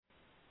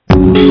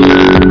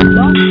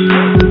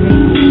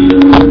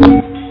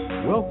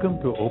Welcome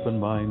to Open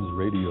Minds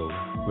Radio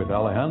with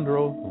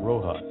Alejandro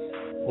Rojas.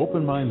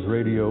 Open Minds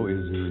Radio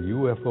is your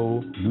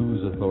UFO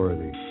news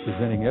authority,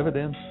 presenting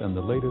evidence and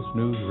the latest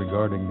news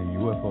regarding the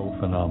UFO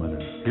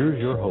phenomenon. Here's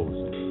your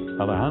host,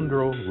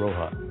 Alejandro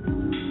Rojas.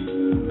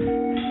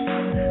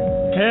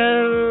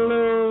 Hello.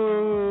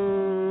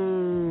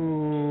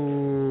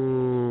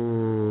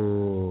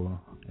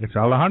 It's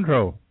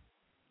Alejandro.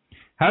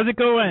 How's it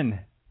going?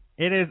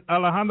 It is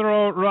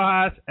Alejandro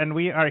Rojas, and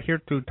we are here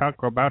to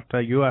talk about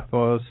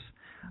UFOs.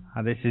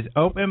 This is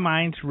Open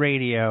Minds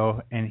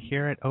Radio, and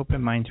here at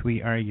Open Minds,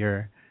 we are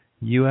your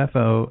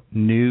UFO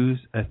news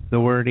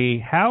authority.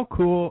 How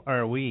cool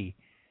are we?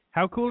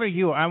 How cool are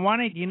you? I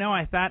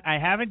thought I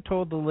haven't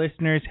told the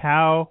listeners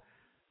how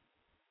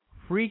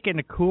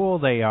freaking cool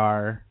they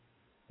are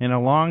in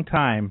a long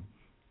time,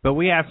 but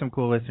we have some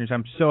cool listeners.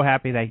 I'm so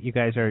happy that you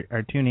guys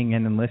are tuning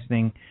in and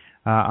listening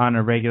on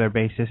a regular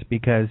basis,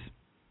 because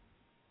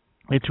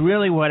it's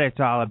really what it's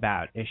all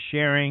about, is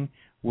sharing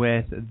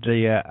with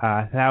the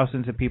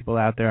thousands of people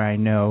out there I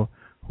know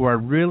who are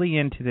really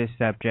into this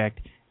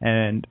subject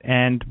and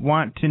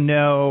want to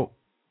know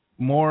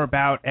more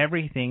about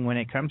everything when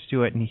it comes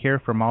to it and hear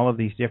from all of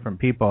these different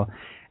people.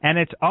 And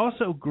it's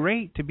also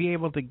great to be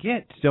able to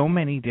get so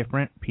many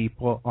different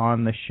people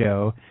on the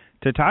show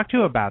to talk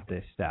to about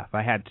this stuff.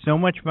 I had so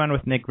much fun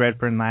with Nick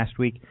Redfern last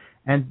week,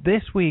 and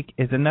this week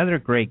is another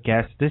great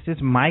guest. This is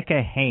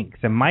Micah Hanks,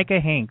 and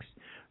Micah Hanks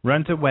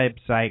runs a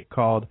website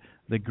called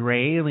The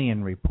Gray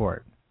Alien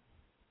Report.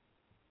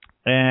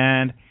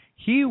 And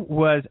he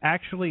was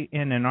actually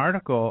in an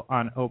article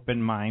on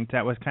Open Minds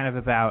that was kind of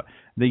about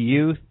the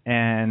youth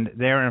and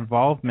their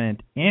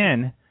involvement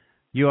in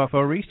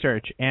UFO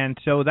research. And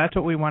so that's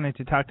what we wanted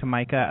to talk to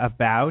Micah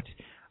about.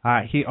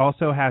 He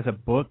also has a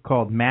book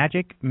called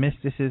Magic,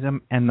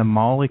 Mysticism, and the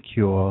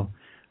Molecule,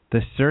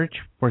 The Search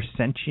for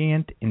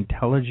Sentient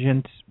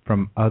Intelligence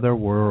from Other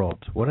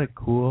Worlds. What a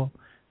cool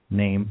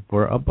name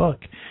for a book.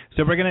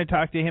 So we're going to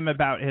talk to him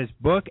about his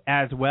book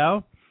as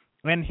well.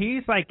 And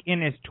he's like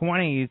in his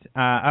 20s,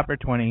 upper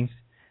 20s,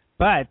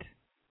 but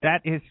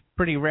that is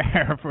pretty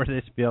rare for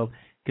this field,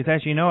 because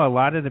as you know, a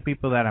lot of the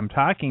people that I'm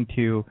talking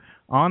to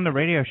on the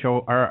radio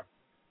show are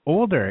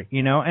older,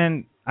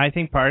 and I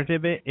think part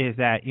of it is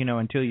that,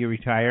 until you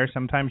retire,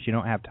 sometimes you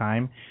don't have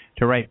time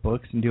to write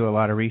books and do a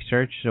lot of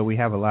research, so we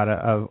have a lot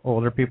of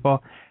older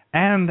people.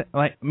 And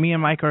like me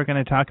and Mike are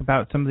going to talk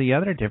about some of the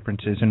other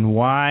differences and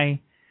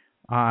why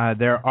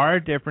there are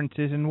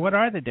differences and what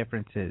are the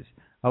differences.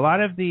 A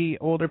lot of the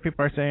older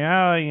people are saying,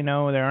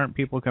 there aren't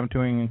people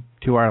coming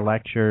to our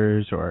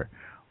lectures, or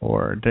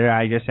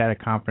I just had a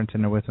conference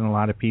and there wasn't a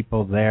lot of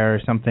people there or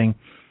something.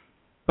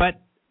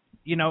 But,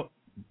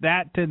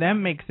 that to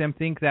them makes them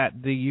think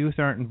that the youth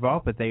aren't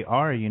involved, but they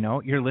are,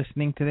 You're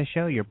listening to the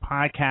show, you're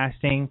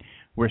podcasting,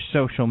 we're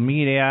social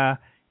media,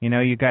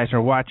 you guys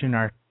are watching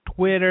our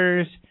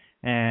Twitters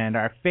and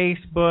our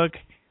Facebook,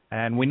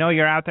 and we know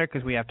you're out there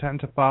because we have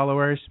tons of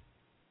followers,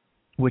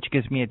 which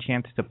gives me a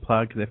chance to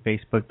plug the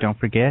Facebook. Don't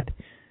forget,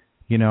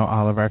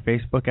 all of our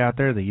Facebook out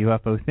there, the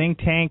UFO Think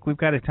Tank. We've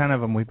got a ton of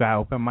them. We've got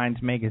Open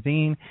Minds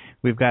Magazine.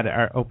 We've got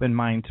our Open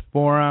Minds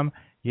Forum.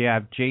 You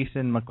have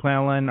Jason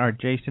McClellan, or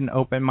Jason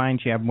Open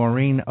Minds. You have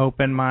Maureen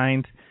Open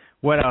Minds.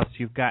 What else?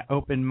 You've got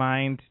Open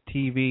Minds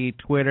TV,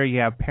 Twitter. You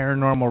have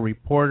Paranormal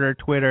Reporter,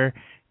 Twitter.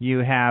 You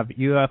have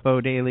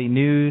UFO Daily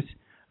News,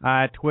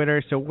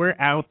 Twitter. So we're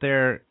out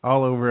there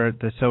all over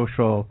the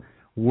social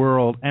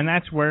world, and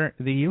that's where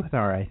the youth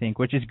are, I think,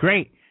 which is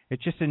great.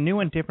 It's just a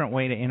new and different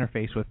way to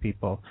interface with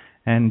people,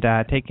 and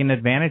taking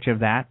advantage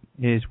of that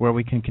is where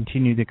we can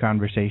continue the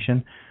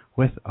conversation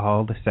with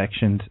all the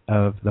sections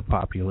of the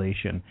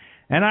population.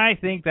 And I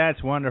think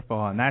that's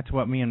wonderful, and that's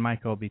what me and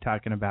Michael will be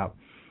talking about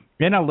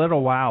in a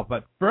little while.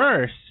 But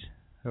first,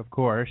 of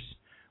course,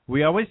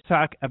 we always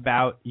talk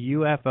about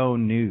UFO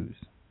news.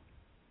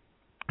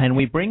 And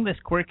we bring this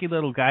quirky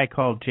little guy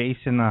called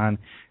Jason on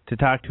to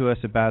talk to us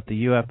about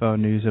the UFO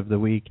news of the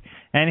week.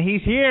 And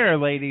he's here,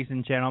 ladies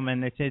and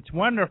gentlemen. It's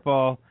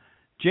wonderful.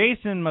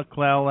 Jason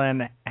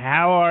McClellan,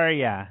 how are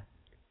you?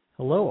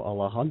 Hello,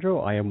 Alejandro.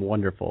 I am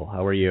wonderful.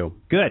 How are you?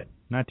 Good.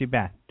 Not too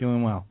bad.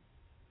 Doing well.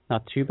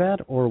 Not too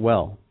bad or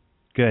well?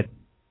 Good.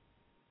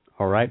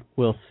 All right.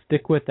 We'll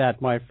stick with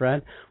that, my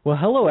friend. Well,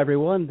 hello,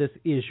 everyone. This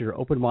is your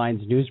Open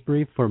Minds News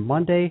Brief for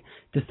Monday,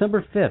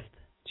 December 5th,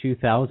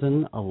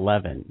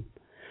 2011.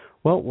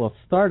 Well, we'll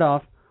start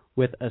off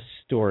with a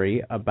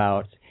story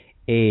about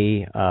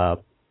a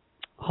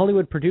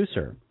Hollywood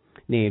producer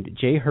named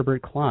J.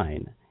 Herbert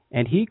Klein,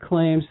 and he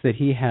claims that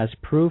he has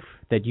proof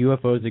that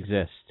UFOs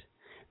exist.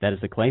 That is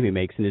the claim he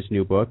makes in his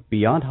new book,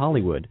 Beyond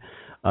Hollywood,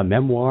 a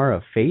memoir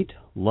of fate,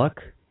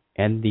 luck,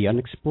 and the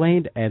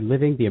unexplained, and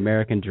living the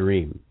American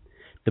dream.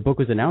 The book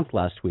was announced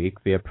last week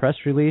via press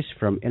release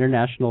from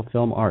International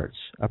Film Arts,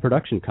 a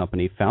production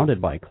company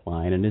founded by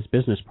Klein and his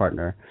business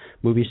partner,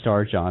 movie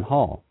star John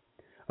Hall.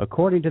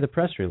 According to the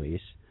press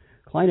release,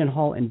 Klein and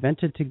Hall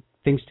invented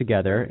things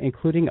together,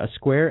 including a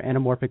square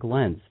anamorphic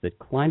lens that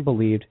Klein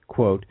believed,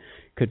 quote,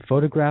 could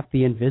photograph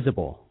the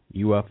invisible,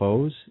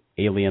 UFOs,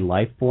 alien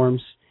life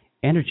forms,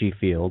 energy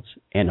fields,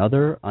 and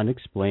other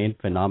unexplained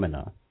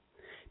phenomena.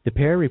 The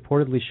pair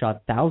reportedly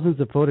shot thousands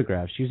of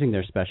photographs using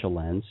their special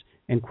lens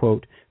and,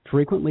 quote,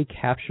 frequently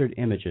captured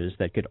images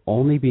that could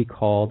only be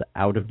called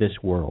out of this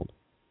world.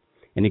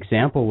 An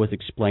example was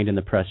explained in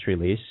the press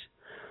release.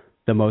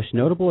 The most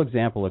notable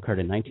example occurred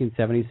in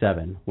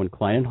 1977 when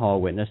Klein and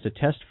Hall witnessed a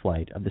test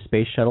flight of the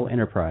Space Shuttle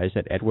Enterprise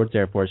at Edwards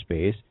Air Force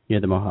Base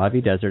near the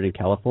Mojave Desert in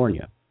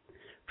California.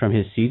 From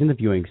his seat in the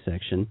viewing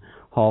section,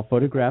 Hall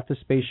photographed the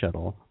space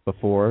shuttle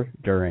before,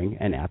 during,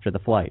 and after the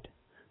flight.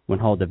 When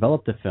Hall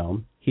developed the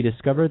film, he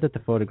discovered that the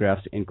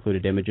photographs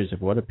included images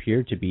of what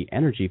appeared to be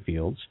energy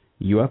fields,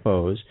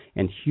 UFOs,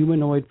 and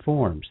humanoid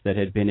forms that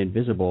had been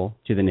invisible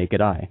to the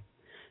naked eye.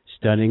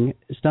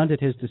 Stunned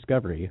at his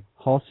discovery,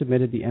 Hall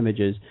submitted the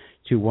images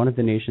to one of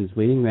the nation's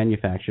leading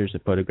manufacturers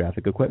of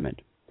photographic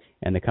equipment,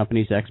 and the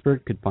company's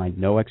expert could find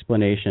no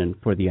explanation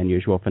for the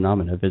unusual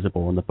phenomena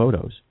visible in the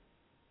photos.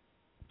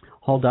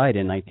 Hall died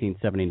in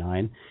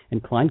 1979,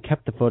 and Klein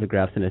kept the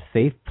photographs in a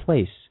safe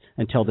place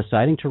until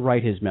deciding to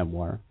write his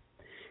memoir.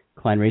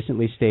 Klein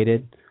recently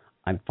stated,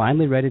 "I'm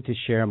finally ready to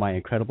share my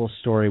incredible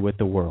story with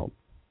the world."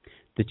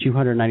 The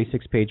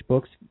 296-page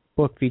book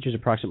features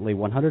approximately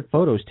 100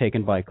 photos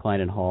taken by Klein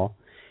and Hall,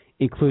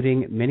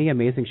 including many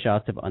amazing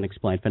shots of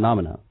unexplained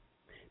phenomena.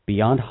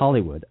 Beyond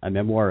Hollywood, a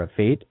memoir of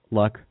fate,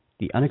 luck,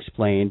 the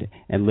unexplained,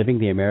 and living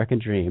the American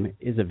dream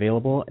is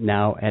available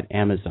now at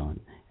Amazon.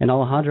 And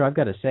Alejandro, I've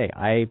got to say,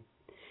 I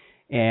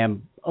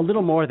am a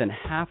little more than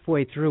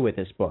halfway through with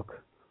this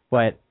book,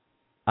 but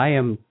I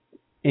am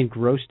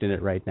engrossed in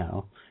it right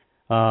now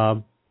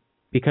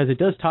because it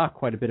does talk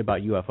quite a bit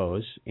about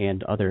UFOs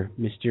and other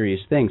mysterious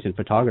things in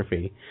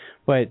photography,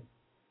 but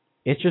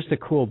it's just a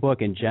cool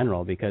book in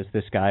general because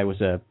this guy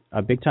was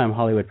a big-time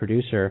Hollywood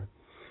producer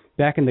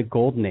back in the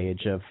golden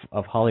age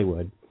of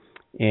Hollywood,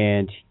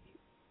 and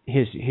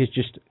his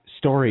just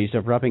stories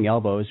of rubbing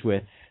elbows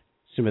with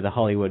some of the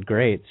Hollywood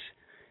greats.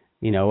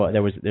 You know,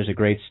 there's a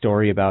great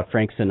story about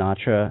Frank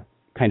Sinatra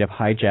kind of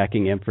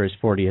hijacking him for his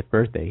 40th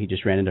birthday. He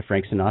just ran into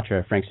Frank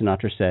Sinatra. Frank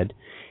Sinatra said,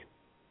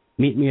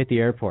 "Meet me at the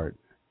airport."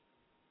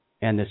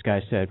 And this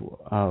guy said,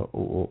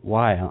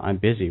 "Why? I'm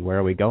busy. Where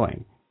are we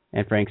going?"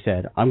 And Frank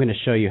said, "I'm going to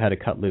show you how to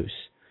cut loose."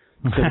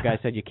 So the guy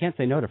said, "You can't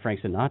say no to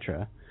Frank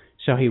Sinatra."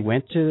 So he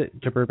went to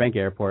Burbank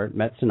Airport,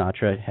 met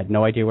Sinatra, had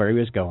no idea where he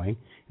was going,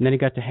 and then he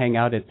got to hang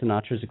out at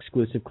Sinatra's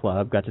exclusive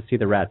club, got to see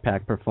the Rat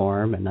Pack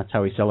perform, and that's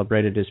how he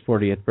celebrated his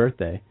 40th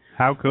birthday.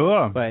 How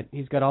cool. But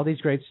he's got all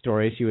these great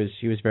stories. He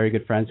was very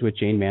good friends with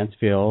Jane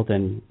Mansfield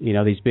and, you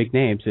know, these big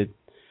names that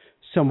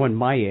someone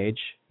my age,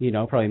 you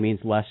know, probably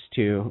means less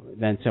to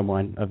than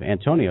someone of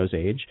Antonio's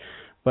age.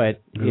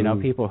 But, you know,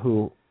 people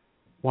who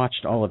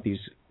watched all of these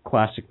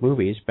classic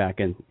movies back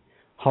in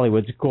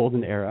Hollywood's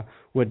golden era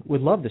would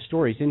love the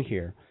stories in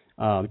here,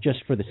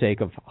 just for the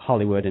sake of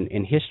Hollywood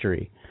and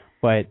history.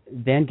 But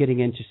then getting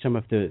into some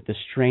of the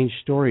strange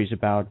stories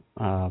about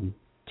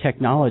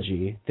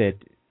technology that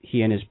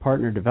he and his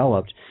partner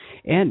developed,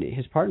 and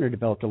his partner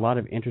developed a lot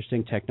of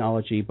interesting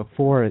technology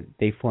before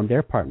they formed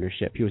their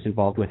partnership. He was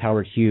involved with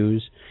Howard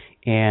Hughes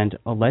and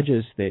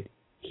alleges that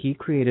he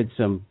created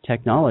some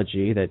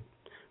technology that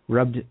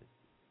rubbed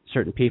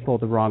certain people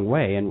the wrong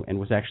way and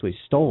was actually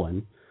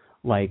stolen,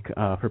 like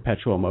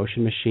perpetual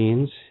motion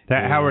machines.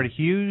 That Howard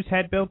Hughes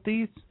had built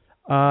these?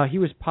 He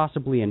was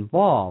possibly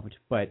involved,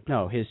 but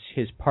no, his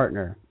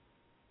partner,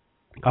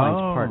 Klein's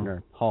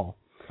partner, Hall,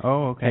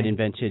 had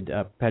invented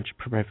a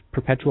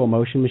perpetual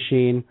motion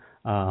machine,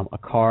 a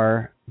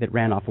car that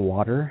ran off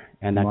water,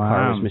 and that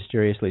car was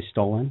mysteriously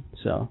stolen.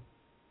 So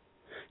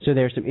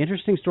there's some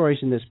interesting stories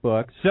in this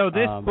book. So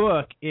this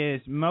book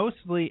is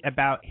mostly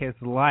about his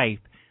life.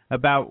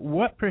 About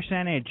what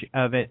percentage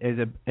of it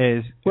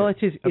is well,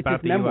 it's his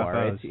memoir.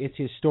 UFOs? It's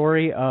his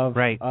story of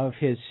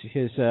his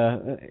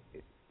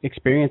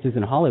experiences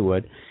in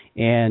Hollywood,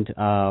 and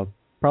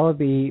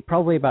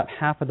probably about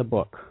half of the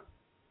book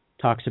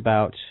talks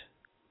about,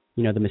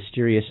 you know, the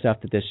mysterious stuff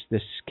that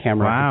this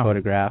camera can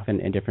photograph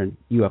and different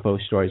UFO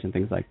stories and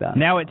things like that.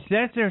 Now it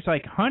says there's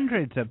like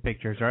hundreds of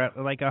pictures, or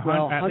like at least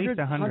 100.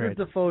 Hundreds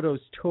of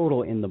photos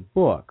total in the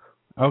book.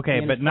 Okay,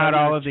 but not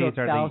all of these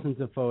are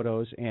thousands of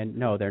photos, and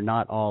no, they're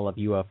not all of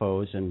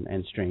UFOs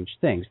and strange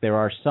things. There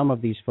are some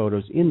of these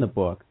photos in the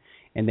book,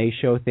 and they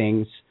show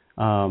things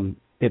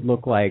that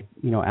look like,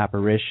 you know,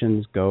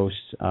 apparitions, ghosts.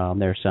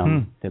 There are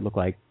some that look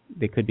like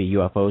they could be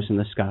UFOs in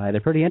the sky.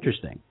 They're pretty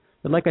interesting.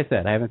 But like I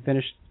said, I haven't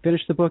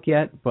finished the book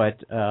yet, but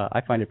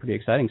I find it pretty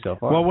exciting so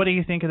far. Well, what do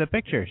you think of the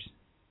pictures?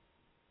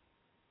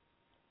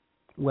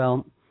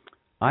 Well,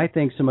 I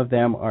think some of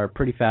them are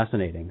pretty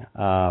fascinating.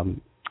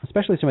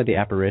 Especially some of the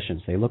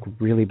apparitions. They look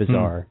really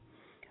bizarre.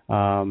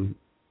 And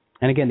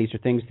again, these are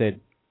things that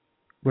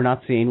were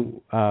not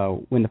seen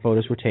when the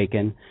photos were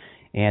taken,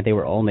 and they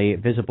were only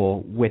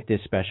visible with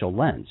this special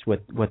lens.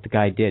 What the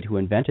guy did who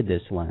invented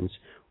this lens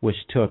was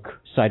took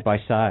side by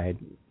side,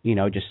 you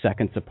know, just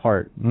seconds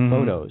apart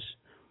photos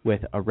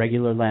with a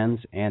regular lens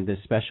and this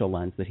special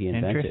lens that he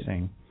invented.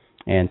 Interesting.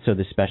 And so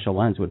the special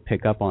lens would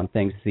pick up on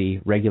things the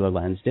regular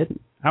lens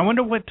didn't. I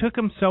wonder what took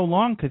them so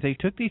long, because they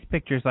took these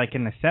pictures like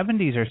in the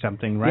 70s or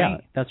something, right? Yeah,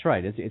 that's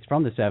right. It's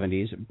from the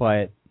 70s,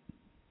 but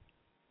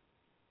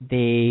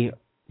they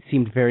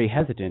seemed very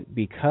hesitant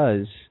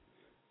because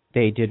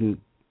they didn't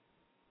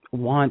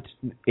want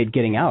it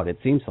getting out. It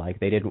seems like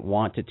they didn't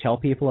want to tell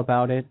people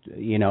about it,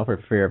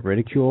 for fear of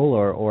ridicule,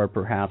 or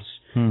perhaps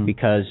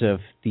because of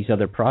these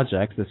other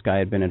projects this guy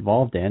had been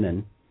involved in,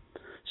 and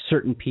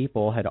certain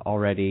people had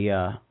already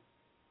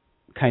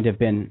kind of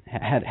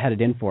had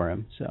it in for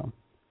him. So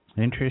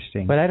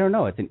interesting. But I don't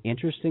know. It's an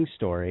interesting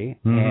story,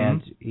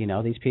 and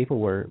these people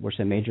were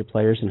some major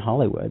players in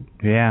Hollywood.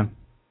 Yeah.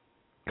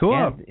 Cool.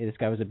 And this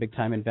guy was a big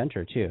time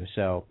inventor too.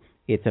 So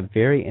it's a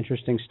very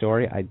interesting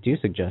story. I do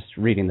suggest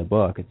reading the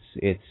book.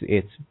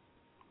 It's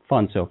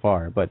fun so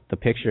far, but the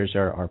pictures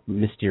are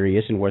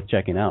mysterious and worth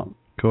checking out.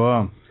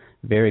 Cool.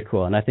 Very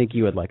cool, and I think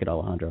you would like it,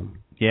 Alejandro.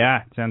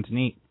 Yeah, sounds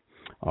neat.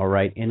 All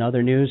right. In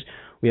other news,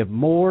 we have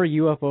more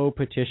UFO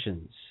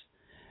petitions.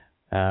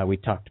 We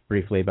talked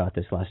briefly about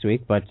this last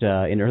week, but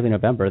in early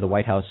November, the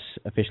White House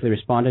officially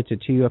responded to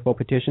 2 UFO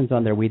petitions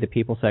on their We the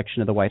People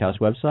section of the White House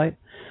website.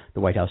 The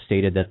White House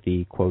stated that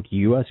the, quote,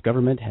 U.S.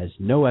 government has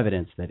no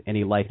evidence that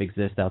any life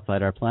exists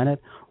outside our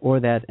planet or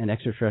that an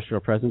extraterrestrial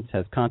presence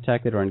has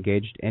contacted or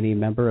engaged any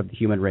member of the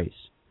human race.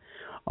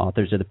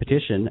 Authors of the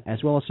petition,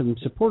 as well as some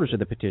supporters of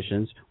the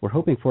petitions, were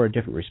hoping for a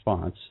different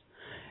response.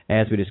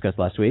 As we discussed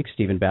last week,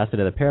 Stephen Bassett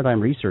of the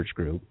Paradigm Research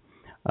Group,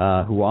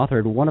 who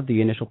authored one of the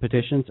initial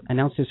petitions,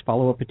 announced his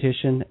follow-up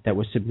petition that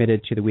was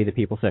submitted to the We the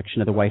People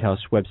section of the White House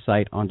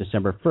website on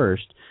December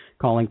 1st,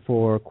 calling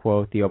for,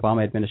 quote, the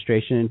Obama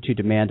administration to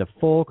demand a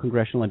full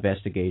congressional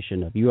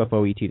investigation of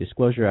UFO ET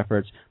disclosure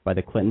efforts by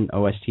the Clinton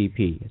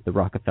OSTP, the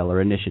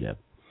Rockefeller Initiative.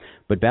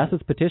 But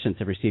Bassett's petitions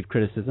have received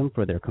criticism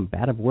for their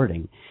combative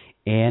wording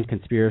and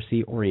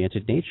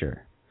conspiracy-oriented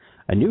nature.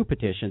 A new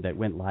petition that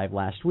went live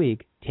last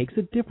week takes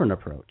a different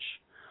approach.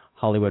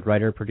 Hollywood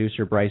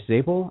writer-producer Bryce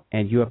Zabel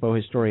and UFO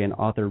historian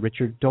author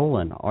Richard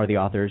Dolan are the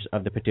authors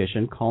of the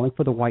petition calling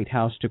for the White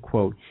House to,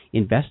 quote,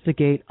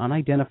 investigate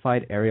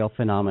unidentified aerial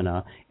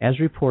phenomena as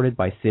reported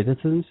by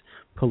citizens,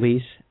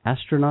 police,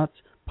 astronauts,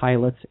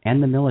 pilots,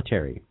 and the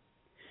military.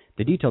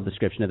 The detailed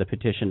description of the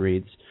petition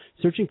reads,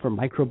 searching for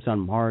microbes on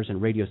Mars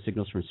and radio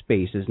signals from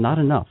space is not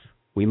enough.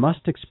 We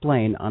must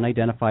explain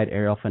unidentified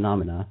aerial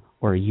phenomena,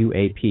 or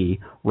UAP,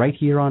 right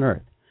here on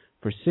Earth.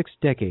 For 6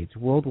 decades,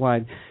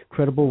 worldwide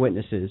credible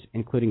witnesses,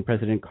 including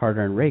President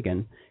Carter and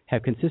Reagan,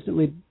 have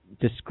consistently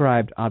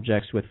described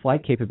objects with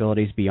flight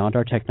capabilities beyond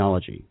our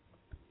technology.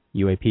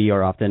 UAP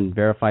are often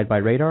verified by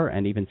radar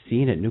and even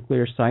seen at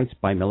nuclear sites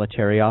by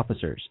military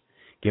officers.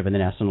 Given the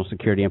national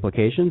security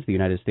implications, the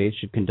United States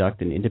should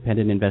conduct an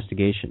independent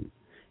investigation.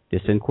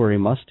 This inquiry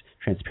must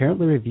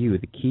transparently review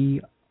the key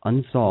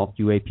unsolved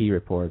UAP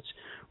reports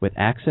with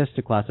access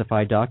to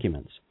classified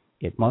documents.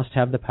 It must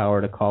have the power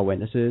to call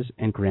witnesses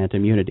and grant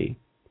immunity.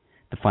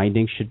 The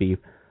findings should be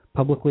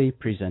publicly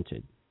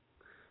presented.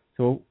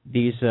 So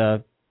these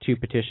 2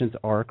 petitions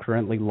are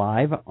currently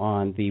live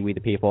on the We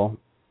the People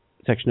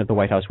section of the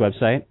White House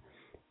website.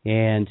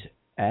 And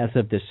as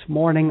of this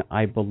morning,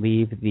 I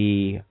believe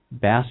the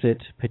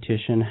Bassett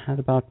petition had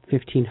about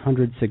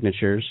 1,500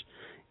 signatures,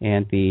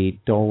 and the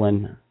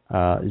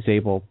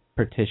Dolan-Zabel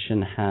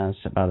petition has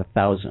about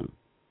 1,000.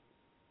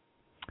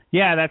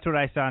 Yeah, that's what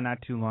I saw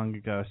not too long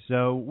ago.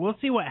 So we'll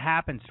see what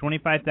happens.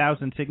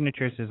 25,000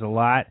 signatures is a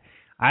lot.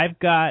 I've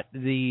got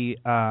the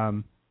a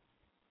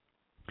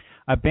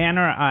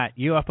banner at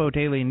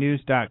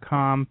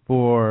UFODailyNews.com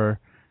for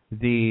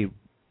the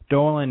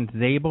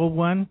Dolan-Zabel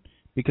one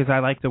because I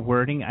like the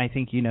wording. I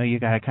think, you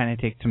got to kind of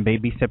take some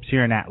baby steps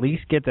here and at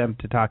least get them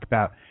to talk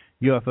about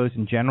UFOs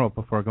in general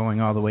before going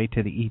all the way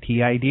to the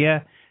ET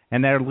idea.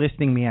 And they're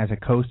listing me as a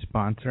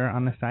co-sponsor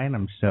on the site.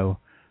 I'm so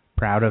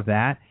proud of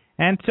that.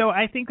 And so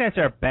I think that's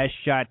our best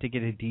shot to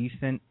get a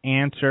decent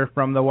answer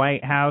from the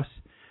White House.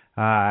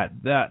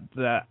 I'm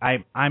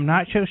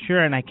not so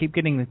sure, and I keep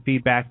getting the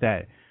feedback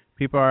that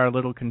people are a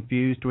little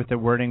confused with the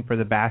wording for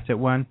the Bassett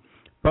one.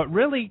 But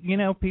really,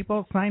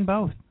 people sign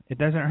both. It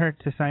doesn't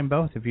hurt to sign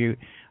both. If you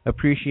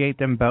appreciate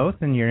them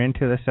both and you're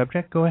into the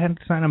subject, go ahead and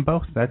sign them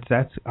both.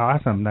 That's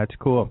awesome. That's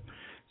cool.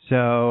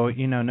 So,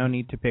 no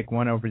need to pick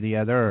one over the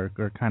other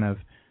or kind of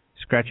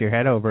scratch your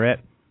head over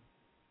it.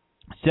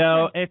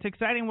 So it's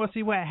exciting. We'll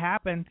see what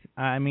happens.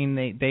 I mean,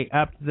 they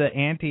upped the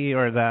ante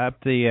or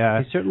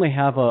They certainly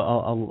have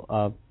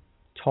a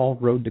tall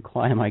road to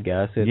climb, I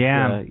guess.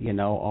 It's,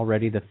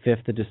 already the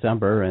 5th of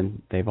December,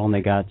 and they've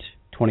only got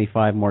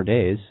 25 more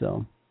days.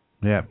 So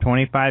yeah,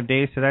 25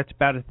 days. So that's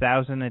about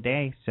 1,000 a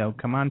day. So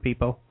come on,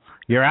 people,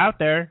 you're out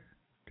there.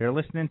 They're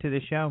listening to the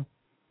show.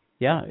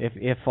 Yeah,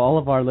 if all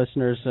of our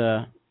listeners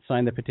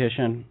signed the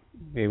petition,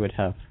 we would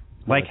have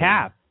like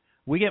half.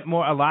 We get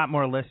a lot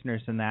more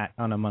listeners than that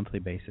on a monthly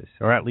basis,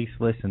 or at least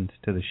listens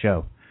to the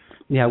show.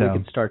 Yeah, we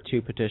could start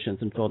 2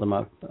 petitions and fill them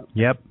up.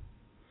 Yep.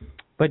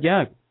 But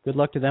yeah, good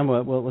luck to them.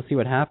 We'll see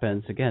what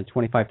happens. Again,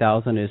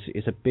 25,000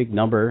 is a big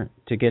number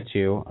to get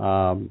to,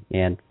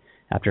 and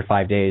after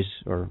 5 days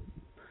or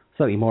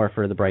slightly more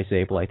for the Bryce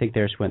Zabel. I think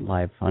theirs went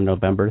live on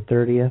November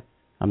 30th.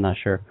 I'm not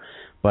sure.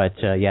 But,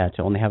 yeah,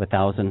 to only have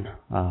 1,000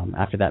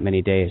 after that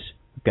many days,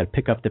 we've got to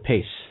pick up the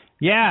pace.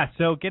 Yeah,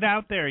 so get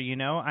out there,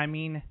 I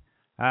mean,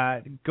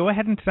 go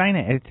ahead and sign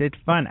it. It's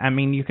fun. I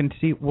mean,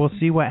 we'll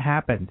see what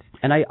happens.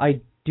 And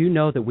I do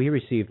know that we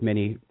received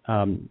many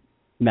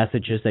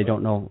messages.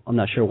 I'm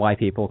not sure why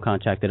people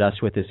contacted us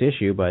with this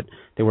issue, but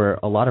there were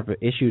a lot of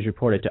issues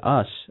reported to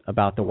us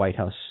about the White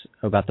House,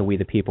 about the We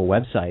the People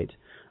website.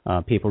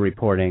 People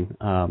reporting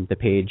the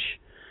page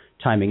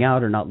timing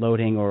out or not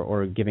loading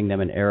or giving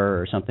them an error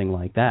or something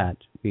like that.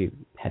 We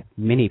had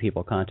many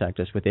people contact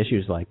us with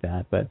issues like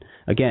that. But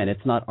again,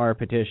 it's not our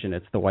petition.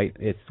 It's the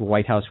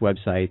White House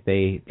website.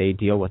 They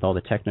deal with all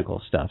the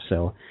technical stuff.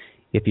 So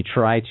if you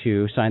try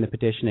to sign the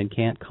petition and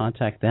can't,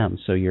 contact them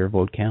so your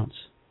vote counts.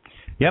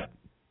 Yep.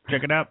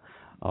 Check it out.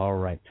 All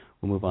right.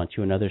 We'll move on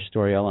to another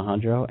story,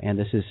 Alejandro, and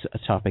this is a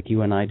topic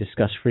you and I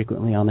discuss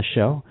frequently on the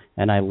show,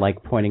 and I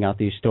like pointing out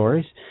these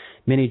stories.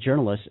 Many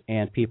journalists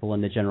and people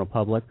in the general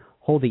public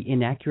hold the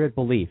inaccurate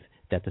belief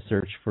that the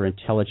search for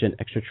intelligent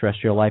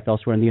extraterrestrial life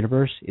elsewhere in the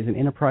universe is an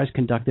enterprise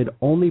conducted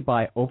only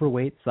by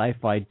overweight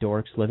sci-fi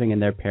dorks living in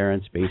their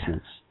parents'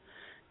 basements.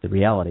 The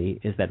reality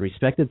is that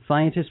respected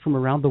scientists from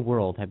around the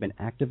world have been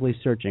actively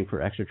searching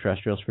for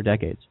extraterrestrials for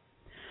decades.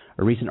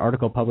 A recent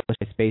article published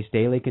by Space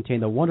Daily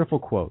contained the wonderful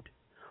quote,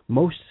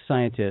 "Most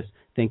scientists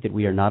think that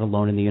we are not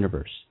alone in the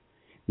universe.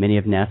 Many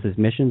of NASA's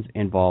missions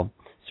involve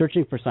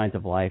searching for signs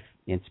of life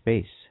in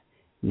space.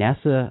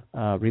 NASA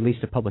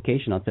released a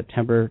publication on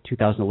September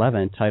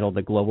 2011 titled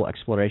The Global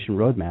Exploration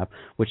Roadmap,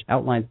 which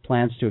outlines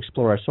plans to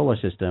explore our solar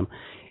system,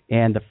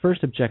 and the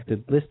first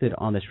objective listed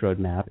on this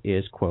roadmap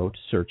is, quote,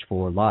 search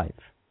for life.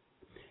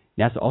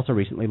 NASA also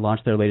recently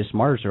launched their latest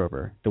Mars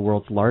rover, the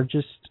world's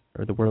largest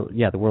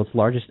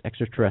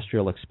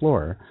extraterrestrial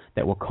explorer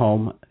that will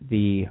comb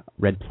the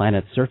red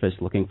planet's surface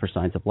looking for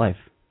signs of life.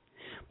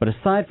 But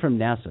aside from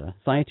NASA,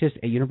 scientists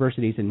at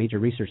universities and major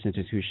research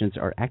institutions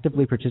are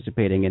actively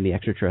participating in the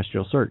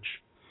extraterrestrial search.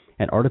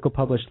 An article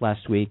published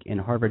last week in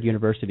Harvard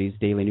University's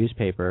daily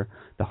newspaper,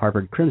 the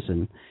Harvard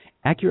Crimson,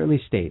 accurately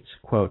states,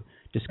 quote,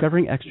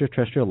 discovering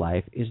extraterrestrial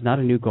life is not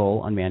a new goal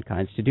on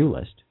mankind's to-do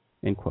list,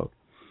 end quote.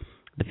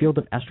 The field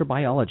of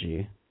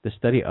astrobiology, the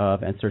study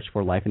of and search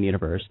for life in the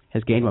universe,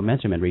 has gained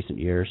momentum in recent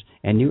years,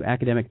 and new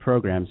academic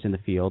programs in the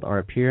field are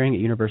appearing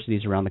at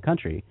universities around the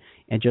country.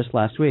 And just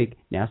last week,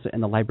 NASA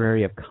and the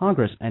Library of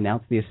Congress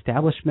announced the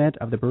establishment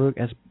of the Baruch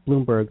S.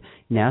 Bloomberg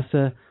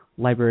NASA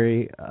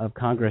Library of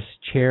Congress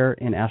Chair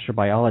in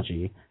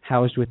Astrobiology,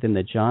 housed within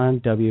the John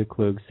W.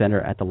 Klug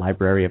Center at the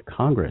Library of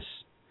Congress.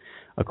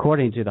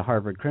 According to the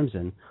Harvard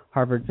Crimson,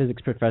 Harvard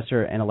physics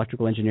professor and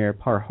electrical engineer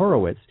Par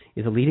Horowitz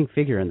is a leading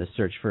figure in the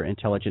search for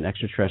intelligent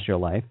extraterrestrial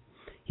life.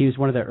 He was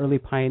one of the early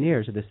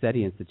pioneers of the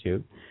SETI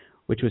Institute,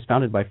 which was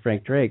founded by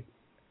Frank Drake,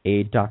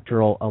 a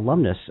doctoral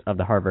alumnus of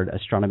the Harvard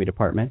Astronomy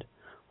Department.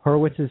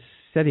 Horowitz's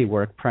SETI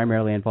work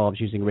primarily involves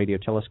using radio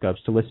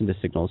telescopes to listen to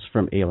signals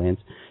from aliens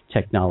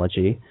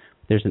technology.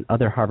 There's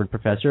another Harvard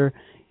professor,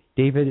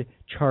 David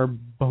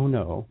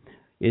Charbono,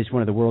 is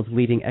one of the world's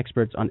leading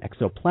experts on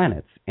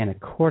exoplanets. And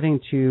according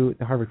to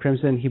the Harvard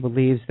Crimson, he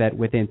believes that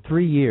within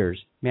 3 years,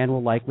 man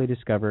will likely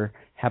discover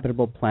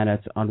habitable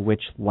planets on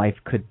which life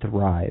could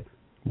thrive.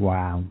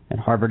 Wow. And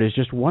Harvard is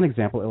just one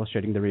example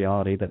illustrating the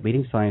reality that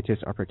leading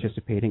scientists are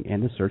participating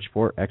in the search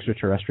for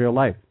extraterrestrial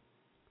life.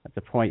 That's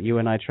the point you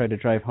and I tried to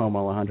drive home,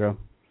 Alejandro.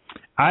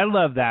 I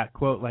love that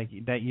quote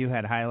that you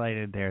had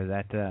highlighted there,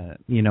 that,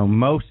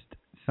 most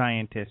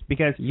scientists,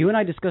 because you and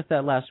I discussed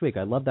that last week.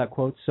 I love that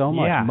quote so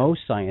much. Yeah.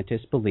 Most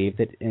scientists believe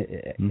that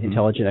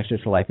intelligent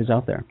extraterrestrial life is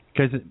out there.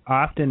 Because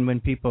often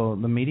when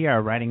the media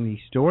are writing these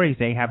stories,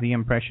 they have the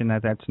impression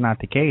that that's not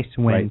the case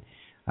when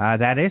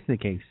that is the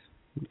case.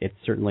 It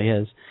certainly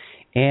is.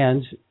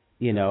 And,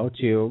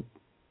 to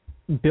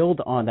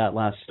build on that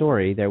last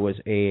story, there was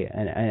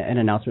an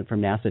announcement from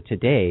NASA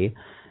today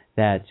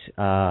that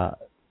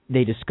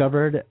they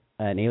discovered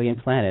an alien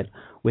planet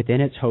within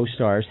its host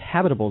star's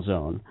habitable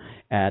zone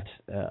at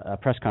a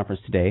press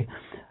conference today.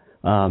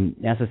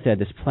 NASA said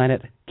this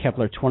planet,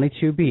 Kepler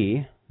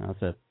 22b,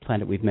 that's a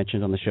planet we've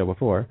mentioned on the show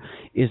before,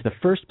 is the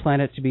first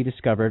planet to be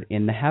discovered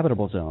in the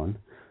habitable zone,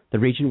 the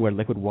region where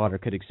liquid water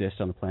could exist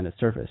on the planet's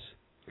surface.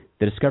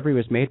 The discovery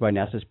was made by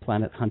NASA's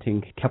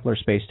planet-hunting Kepler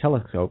Space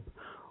Telescope,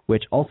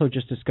 which also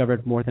just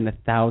discovered more than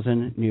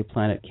 1,000 new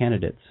planet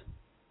candidates.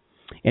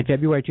 In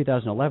February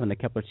 2011, the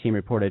Kepler team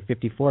reported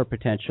 54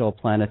 potential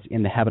planets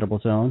in the habitable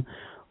zone,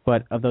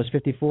 but of those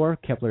 54,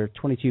 Kepler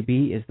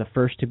 22b is the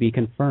first to be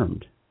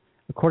confirmed.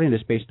 According to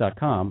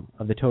Space.com,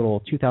 of the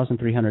total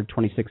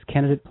 2,326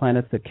 candidate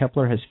planets that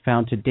Kepler has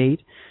found to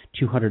date,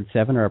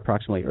 207 are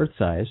approximately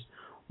Earth-sized.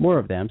 More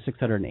of them,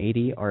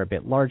 680, are a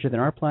bit larger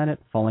than our planet,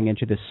 falling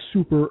into the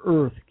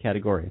super-Earth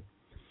category.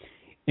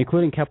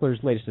 Including Kepler's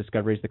latest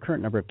discoveries, the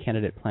current number of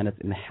candidate planets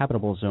in the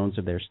habitable zones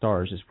of their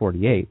stars is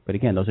 48, but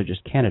again, those are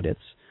just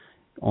candidates.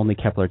 Only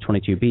Kepler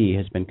 22b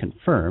has been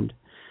confirmed.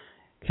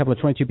 Kepler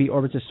 22b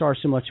orbits a star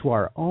similar to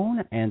our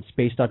own, and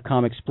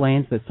Space.com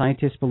explains that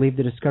scientists believe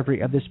the discovery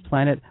of this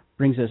planet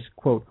brings us,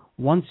 quote,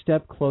 one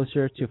step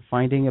closer to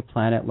finding a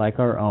planet like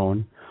our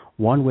own,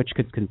 one which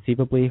could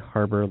conceivably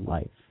harbor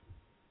life.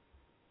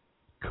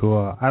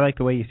 Cool. I like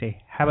the way you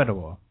say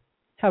habitable.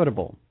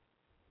 Habitable.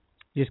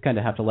 You just kind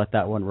of have to let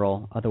that one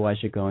roll, otherwise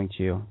you're going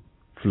to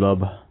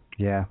flub.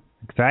 Yeah.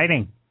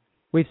 Exciting.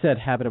 We've said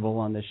habitable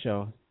on this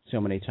show so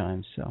many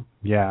times, so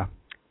yeah,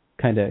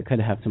 kind of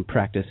have some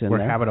practice in We're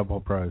there. habitable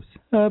pros.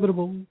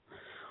 Habitable.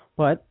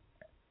 But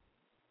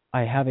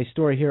I have a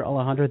story here,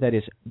 Alejandro, that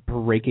is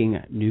breaking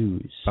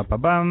news.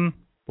 Ba-ba-bum.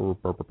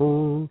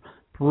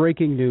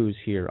 Breaking news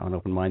here on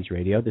Open Minds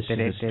Radio. This is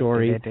a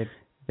story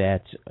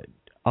that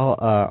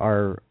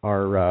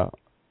our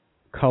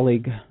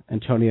colleague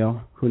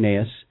Antonio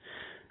Huneeus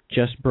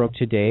just broke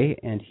today,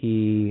 and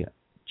he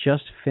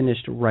just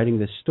finished writing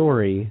the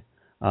story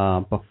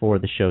before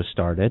the show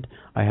started.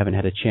 I haven't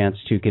had a chance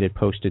to get it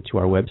posted to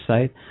our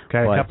website.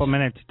 Got a couple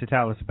minutes to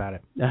tell us about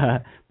it.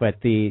 But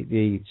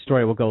the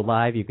story will go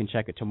live. You can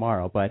check it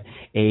tomorrow. But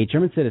a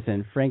German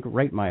citizen, Frank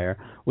Reitmeier,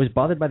 was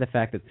bothered by the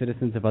fact that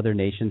citizens of other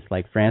nations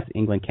like France,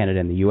 England, Canada,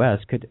 and the U.S.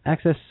 could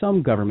access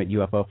some government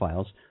UFO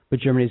files, but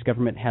Germany's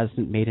government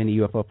hasn't made any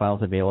UFO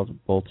files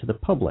available to the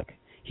public.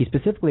 He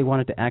specifically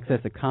wanted to access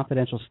a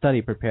confidential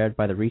study prepared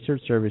by the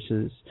research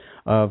services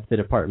of the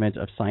Department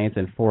of Science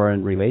and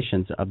Foreign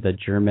Relations of the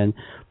German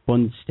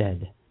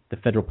Bundestag, the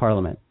federal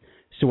parliament.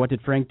 So what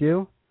did Frank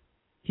do?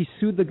 He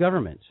sued the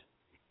government,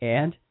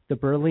 and the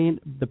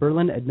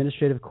Berlin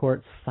Administrative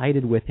Court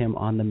sided with him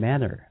on the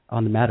matter.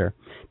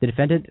 The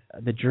defendant,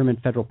 the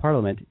German federal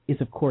parliament, is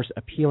of course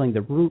appealing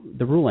the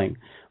ruling,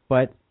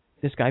 but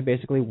this guy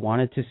basically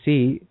wanted to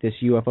see this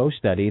UFO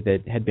study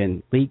that had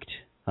been leaked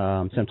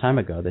some time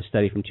ago, the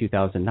study from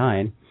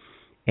 2009,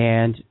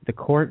 and the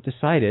court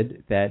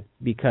decided that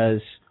because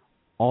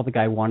all the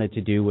guy wanted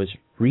to do was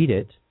read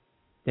it,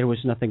 there was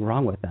nothing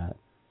wrong with that.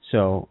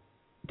 So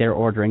they're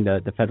ordering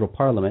the federal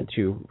parliament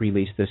to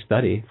release this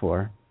study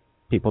for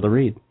people to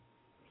read.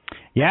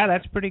 Yeah,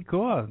 that's pretty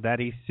cool that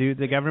he sued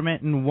the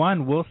government and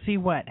won. We'll see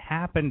what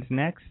happens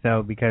next,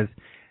 though, because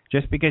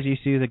just because you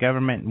sue the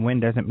government and win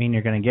doesn't mean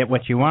you're going to get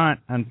what you want,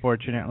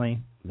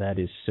 unfortunately. That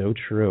is so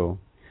true.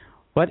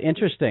 But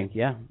interesting,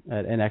 yeah,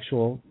 an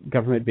actual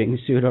government being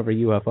sued over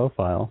UFO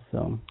file.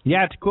 So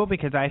yeah, it's cool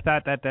because I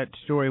thought that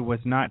story was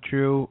not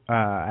true.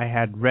 I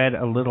had read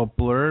a little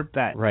blurb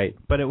right,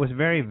 but it was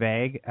very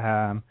vague,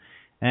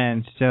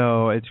 and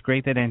so it's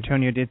great that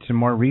Antonio did some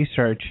more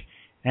research.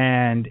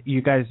 And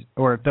you guys,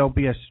 or there'll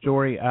be a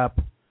story up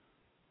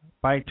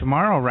by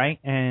tomorrow, right?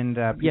 And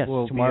yes,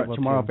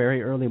 tomorrow,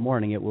 very early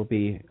morning, it will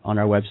be on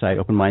our website,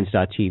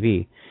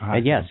 openminds.tv. Awesome.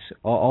 And yes,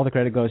 all the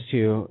credit goes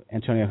to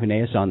Antonio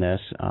Huneeus on this.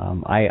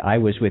 I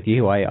was with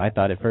you. I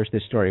thought at first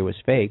this story was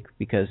fake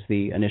because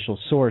the initial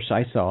source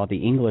I saw,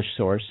 the English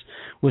source,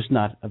 was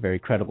not a very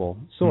credible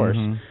source.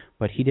 Mm-hmm.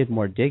 But he did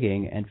more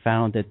digging and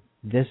found that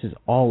this is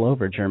all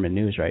over German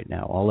news right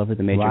now, all over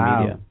the major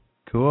media.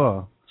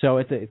 Cool. So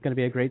it's going to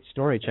be a great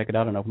story. Check it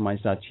out on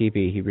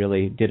openminds.tv. He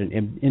really did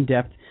an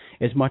in-depth,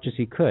 as much as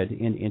he could,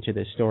 into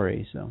this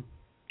story. So,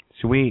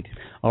 sweet.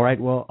 All right,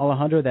 well,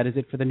 Alejandro, that is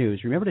it for the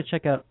news. Remember to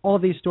check out all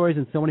of these stories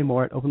and so many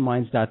more at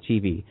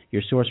openminds.tv,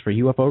 your source for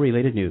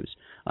UFO-related news.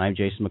 I'm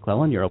Jason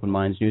McClellan, your Open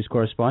Minds news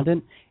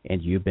correspondent,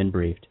 and you've been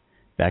briefed.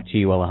 Back to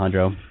you,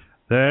 Alejandro.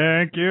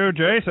 Thank you,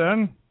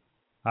 Jason.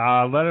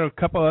 A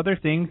couple other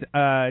things.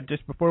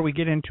 Just before we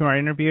get into our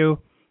interview,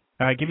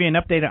 give you an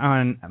update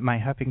on my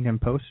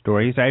Huffington Post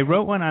stories. I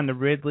wrote one on the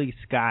Ridley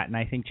Scott, and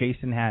I think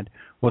Jason had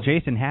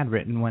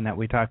written one that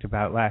we talked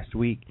about last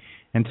week.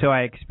 And so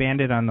I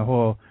expanded on the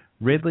whole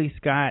Ridley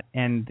Scott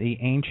and the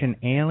ancient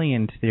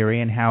aliens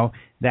theory and how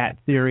that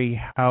theory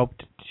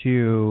helped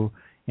to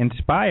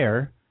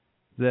inspire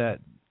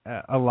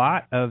a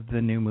lot of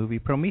the new movie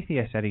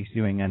Prometheus that he's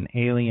doing, an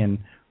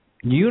alien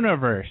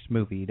universe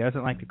movie. He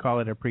doesn't like to call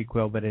it a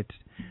prequel, but it's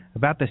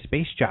about the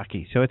space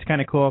jockey, so it's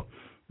kind of cool.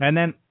 And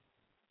then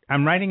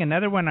I'm writing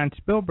another one on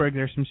Spielberg.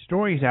 There's some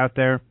stories out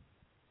there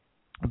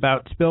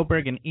about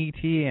Spielberg and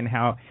E.T. and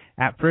how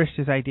at first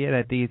his idea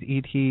that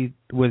E.T.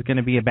 was going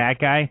to be a bad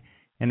guy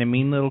and a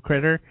mean little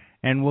critter,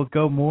 and we'll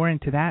go more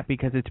into that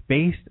because it's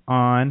based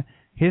on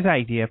his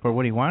idea for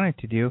what he wanted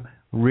to do,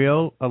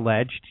 real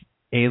alleged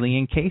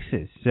alien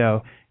cases.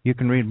 So you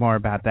can read more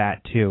about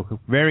that too.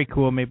 Very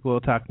cool. Maybe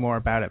we'll talk more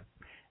about it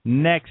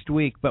next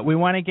week. But we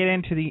want to get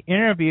into the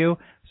interview,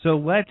 so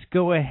let's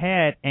go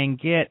ahead and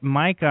get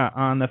Micah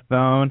on the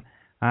phone.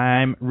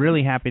 I'm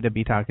really happy to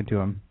be talking to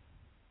him.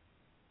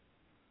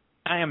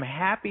 I am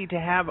happy to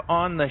have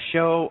on the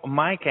show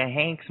Micah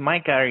Hanks.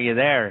 Micah, are you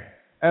there?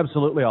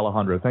 Absolutely,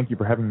 Alejandro. Thank you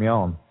for having me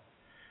on.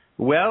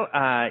 Well,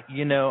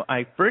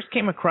 I first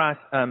came across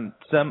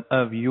some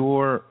of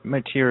your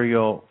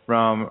material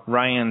from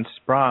Ryan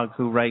Sprague,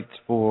 who writes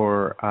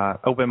for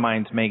Open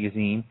Minds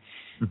magazine,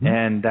 mm-hmm.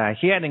 and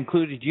he had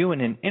included you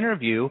in an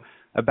interview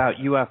about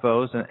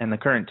UFOs and the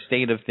current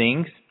state of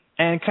things,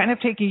 and kind of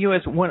taking you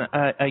as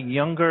a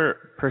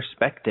younger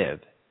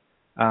perspective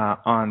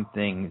on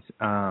things,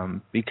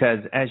 because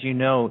as you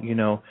know,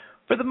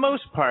 for the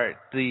most part,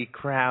 the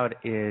crowd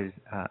is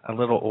a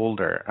little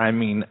older. I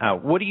mean,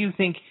 what do you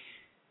think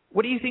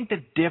What do you think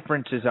the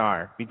differences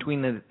are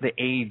between the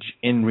age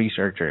in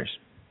researchers?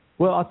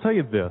 Well, I'll tell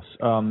you this.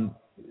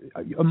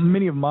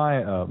 Many of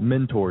my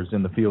mentors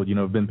in the field,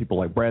 have been people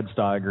like Brad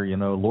Steiger,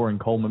 Lauren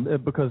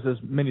Coleman, because as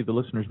many of the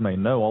listeners may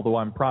know, although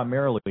I'm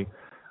primarily,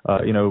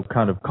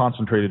 kind of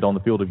concentrated on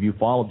the field of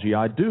ufology,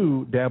 I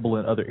do dabble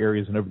in other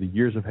areas, and over the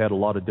years I've had a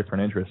lot of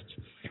different interests.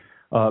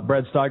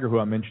 Brad Steiger, who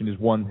I mentioned, is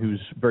one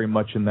who's very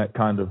much in that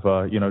kind of,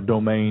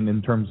 domain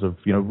in terms of,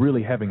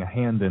 really having a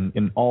hand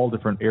in all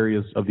different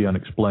areas of the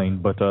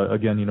unexplained. But,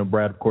 again,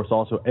 Brad, of course,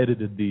 also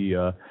edited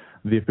the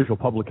official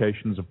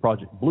publications of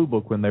Project Blue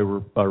Book when they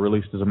were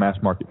released as a mass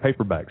market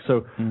paperback.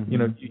 So,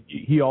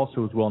 he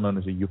also is well known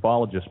as a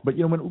ufologist. But,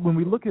 when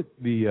we look at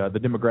the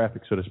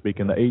demographics, so to speak,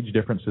 and the age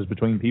differences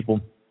between people,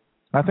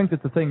 I think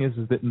that the thing is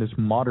that in this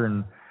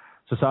modern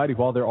society,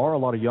 while there are a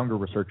lot of younger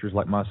researchers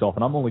like myself,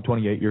 and I'm only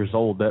 28 years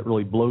old, that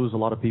really blows a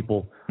lot of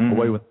people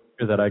away with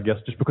that, I guess,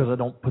 just because I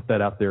don't put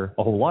that out there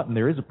a whole lot. And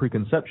there is a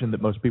preconception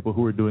that most people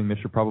who are doing this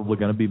are probably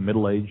going to be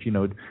middle-aged,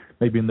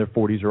 maybe in their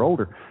 40s or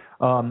older.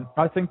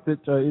 I think that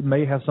it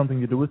may have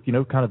something to do with,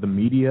 kind of the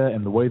media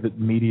and the way that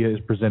media is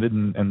presented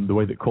and the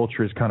way that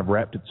culture has kind of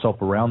wrapped itself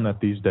around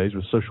that these days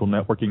with social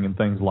networking and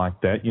things like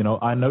that.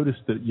 I noticed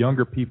that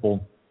younger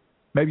people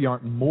maybe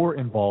aren't more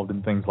involved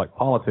in things like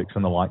politics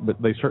and the like,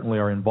 but they certainly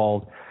are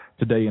involved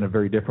today in a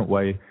very different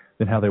way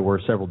than how they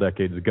were several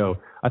decades ago.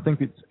 I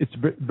think it's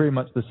very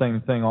much the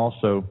same thing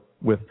also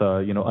with,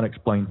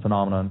 unexplained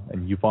phenomena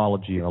and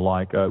ufology and the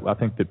like. I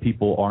think that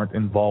people aren't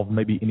involved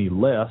maybe any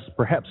less,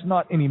 perhaps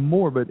not any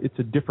more, but it's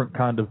a different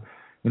kind of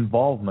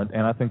involvement,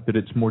 and I think that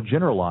it's more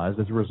generalized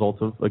as a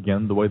result of,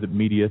 again, the way that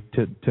media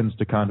tends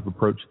to kind of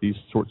approach these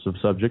sorts of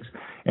subjects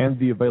and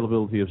the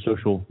availability of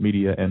social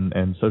media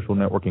and social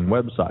networking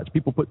websites.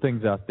 People put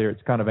things out there.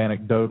 It's kind of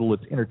anecdotal.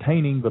 It's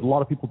entertaining, but a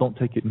lot of people don't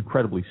take it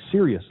incredibly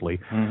seriously.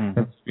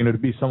 And, to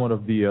be someone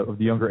of the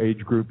younger age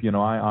group,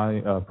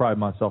 I pride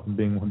myself in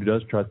being one who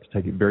does try to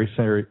take it very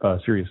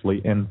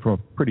seriously and from a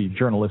pretty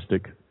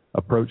journalistic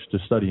approach to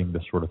studying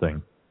this sort of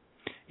thing.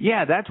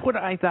 Yeah, that's what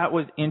I thought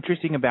was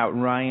interesting about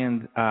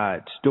Ryan's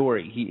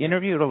story. He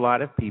interviewed a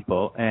lot of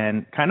people,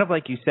 and kind of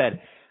like you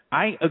said,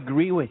 I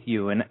agree with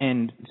you.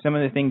 And some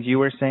of the things you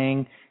were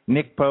saying,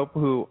 Nick Pope,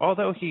 who,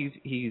 although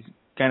he's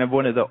kind of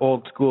one of the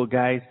old school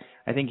guys,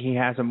 I think he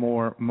has a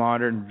more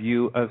modern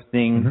view of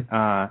things.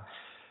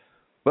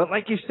 But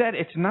like you said,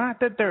 it's not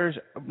that there's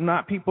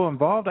not people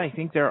involved. I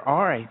think there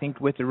are. I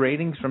think with the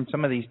ratings from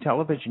some of these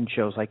television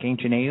shows like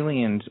Ancient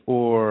Aliens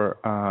or,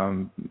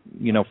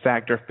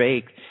 Fact or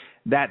Fake,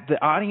 that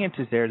the audience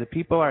is there, the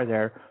people are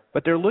there,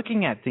 but they're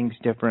looking at things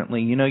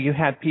differently. You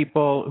had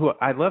people who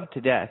I love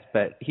to death,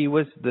 but he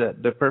was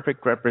the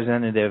perfect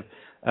representative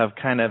of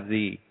kind of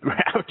the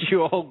grouchy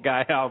old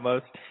guy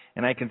almost,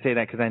 and I can say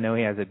that because I know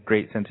he has a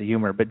great sense of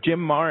humor. But Jim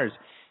Mars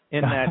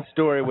in that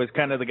story was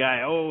kind of the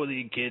guy,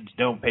 the kids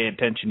don't pay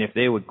attention. If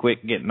they would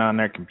quit getting on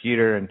their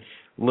computer and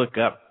look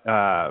up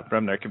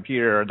from their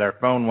computer or their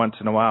phone once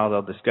in a while,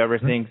 they'll discover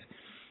things.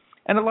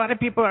 And a lot of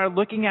people are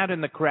looking out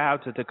in the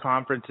crowds at the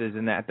conferences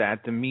and at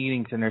the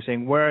meetings, and they're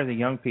saying, where are the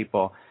young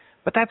people?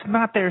 But that's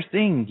not their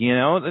thing,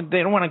 They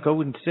don't want to go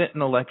and sit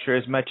in a lecture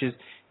as much as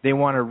they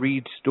want to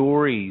read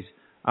stories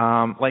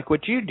like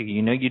what you do.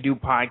 You do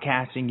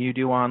podcasting, you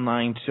do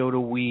online, so do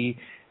we.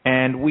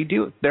 And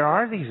there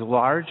are these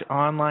large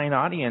online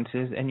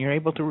audiences, and you're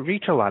able to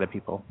reach a lot of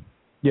people.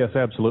 Yes,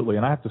 absolutely.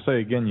 And I have to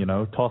say again,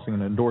 tossing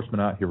an endorsement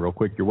out here real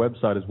quick, your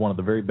website is one of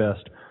the very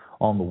best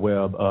on the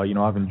web.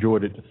 I've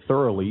enjoyed it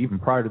thoroughly, even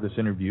prior to this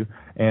interview.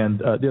 And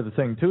the other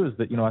thing, too, is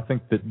that, I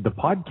think that the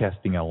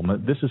podcasting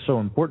element, this is so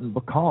important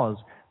because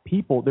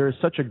there is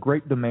such a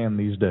great demand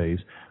these days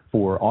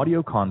for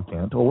audio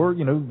content or,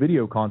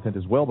 video content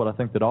as well. But I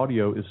think that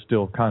audio is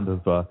still kind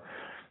of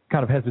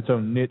has its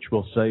own niche,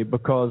 we'll say,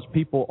 because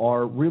people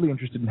are really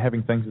interested in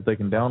having things that they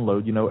can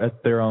download,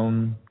 at their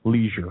own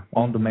leisure,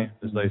 on demand,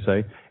 as they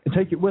say, and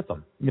take it with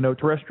them.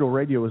 Terrestrial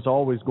radio is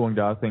always going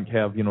to, I think,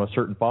 have, a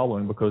certain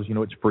following because,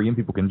 it's free and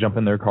people can jump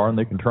in their car and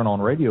they can turn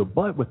on radio.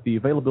 But with the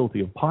availability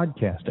of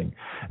podcasting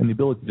and the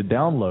ability to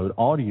download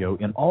audio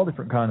in all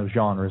different kinds of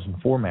genres and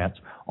formats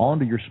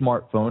onto your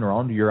smartphone or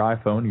onto your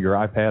iPhone or your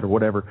iPad or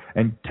whatever,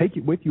 and take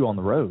it with you on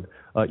the road,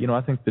 I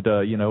think that,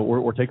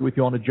 or take it with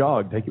you on a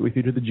jog, take it with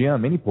you to the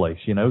gym, any place,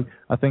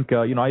 I think,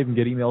 I even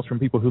get emails from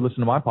people who listen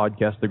to my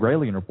podcast, The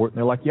Gralien Report, and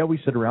they're like, yeah, we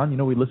sit around,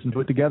 we listen to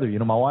it together,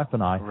 my wife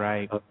and I,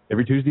 right,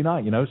 every Tuesday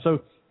night, so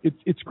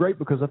it's great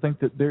because I think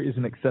that there is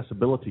an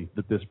accessibility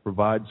that this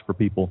provides for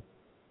people,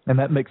 and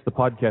that makes the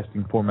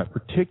podcasting format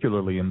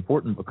particularly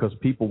important because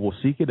people will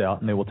seek it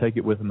out and they will take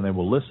it with them and they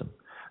will listen.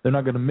 They're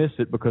not going to miss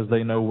it because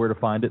they know where to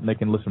find it and they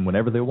can listen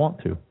whenever they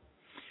want to.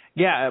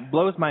 Yeah, it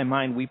blows my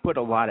mind. We put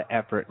a lot of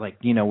effort. Like,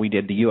 we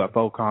did the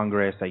UFO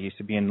Congress. I used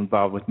to be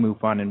involved with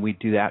MUFON, and we'd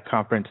do that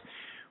conference.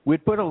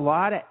 We'd put a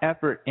lot of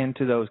effort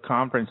into those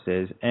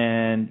conferences,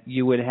 and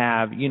you would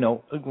have,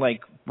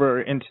 like,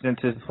 for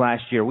instances,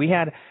 last year, we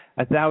had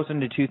 1,000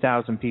 to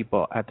 2,000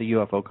 people at the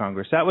UFO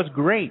Congress. That was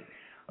great.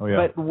 Oh,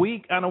 yeah. But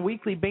on a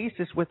weekly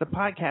basis with the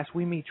podcast,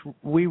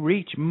 we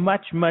reach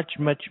much, much,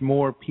 much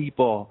more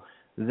people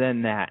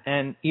than that.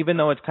 And even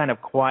though it's kind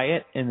of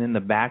quiet and in the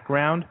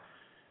background,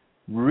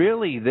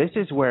 really this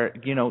is where,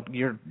 you know,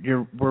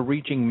 we're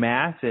reaching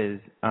masses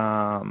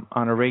on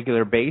a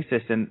regular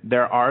basis, and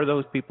there are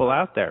those people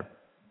out there.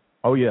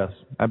 Oh, yes,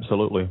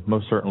 absolutely,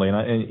 most certainly.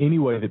 And any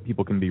way that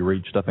people can be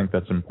reached, I think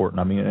that's important.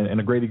 I mean, and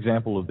a great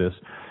example of this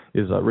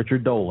is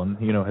Richard Dolan,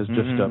 you know, has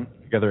just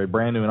together a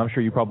brand new, and I'm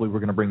sure you probably were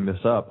going to bring this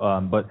up,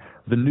 but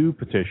the new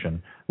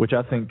petition, which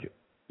I think,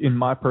 in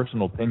my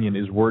personal opinion,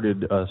 is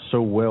worded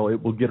so well,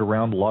 it will get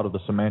around a lot of the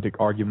semantic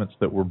arguments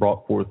that were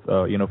brought forth,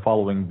 you know,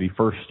 following the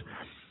first,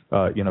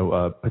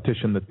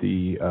 petition that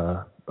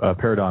the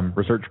Paradigm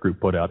Research Group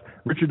put out.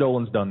 Richard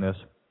Dolan's done this,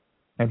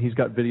 and he's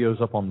got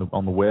videos up on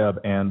the web.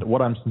 And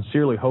what I'm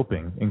sincerely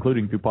hoping,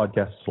 including through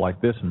podcasts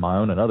like this and my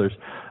own and others,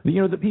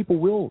 you know, that people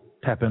will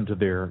tap into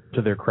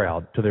their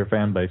crowd, to their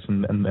fan base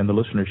and the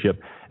listenership,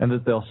 and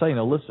that they'll say,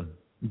 now listen,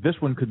 this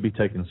one could be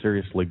taken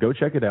seriously. Go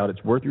check it out.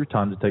 It's worth your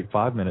time to take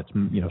 5 minutes.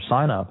 You know,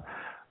 sign up,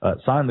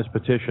 sign this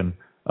petition.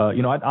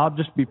 You know, I'll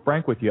just be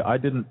frank with you. I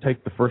didn't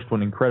take the first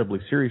one incredibly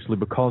seriously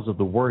because of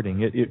the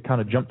wording. It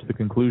kind of jumped to the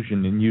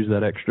conclusion and used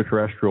that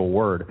extraterrestrial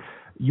word.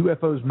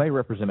 UFOs may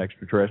represent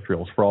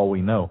extraterrestrials for all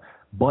we know.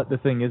 But the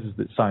thing is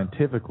that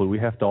scientifically we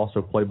have to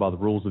also play by the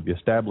rules of the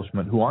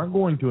establishment, who aren't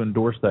going to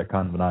endorse that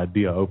kind of an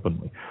idea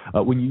openly.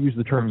 When you use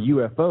the term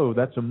UFO,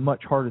 that's a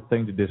much harder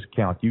thing to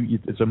discount.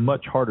 It's a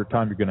much harder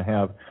time you're going to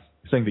have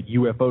saying that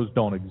UFOs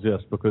don't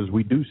exist, because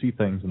we do see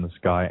things in the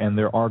sky, and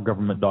there are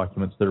government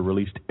documents that are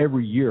released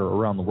every year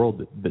around the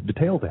world that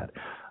detail that.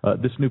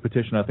 This new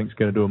petition, I think, is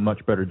going to do a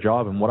much better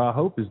job. And what I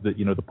hope is that,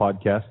 you know, the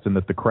podcasts and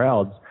that the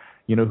crowds,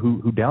 you know,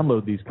 who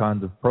download these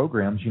kinds of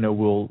programs, you know,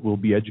 will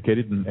be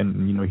educated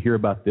and you know, hear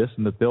about this,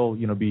 and that they'll,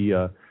 you know, be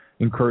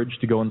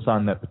encouraged to go and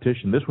sign that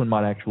petition. This one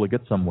might actually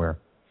get somewhere.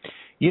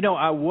 You know,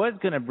 I was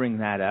going to bring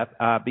that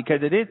up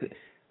because it is,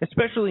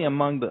 especially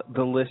among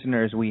the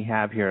listeners we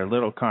have here, a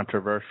little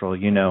controversial,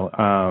 you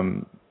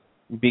know,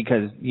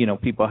 because, you know,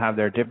 people have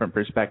their different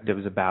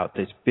perspectives about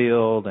this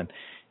field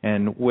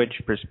and which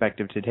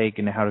perspective to take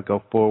and how to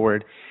go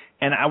forward.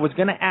 And I was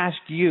going to ask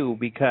you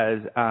because,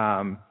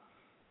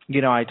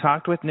 you know, I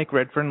talked with Nick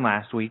Redfern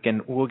last week,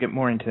 and we'll get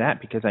more into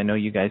that because I know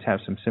you guys have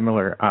some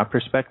similar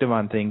perspective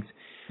on things.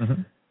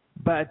 Mm-hmm.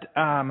 But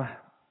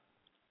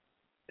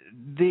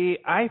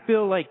I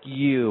feel like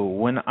you,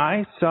 when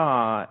I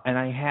saw, and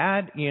I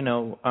had, you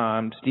know,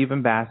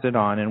 Stephen Bassett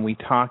on, and we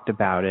talked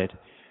about it,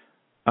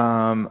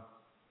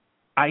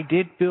 I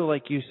did feel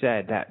like you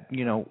said that,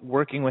 you know,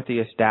 working with the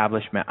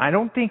establishment, I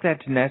don't think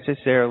that's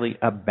necessarily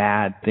a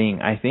bad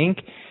thing. I think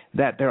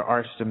that there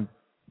are some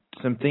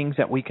things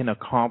that we can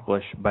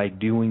accomplish by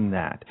doing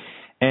that.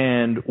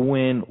 And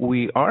when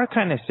we are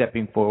kind of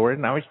stepping forward,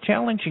 and I was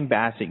challenging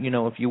Bassett, you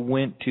know, if you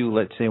went to,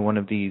 let's say, one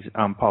of these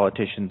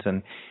politicians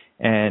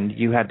and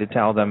you had to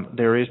tell them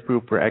there is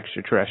proof for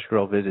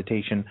extraterrestrial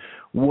visitation,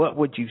 what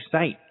would you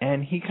cite?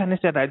 And he kind of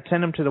said, I'd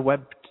send them to the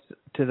web,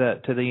 to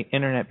the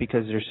internet,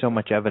 because there's so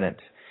much evidence.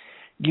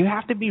 You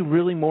have to be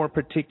really more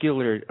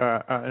particular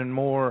and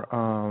more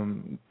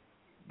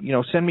you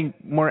know, send me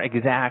more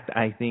exact,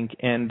 I think.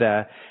 And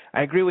I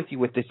agree with you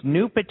with this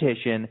new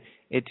petition.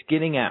 It's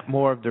getting at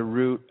more of the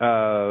root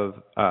of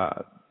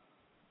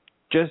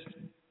just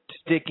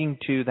sticking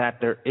to that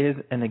there is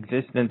an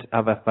existence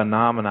of a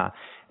phenomena.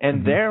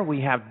 And there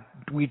we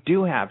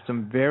do have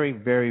some very,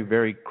 very,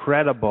 very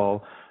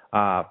credible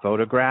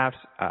photographs,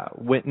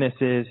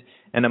 witnesses,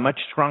 and a much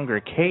stronger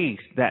case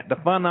that the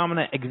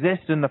phenomena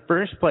exists in the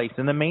first place,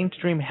 and the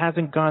mainstream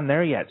hasn't gone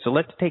there yet. So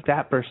let's take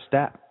that first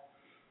step.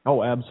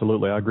 Oh,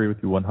 absolutely. I agree with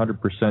you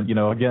 100%. You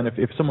know, again,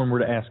 if someone were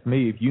to ask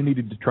me, if you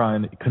needed to try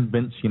and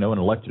convince, you know, an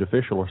elected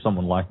official or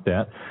someone like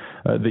that,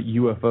 that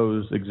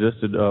UFOs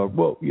existed,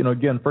 well, you know,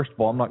 again, first of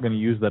all, I'm not going to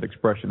use that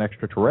expression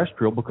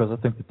extraterrestrial, because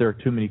I think that there are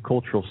too many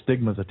cultural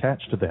stigmas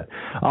attached to that.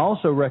 I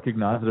also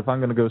recognize that if I'm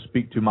going to go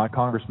speak to my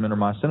congressman or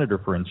my senator,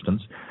 for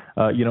instance,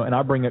 you know, and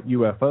I bring up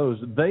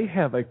UFOs, they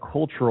have a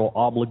cultural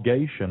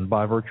obligation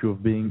by virtue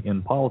of being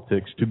in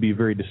politics to be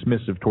very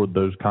dismissive toward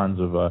those kinds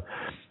of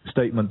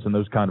statements and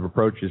those kind of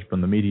approaches from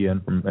the media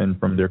and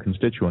from their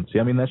constituency.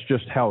 I mean, that's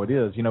just how it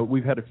is. You know,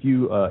 we've had a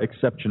few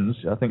exceptions.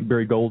 I think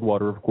Barry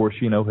Goldwater, of course,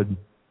 you know, had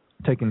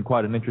taken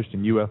quite an interest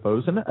in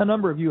UFOs, and a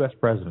number of U.S.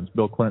 presidents,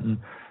 Bill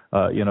Clinton,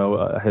 you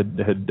know, had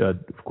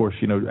of course,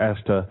 you know,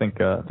 asked, I think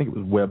it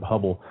was Webb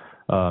Hubble,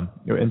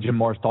 and Jim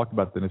Marrs talked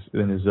about this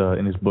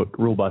in his book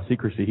Ruled by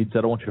Secrecy. He'd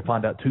said, I want you to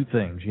find out two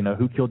things, you know,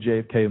 who killed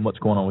JFK and what's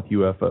going on with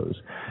UFOs.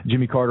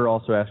 Jimmy Carter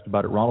also asked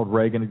about it. Ronald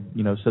Reagan,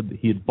 you know, said that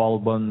he had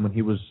followed one when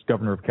he was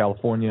governor of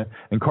California,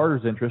 and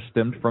Carter's interest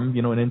stemmed from,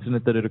 you know, an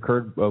incident that had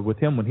occurred with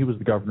him when he was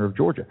the governor of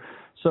Georgia.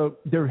 So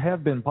there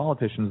have been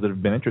politicians that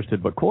have been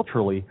interested, but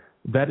culturally,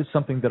 that is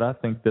something that I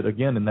think that,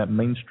 again, in that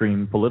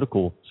mainstream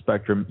political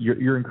spectrum,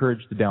 you're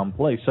encouraged to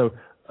downplay. So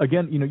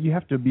again, you know, you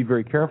have to be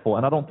very careful,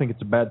 and I don't think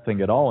it's a bad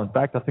thing at all. In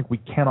fact, I think we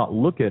cannot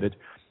look at it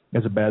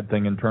as a bad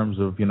thing in terms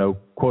of, you know,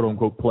 quote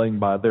unquote, playing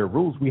by their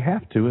rules. We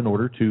have to in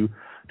order to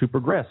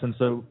progress. And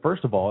so,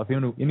 first of all, if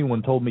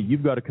anyone told me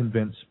you've got to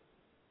convince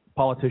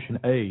politician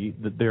A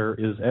that there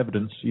is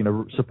evidence,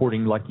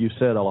 supporting, like you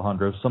said,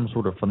 Alejandro, some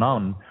sort of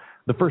phenomenon,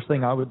 the first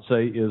thing I would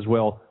say is,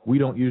 well, we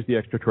don't use the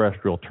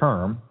extraterrestrial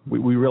term.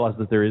 We realize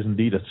that there is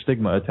indeed a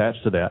stigma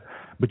attached to that.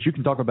 But you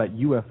can talk about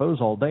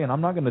UFOs all day, and I'm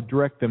not going to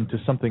direct them to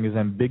something as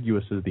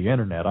ambiguous as the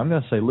Internet. I'm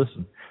going to say,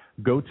 listen,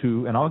 go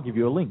to, and I'll give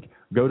you a link,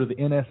 go to the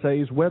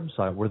NSA's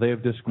website where they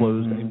have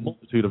disclosed a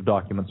multitude of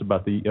documents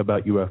about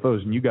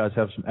UFOs, and you guys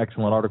have some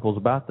excellent articles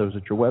about those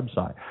at your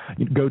website.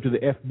 You can go to the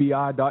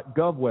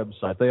FBI.gov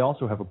website. They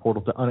also have a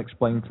portal to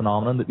unexplained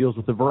phenomenon that deals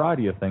with a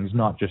variety of things,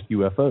 not just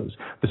UFOs.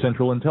 The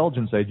Central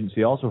Intelligence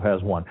Agency also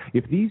has one.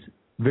 If these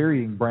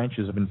varying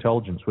branches of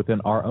intelligence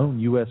within our own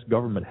U.S.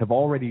 government have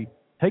already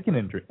taken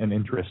an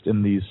interest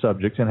in these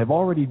subjects and have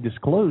already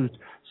disclosed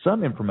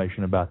some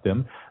information about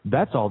them,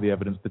 that's all the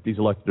evidence that these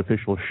elected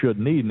officials should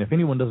need. And if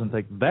anyone doesn't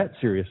take that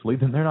seriously,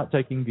 then they're not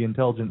taking the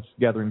intelligence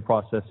gathering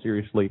process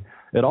seriously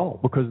at all,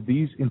 because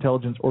these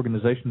intelligence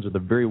organizations are the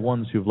very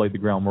ones who have laid the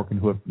groundwork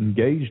and who have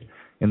engaged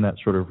in that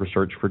sort of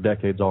research for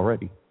decades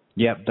already.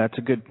 Yep, that's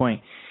a good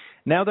point.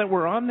 Now that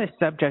we're on this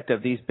subject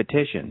of these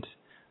petitions,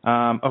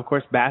 of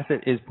course,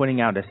 Bassett is putting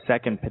out a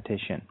second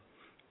petition.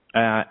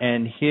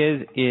 And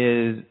his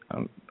is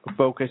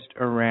focused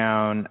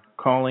around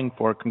calling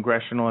for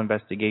congressional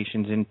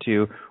investigations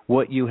into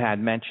what you had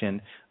mentioned,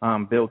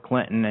 Bill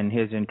Clinton and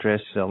his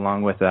interests,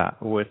 along with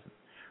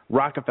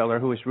Rockefeller,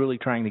 who is really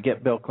trying to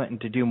get Bill Clinton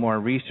to do more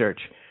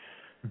research.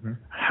 Mm-hmm.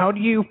 How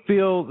do you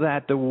feel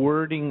that the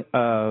wording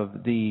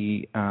of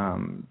the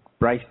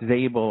Bryce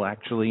Zabel,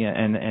 actually,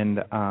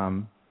 and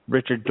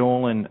Richard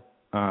Dolan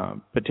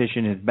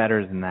petition is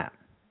better than that?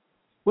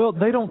 Well,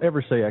 they don't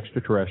ever say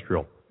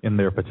extraterrestrial in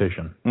their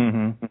petition.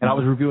 Mm-hmm. And I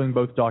was reviewing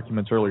both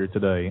documents earlier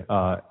today.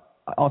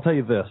 I'll tell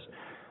you this.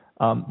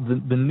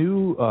 The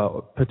new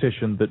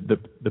petition that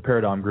the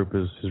Paradigm Group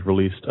has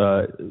released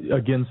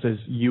again says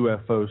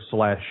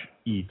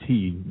UFO/ET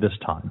this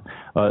time.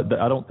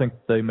 I don't think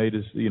they made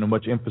as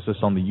much emphasis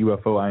on the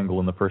UFO angle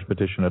in the first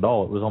petition at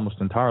all. It was almost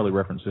entirely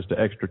references to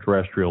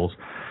extraterrestrials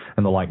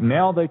and the like.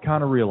 Now they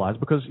kind of realize,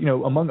 because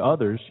among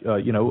others,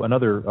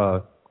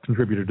 another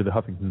contributor to the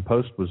Huffington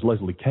Post was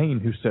Leslie Kean,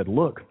 who said,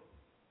 look,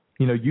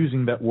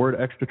 using that word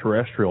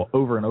extraterrestrial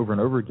over and over and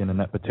over again in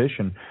that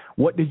petition,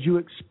 what did you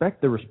expect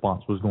the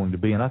response was going to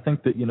be? And I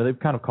think that, they've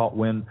kind of caught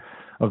wind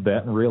of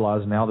that and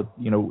realize now that,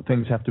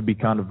 things have to be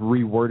kind of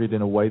reworded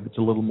in a way that's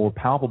a little more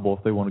palpable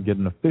if they want to get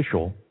an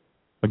official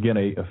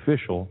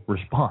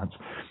response.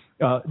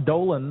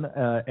 Dolan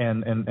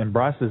and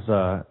Bryce's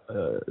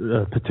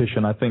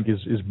petition, I think,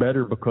 is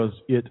better because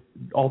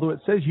although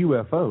it says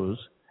UFOs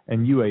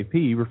and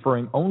UAP,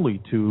 referring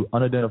only to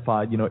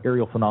unidentified,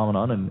 aerial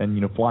phenomenon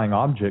and flying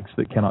objects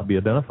that cannot be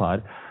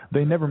identified,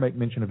 they never make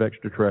mention of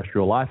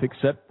extraterrestrial life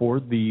except for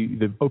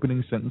the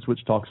opening sentence,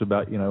 which talks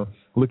about,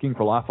 looking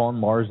for life on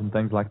Mars and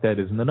things like that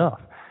isn't enough.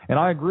 And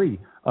I agree.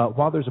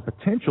 While there's a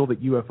potential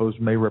that UFOs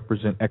may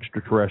represent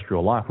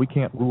extraterrestrial life, we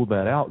can't rule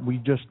that out. We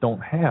just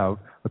don't have,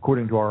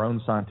 according to our own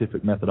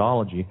scientific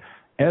methodology,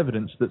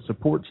 evidence that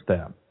supports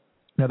that.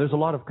 Now, there's a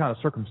lot of kind of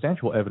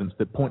circumstantial evidence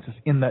that points us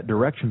in that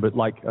direction, but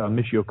like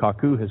Michio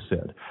Kaku has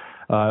said,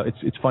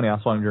 it's funny,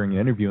 I saw him during an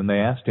interview, and they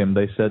asked him,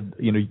 they said,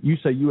 you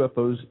say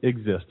UFOs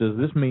exist. Does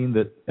this mean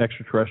that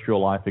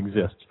extraterrestrial life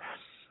exists?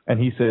 And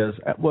he says,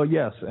 well,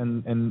 yes,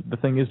 and the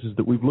thing is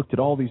that we've looked at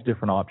all these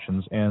different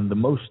options, and the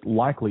most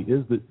likely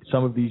is that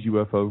some of these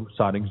UFO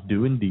sightings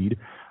do indeed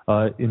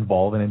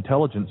involve an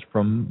intelligence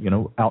from,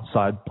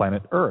 outside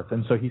planet Earth.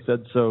 And so he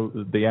said, so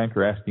the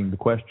anchor asking the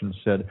question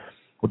said,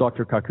 well,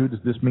 Dr. Kaku, does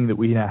this mean that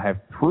we now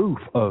have proof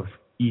of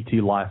ET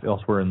life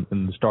elsewhere in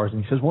the stars?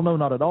 And he says, well, no,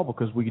 not at all,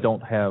 because we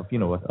don't have,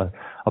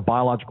 a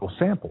biological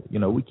sample. We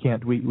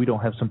don't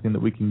have something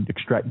that we can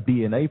extract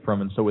DNA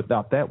from, and so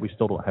without that, we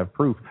still don't have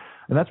proof.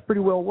 And that's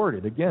pretty well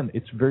worded. Again,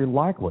 it's very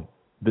likely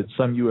that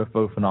some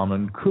UFO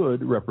phenomenon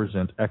could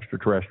represent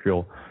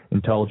extraterrestrial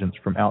intelligence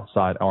from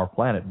outside our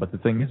planet. But the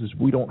thing is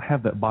we don't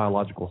have that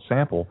biological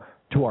sample,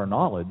 to our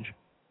knowledge,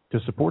 to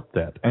support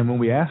that. And when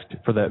we asked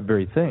for that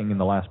very thing in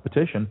the last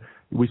petition,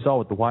 we saw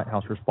what the White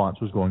House response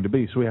was going to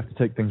be. So we have to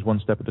take things one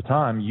step at a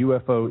time.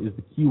 UFO is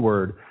the key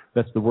word.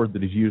 That's the word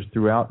that is used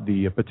throughout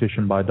the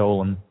petition by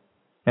Dolan.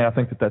 And I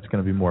think that that's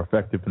going to be more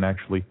effective in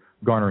actually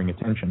garnering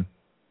attention.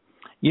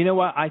 You know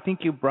what? I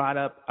think you brought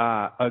up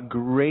a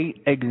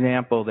great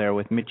example there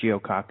with Michio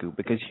Kaku,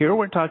 because here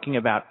we're talking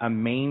about a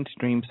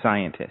mainstream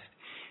scientist.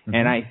 Mm-hmm.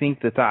 And I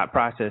think the thought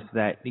process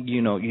that,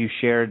 you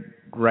shared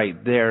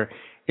right there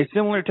is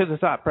similar to the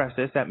thought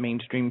process that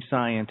mainstream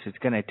science is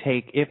going to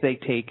take if they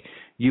take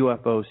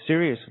UFOs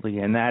seriously,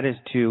 and that is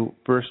to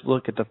first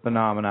look at the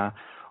phenomena,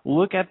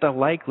 look at the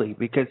likely,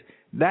 because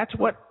that's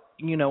what,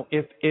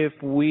 if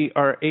we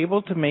are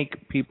able to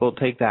make people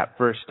take that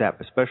first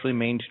step, especially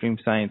mainstream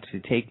science, to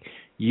take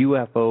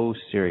UFOs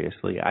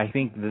seriously, I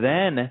think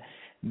then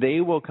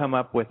they will come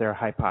up with their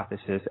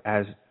hypothesis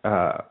as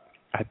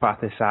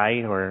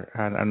hypothesize, or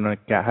I don't know,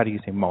 how do you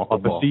say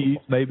multiple? Hypotheses,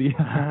 maybe.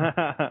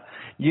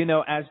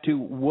 As to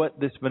what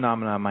this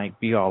phenomena might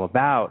be all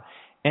about.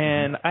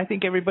 And I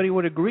think everybody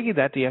would agree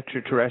that the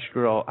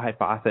extraterrestrial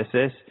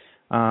hypothesis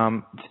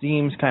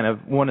seems kind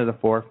of one of the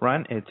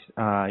forefront. It's,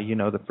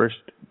 the first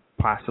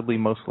possibly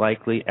most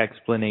likely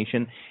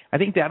explanation. I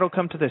think that'll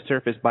come to the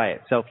surface by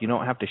itself. You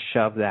don't have to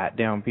shove that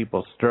down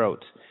people's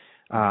throats.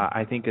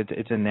 I think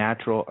it's a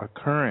natural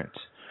occurrence.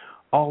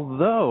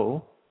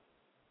 Although,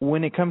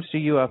 when it comes to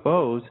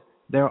UFOs,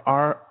 there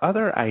are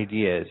other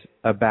ideas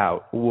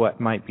about what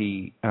might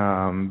be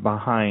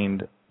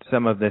behind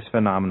some of this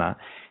phenomena.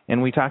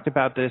 And we talked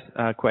about this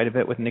quite a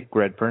bit with Nick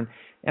Redfern.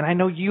 And I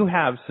know you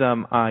have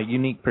some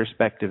unique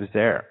perspectives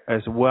there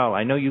as well.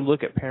 I know you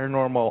look at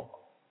paranormal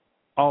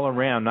all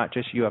around, not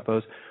just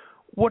UFOs.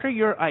 What are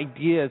your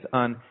ideas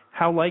on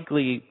how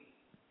likely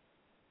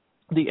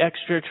the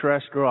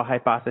extraterrestrial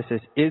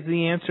hypothesis is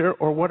the answer,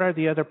 or what are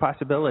the other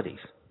possibilities?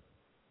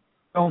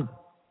 Well,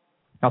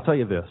 I'll tell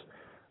you this.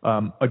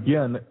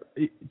 Again,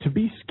 to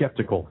be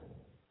skeptical,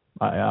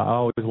 I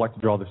always like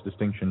to draw this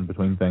distinction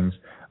between things.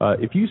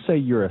 If you say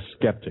you're a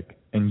skeptic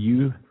and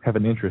you have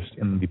an interest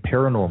in the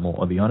paranormal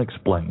or the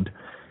unexplained,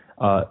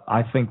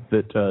 I think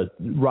that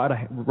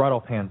right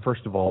offhand,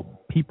 first of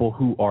all, people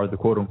who are the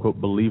quote-unquote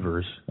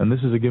believers, and this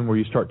is again where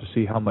you start to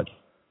see how much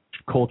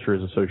culture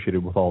is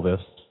associated with all this,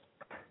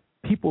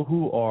 people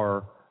who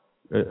are,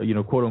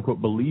 quote-unquote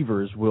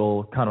believers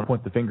will kind of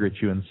point the finger at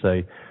you and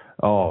say,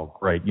 oh,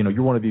 great,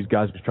 you're one of these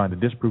guys who's trying to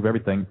disprove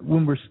everything.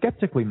 When we're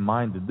skeptically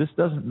minded, this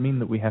doesn't mean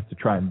that we have to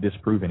try and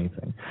disprove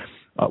anything.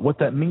 What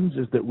that means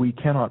is that we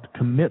cannot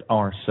commit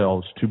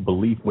ourselves to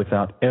belief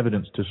without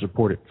evidence to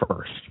support it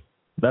first.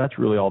 That's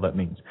really all that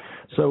means.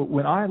 So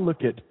when I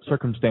look at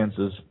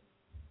circumstances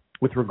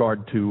with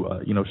regard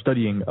to,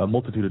 studying a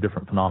multitude of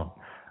different phenomena,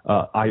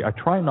 I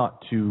try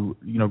not to,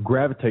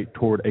 gravitate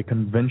toward a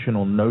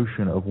conventional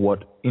notion of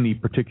what any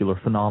particular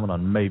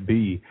phenomenon may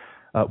be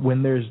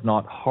when there's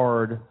not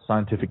hard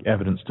scientific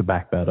evidence to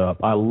back that up.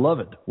 I love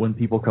it when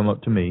people come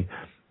up to me,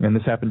 and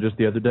this happened just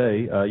the other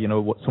day.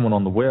 What someone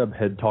on the web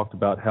had talked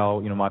about how,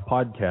 my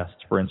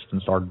podcasts, for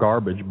instance, are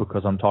garbage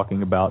because I'm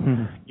talking about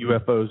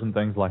UFOs and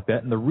things like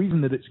that. And the reason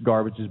that it's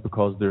garbage is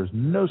because there's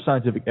no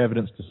scientific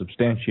evidence to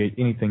substantiate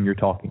anything you're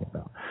talking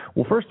about.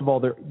 Well, first of all,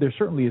 there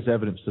certainly is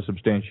evidence to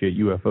substantiate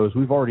UFOs.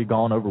 We've already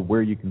gone over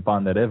where you can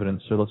find that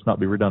evidence, so let's not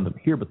be redundant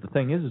here. But the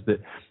thing is that,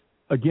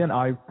 again,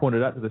 I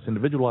pointed out to this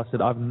individual, I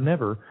said, I've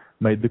never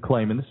made the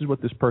claim, and this is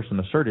what this person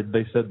asserted.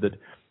 They said that,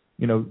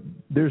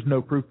 there's no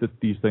proof that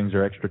these things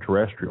are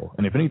extraterrestrial.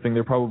 And if anything,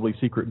 they're probably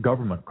secret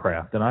government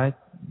craft. And I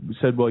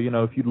said, well,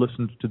 if you'd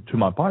listened to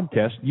my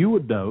podcast, you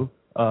would know,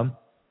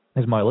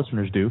 as my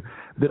listeners do,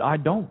 that I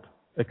don't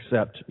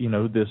accept,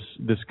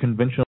 this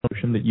conventional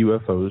notion that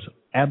UFOs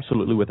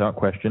absolutely, without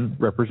question,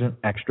 represent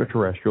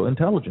extraterrestrial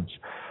intelligence.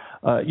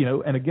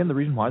 And again, the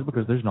reason why is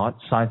because there's not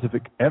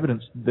scientific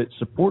evidence that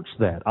supports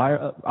that.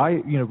 I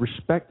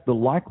respect the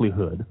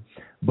likelihood,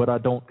 but I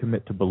don't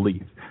commit to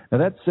belief. Now,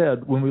 that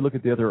said, when we look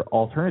at the other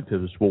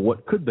alternatives, well,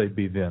 what could they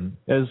be then?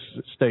 As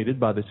stated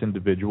by this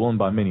individual and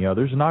by many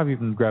others, and I've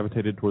even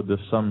gravitated toward this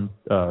some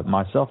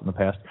myself in the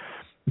past,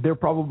 there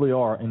probably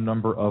are a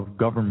number of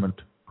government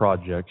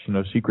projects,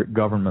 secret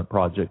government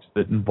projects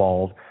that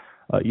involve,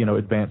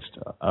 advanced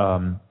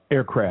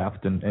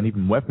aircraft and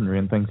even weaponry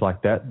and things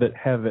like that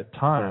have at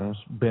times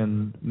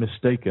been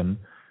mistaken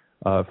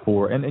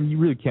for, and you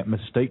really can't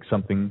mistake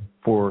something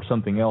for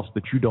something else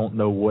that you don't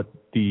know what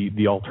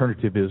the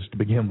alternative is to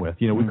begin with.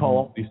 We call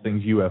all these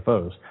things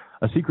UFOs.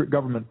 A secret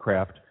government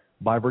craft,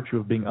 by virtue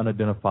of being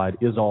unidentified,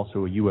 is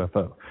also a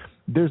UFO.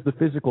 There's the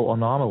physical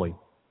anomaly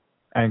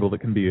angle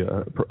that can be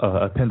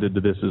appended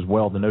to this as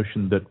well, the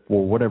notion that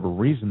for whatever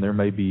reason there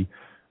may be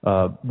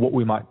what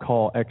we might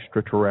call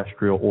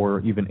extraterrestrial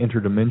or even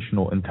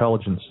interdimensional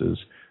intelligences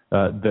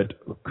that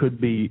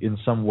could be in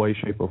some way,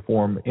 shape, or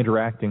form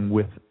interacting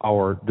with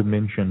our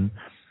dimension.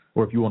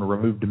 Or if you want to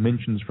remove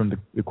dimensions from the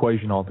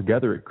equation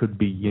altogether, it could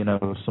be,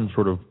 some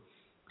sort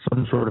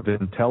of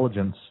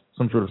intelligence,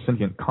 some sort of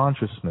sentient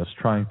consciousness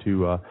trying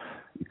to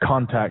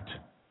contact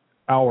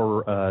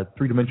our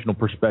three-dimensional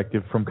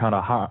perspective from kind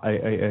of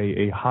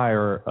a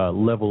higher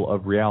level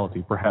of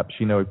reality, perhaps,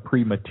 a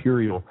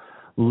pre-material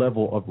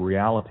level of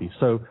reality.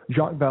 So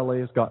Jacques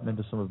Vallée has gotten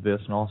into some of this,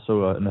 and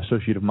also an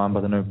associate of mine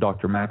by the name of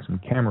Dr. Maxim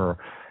Kammerer.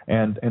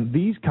 And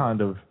these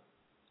kind of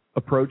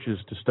approaches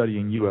to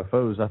studying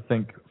UFOs, I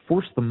think,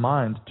 force the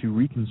mind to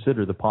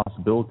reconsider the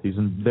possibilities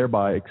and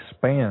thereby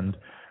expand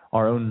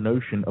our own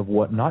notion of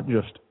what not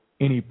just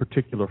any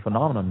particular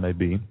phenomenon may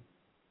be,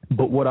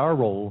 but what our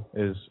role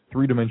as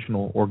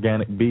three-dimensional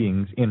organic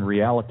beings in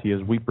reality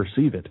as we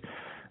perceive it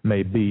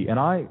may be. And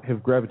I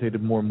have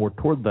gravitated more and more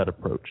toward that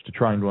approach to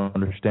trying to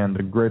understand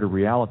the greater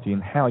reality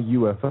and how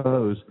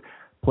UFOs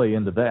play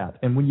into that.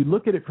 And when you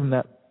look at it from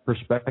that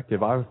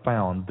perspective, I've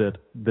found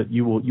that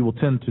you will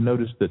tend to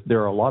notice that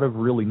there are a lot of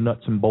really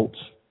nuts and bolts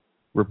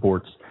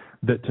reports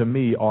that to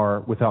me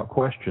are, without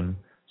question,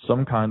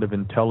 some kind of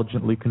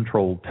intelligently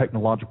controlled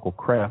technological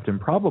craft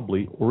and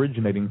probably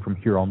originating from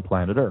here on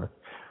planet Earth.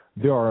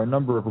 There are a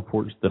number of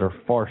reports that are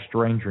far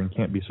stranger and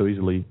can't be so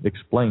easily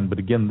explained. But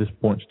again, this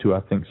points to,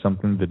 I think,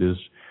 something that is,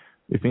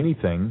 if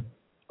anything,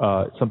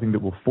 something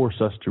that will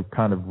force us to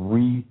kind of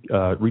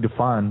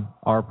redefine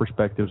our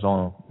perspectives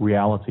on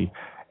reality.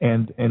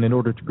 And in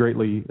order to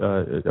greatly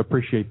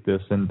appreciate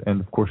this and,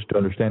 of course, to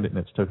understand it in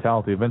its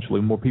totality,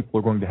 eventually more people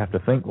are going to have to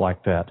think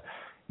like that,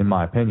 in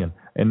my opinion.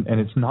 And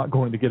it's not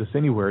going to get us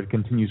anywhere to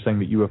continue saying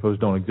that UFOs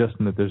don't exist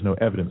and that there's no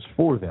evidence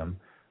for them,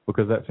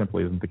 because that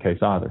simply isn't the case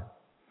either.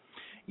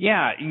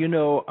 Yeah,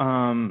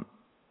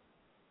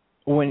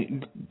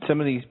 when some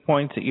of these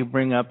points that you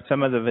bring up,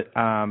 some of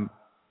the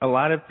a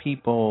lot of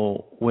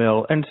people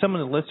will, and some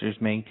of the listeners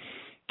may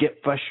get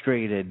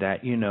frustrated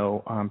that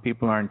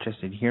people aren't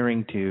just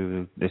adhering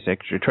to this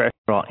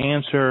extraterrestrial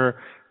answer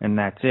and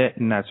that's it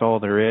and that's all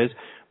there is.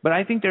 But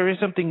I think there is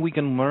something we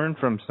can learn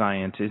from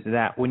science, is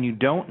that when you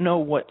don't know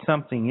what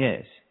something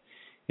is,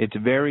 it's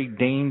very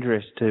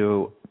dangerous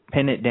to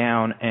pin it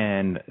down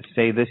and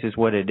say this is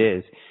what it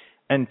is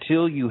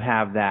until you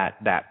have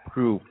that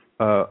proof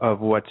of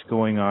what's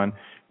going on.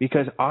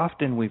 Because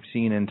often we've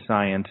seen in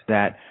science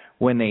that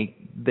when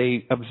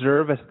they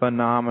observe a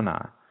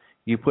phenomena,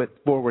 you put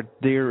forward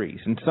theories,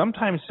 and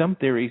sometimes some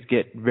theories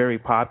get very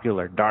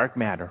popular. Dark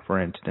matter, for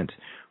instance.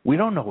 We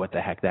don't know what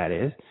the heck that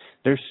is.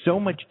 There's so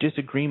much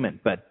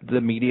disagreement, but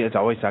the media is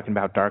always talking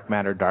about dark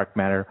matter, dark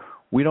matter.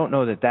 We don't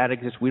know that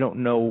exists. We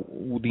don't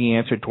know the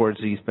answer towards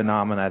these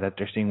phenomena that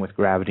they're seeing with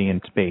gravity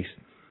and space.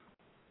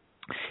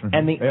 Mm-hmm.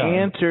 And the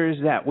answers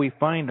that we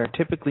find are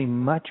typically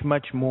much,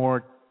 much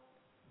more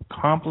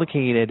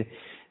complicated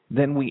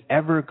than we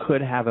ever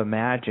could have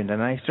imagined.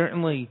 And I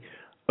certainly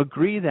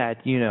agree that,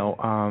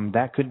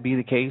 that could be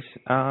the case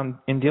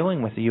in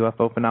dealing with the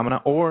UFO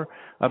phenomena or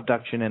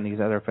abduction and these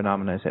other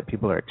phenomena that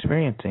people are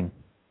experiencing.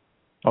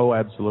 Oh,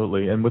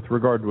 absolutely. And with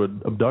regard to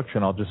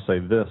abduction, I'll just say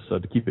this,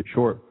 to keep it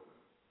short,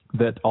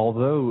 that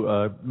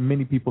although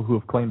many people who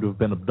have claimed to have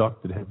been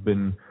abducted have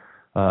been,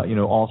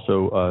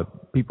 also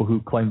people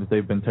who claim that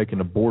they've been taken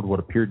aboard what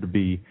appeared to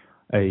be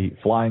a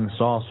flying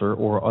saucer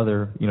or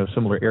other,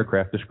 similar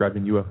aircraft described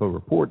in UFO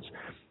reports,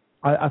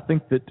 I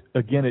think that,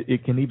 again,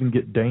 it can even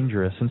get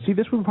dangerous. And see,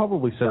 this would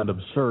probably sound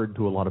absurd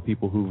to a lot of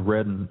people who've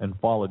read and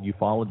followed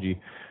ufology,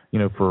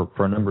 for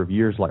a number of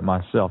years like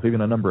myself,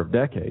 even a number of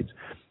decades.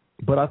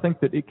 But I think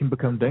that it can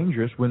become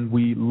dangerous when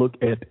we look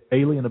at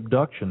alien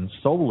abduction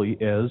solely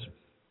as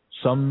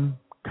some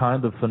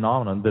kind of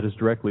phenomenon that is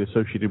directly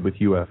associated with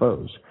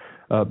UFOs,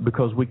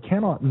 because we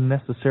cannot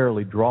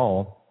necessarily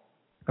draw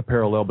a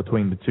parallel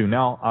between the two.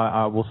 Now,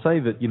 I will say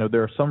that,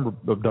 there are some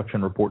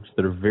abduction reports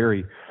that are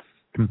very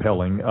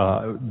compelling.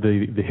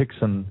 The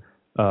Hickson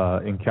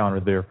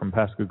encounter there from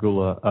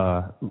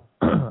Pascagoula,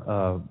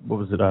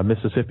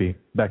 Mississippi,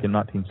 back in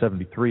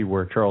 1973,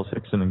 where Charles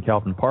Hickson and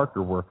Calvin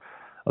Parker were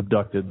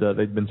abducted.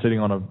 They'd been sitting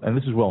on and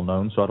this is well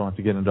known, so I don't have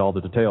to get into all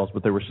the details,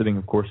 but they were sitting,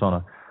 of course,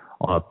 on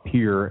a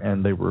pier,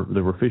 and they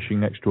were fishing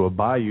next to a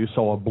bayou,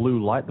 saw a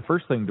blue light. The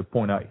first thing to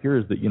point out here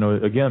is that,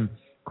 again,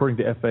 according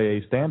to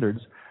FAA standards,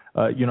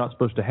 you're not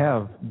supposed to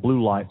have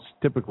blue lights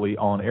typically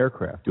on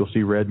aircraft. You'll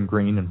see red and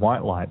green and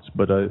white lights.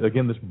 But,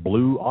 again, this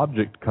blue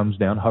object comes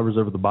down, hovers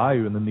over the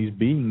bayou, and then these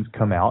beings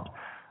come out.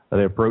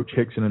 They approach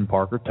Hickson and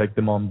Parker, take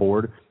them on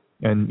board,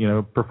 and,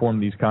 perform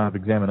these kind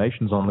of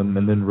examinations on them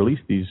and then release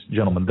these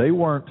gentlemen. They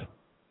weren't,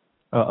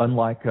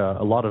 unlike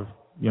a lot of,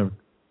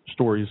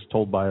 stories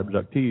told by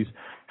abductees,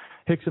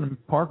 Hickson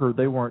and Parker,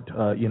 they weren't,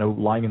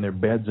 lying in their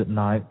beds at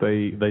night.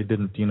 They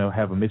didn't,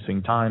 have a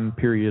missing time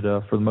period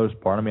for the most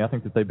part. I mean, I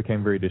think that they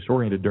became very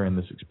disoriented during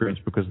this experience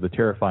because of the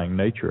terrifying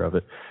nature of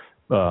it.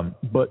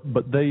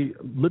 But they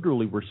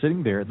literally were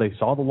sitting there. They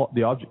saw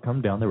the object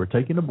come down. They were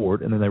taken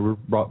aboard, and then they were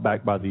brought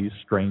back by these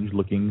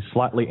strange-looking,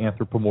 slightly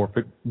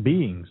anthropomorphic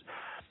beings.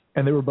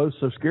 And they were both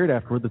so scared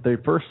afterward that they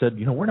first said,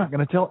 we're not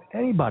going to tell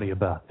anybody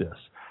about this.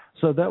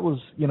 So that was,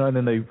 and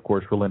then they, of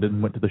course, relented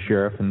and went to the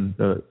sheriff, and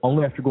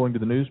only after going to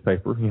the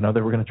newspaper,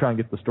 they were going to try and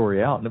get the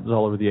story out, and it was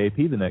all over the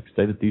AP the next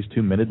day that these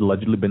two men had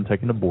allegedly been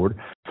taken aboard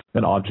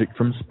an object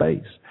from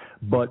space.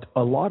 But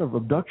a lot of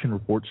abduction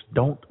reports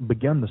don't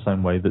begin the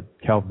same way that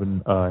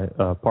Calvin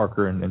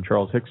Parker and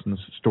Charles Hickson's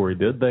story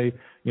did. They,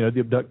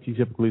 the abductee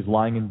typically is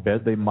lying in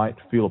bed. They might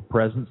feel a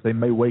presence. They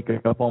may wake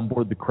up on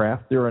board the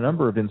craft. There are a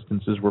number of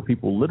instances where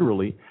people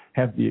literally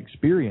have the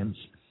experience,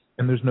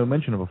 and there's no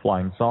mention of a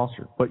flying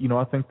saucer. But,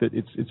 I think that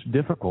it's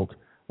difficult,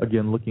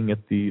 again, looking at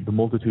the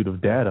multitude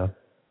of data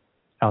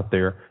out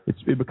there,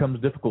 it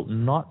becomes difficult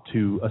not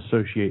to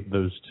associate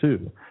those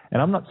two.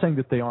 And I'm not saying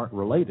that they aren't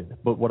related,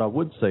 but what I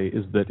would say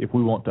is that if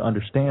we want to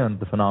understand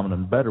the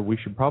phenomenon better, we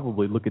should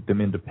probably look at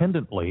them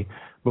independently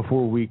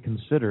before we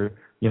consider,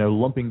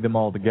 lumping them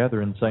all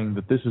together and saying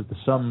that this is the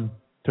sum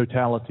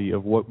totality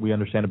of what we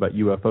understand about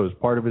UFOs.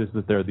 Part of it is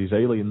that there are these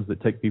aliens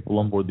that take people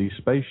on board these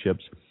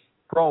spaceships.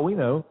 For all we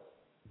know,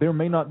 there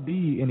may not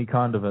be any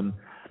kind of an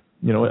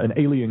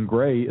alien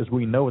gray as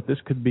we know it. This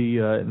could be,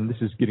 and this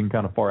is getting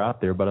kind of far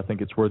out there, but I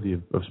think it's worthy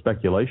of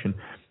speculation.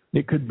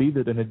 It could be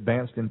that an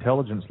advanced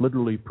intelligence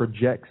literally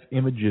projects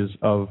images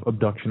of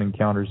abduction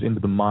encounters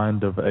into the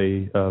mind of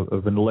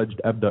an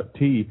alleged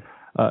abductee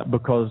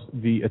because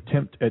the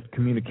attempt at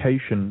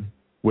communication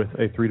with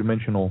a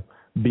three-dimensional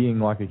being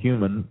like a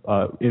human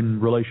in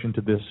relation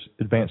to this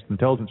advanced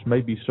intelligence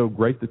may be so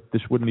great that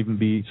this wouldn't even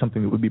be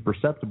something that would be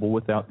perceptible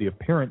without the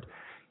apparent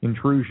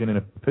intrusion in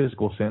a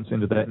physical sense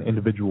into that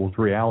individual's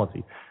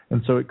reality.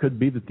 And so it could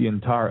be that the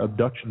entire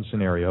abduction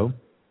scenario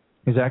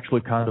is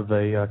actually kind of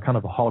a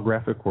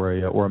holographic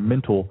or a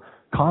mental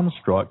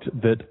construct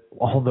that,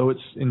 although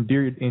it's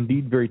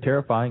indeed very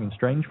terrifying and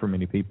strange for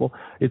many people,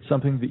 it's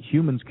something that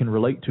humans can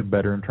relate to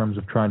better in terms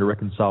of trying to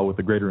reconcile with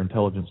a greater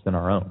intelligence than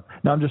our own.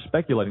 Now, I'm just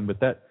speculating, but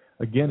that,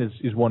 again,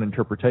 is one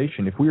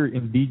interpretation. If we're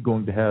indeed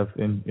going to have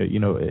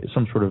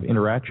some sort of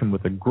interaction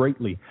with a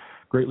greatly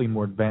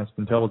more advanced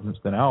intelligence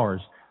than ours,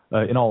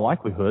 in all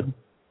likelihood,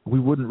 we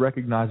wouldn't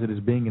recognize it as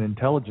being an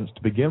intelligence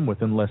to begin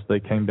with unless they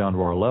came down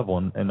to our level.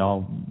 And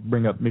I'll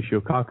bring up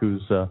Michio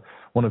Kaku's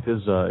one of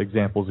his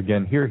examples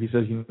again here. He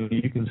says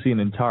you can see an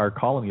entire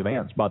colony of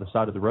ants by the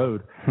side of the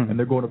road, and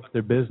they're going about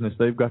their business.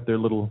 They've got their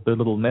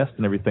little nest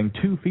and everything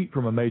 2 feet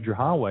from a major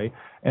highway,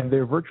 and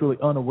they're virtually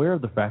unaware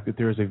of the fact that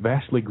there is a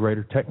vastly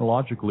greater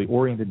technologically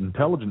oriented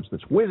intelligence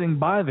that's whizzing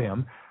by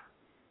them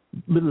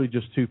literally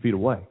just 2 feet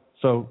away.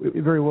 So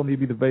it very well may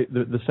be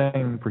the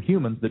same for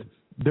humans, that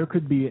there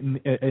could be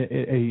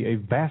a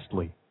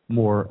vastly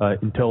more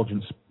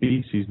intelligent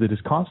species that is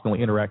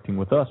constantly interacting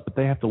with us, but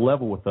they have to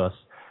level with us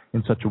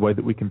in such a way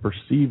that we can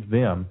perceive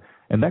them.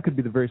 And that could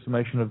be the very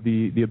summation of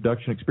the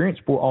abduction experience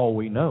for all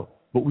we know,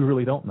 but we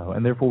really don't know.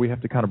 And therefore we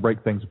have to kind of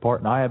break things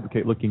apart. And I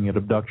advocate looking at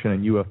abduction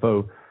and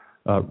UFO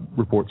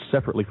reports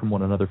separately from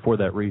one another for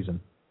that reason.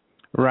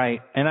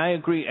 Right. And I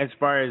agree as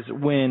far as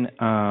when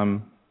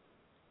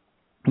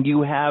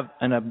you have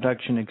an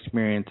abduction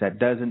experience that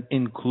doesn't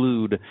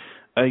include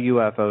a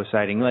UFO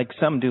sighting, like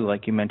some do,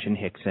 like you mentioned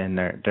Hickson.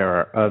 There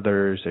are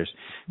others. There's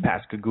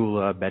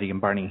Pascagoula, Betty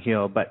and Barney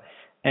Hill.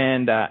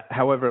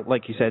 However,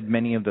 like you said,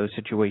 many of those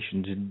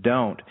situations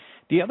don't.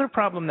 The other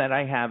problem that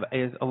I have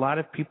is a lot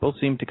of people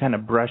seem to kind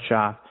of brush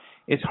off.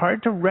 It's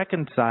hard to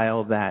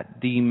reconcile that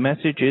the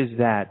messages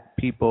that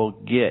people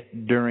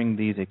get during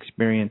these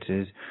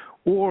experiences,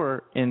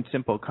 or in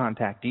simple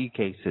contactee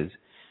cases,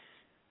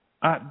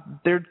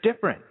 they're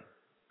different.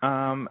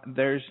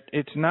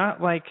 It's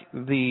not like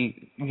the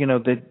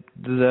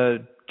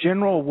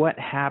general what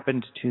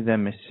happens to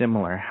them is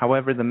similar.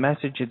 However, the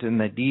messages and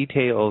the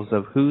details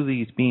of who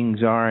these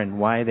beings are and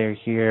why they're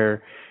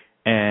here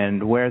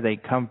and where they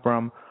come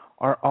from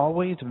are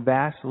always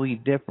vastly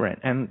different.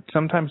 And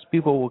sometimes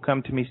people will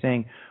come to me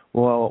saying,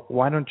 well,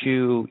 why don't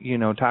you,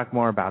 talk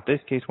more about this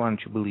case? Why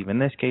don't you believe in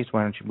this case?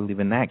 Why don't you believe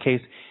in that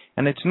case?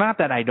 And it's not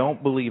that I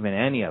don't believe in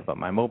any of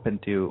them. I'm open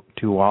to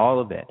all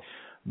of it.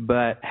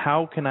 But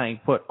how can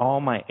I put all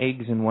my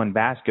eggs in one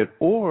basket,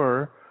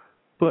 or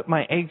put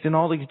my eggs in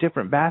all these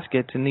different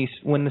baskets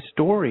when the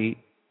stories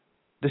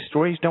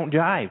don't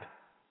jive?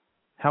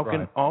 How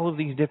can all of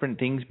these different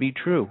things be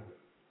true?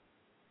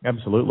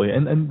 Absolutely.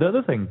 And the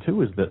other thing,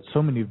 too, is that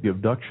so many of the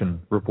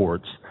abduction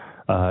reports,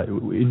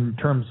 in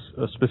terms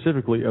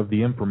specifically of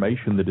the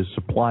information that is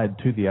supplied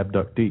to the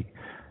abductee,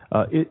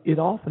 it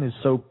often is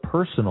so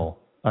personal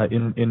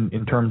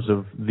in terms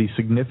of the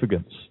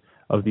significance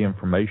of the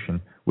information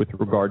with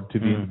regard to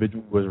the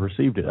individual who has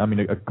received it. I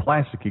mean, a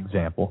classic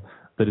example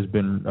that has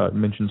been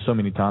mentioned so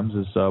many times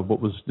is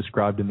what was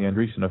described in the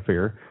Andreessen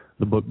Affair,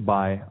 the book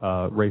by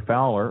Ray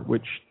Fowler,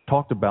 which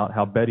talked about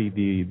how Betty,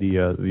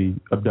 the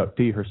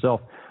abductee herself,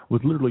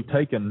 was literally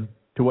taken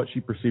to what she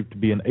perceived to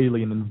be an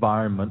alien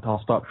environment.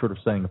 I'll stop short of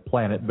saying a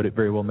planet, but it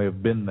very well may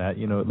have been that,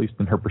 at least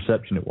in her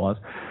perception it was.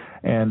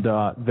 And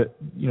that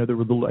there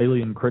were little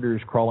alien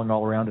critters crawling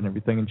all around and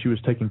everything, and she was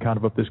taking kind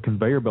of up this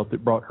conveyor belt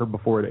that brought her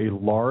before it a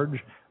large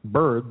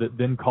bird that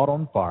then caught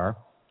on fire,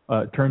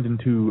 turned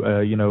into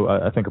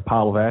I think a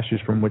pile of ashes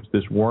from which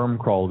this worm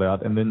crawled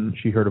out, and then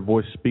she heard a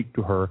voice speak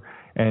to her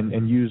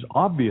and use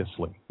what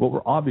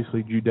were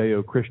obviously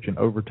Judeo-Christian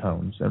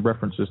overtones and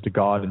references to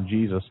God and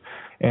Jesus.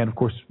 And of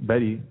course,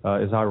 Betty,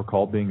 as I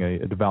recall, being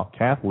a devout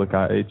Catholic,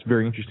 it's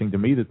very interesting to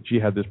me that she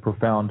had this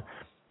profound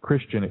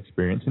Christian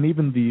experience, and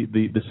even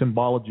the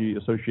symbology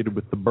associated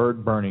with the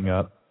bird burning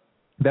up,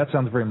 that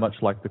sounds very much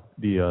like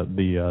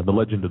the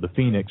legend of the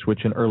Phoenix,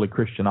 which in early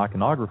Christian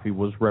iconography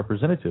was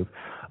representative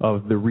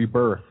of the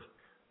rebirth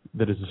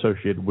that is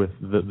associated with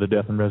the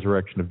death and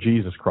resurrection of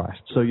Jesus Christ.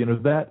 So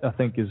that I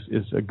think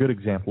is a good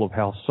example of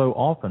how so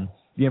often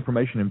the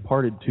information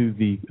imparted to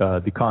the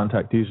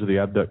contactees or the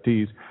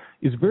abductees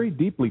is very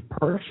deeply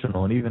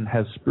personal and even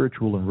has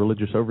spiritual and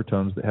religious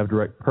overtones that have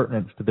direct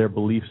pertinence to their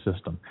belief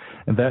system.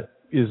 And that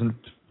isn't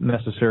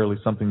necessarily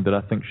something that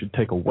I think should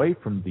take away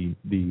from the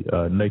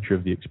nature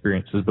of the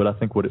experiences, but I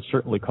think what it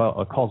certainly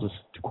calls us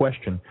to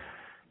question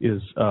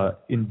is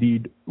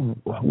indeed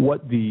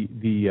what the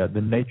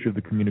nature of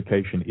the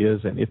communication is,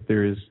 and if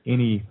there is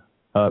any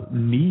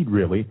need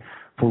really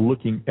for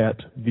looking at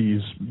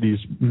these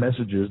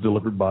messages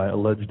delivered by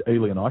alleged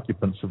alien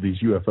occupants of these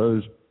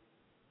UFOs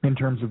in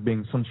terms of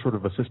being some sort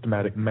of a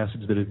systematic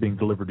message that is being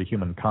delivered to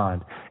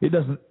humankind. It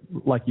doesn't,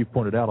 like you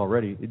pointed out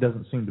already, it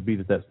doesn't seem to be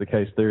that that's the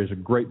case. There is a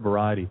great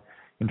variety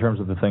in terms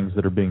of the things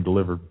that are being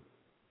delivered.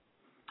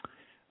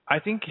 I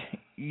think,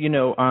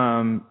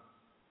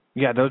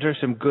 Yeah, those are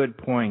some good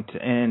points.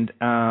 And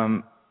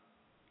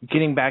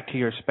getting back to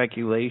your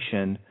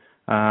speculation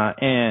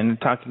and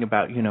talking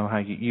about, how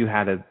you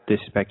had this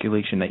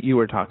speculation that you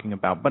were talking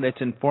about, but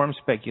it's informed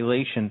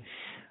speculation.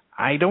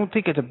 I don't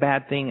think it's a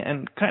bad thing,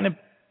 and kind of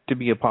to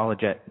be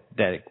apologetic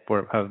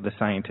of the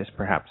scientists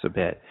perhaps a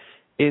bit,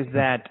 is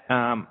that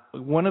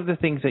one of the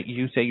things that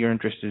you say you're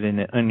interested in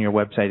on your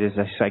website is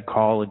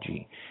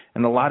psychology.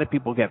 And a lot of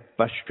people get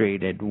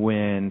frustrated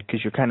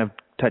because you're kind of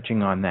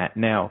touching on that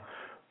now.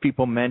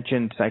 People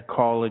mention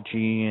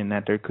psychology and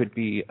that there could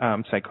be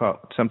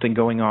something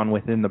going on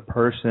within the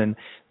person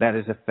that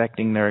is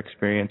affecting their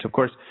experience. Of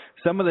course,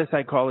 some of the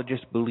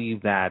psychologists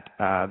believe that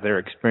their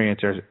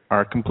experiences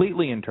are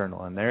completely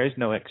internal and there is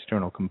no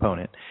external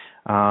component.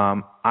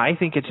 I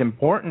think it's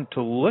important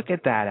to look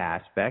at that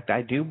aspect.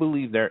 I do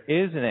believe there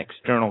is an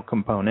external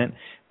component,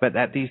 but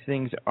that these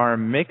things are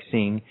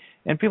mixing,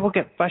 and people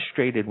get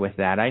frustrated with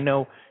that. I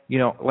know,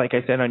 like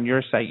I said on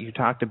your site, you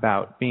talked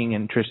about being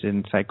interested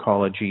in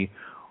psychology.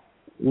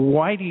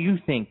 Why do you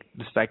think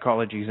the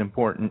psychology is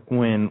important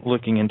when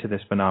looking into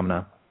this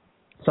phenomena?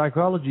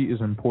 Psychology is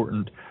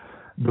important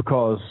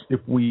because if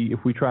we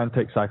try and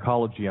take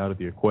psychology out of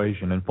the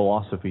equation, and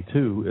philosophy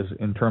too, is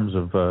in terms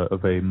of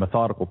a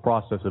methodical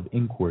process of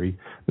inquiry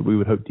that we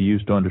would hope to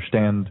use to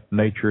understand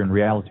nature and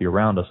reality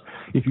around us,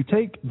 if you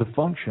take the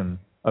function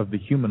of the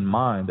human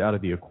mind out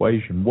of the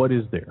equation, what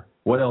is there?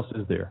 What else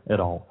is there at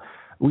all?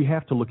 We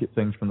have to look at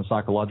things from the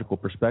psychological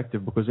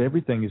perspective because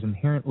everything is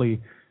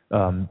inherently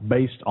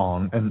based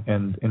on,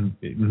 and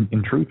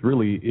in truth,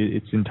 really,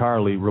 it's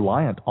entirely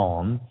reliant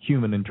on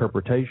human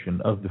interpretation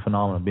of the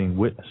phenomena being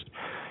witnessed.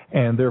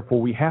 And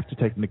therefore, we have to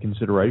take into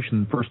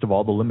consideration, first of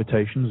all, the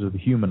limitations of the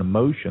human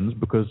emotions,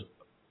 because,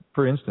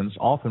 for instance,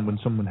 often when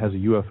someone has a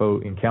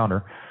UFO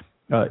encounter,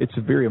 it's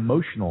a very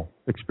emotional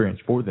experience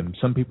for them.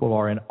 Some people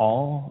are in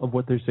awe of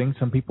what they're seeing.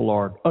 Some people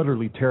are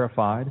utterly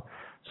terrified.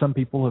 Some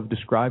people have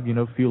described,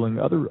 feeling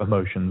other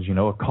emotions,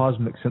 a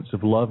cosmic sense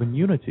of love and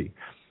unity.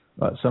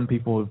 Some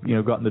people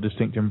have, gotten the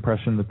distinct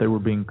impression that they were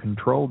being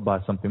controlled by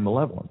something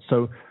malevolent.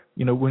 So,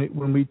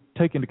 when we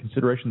take into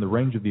consideration the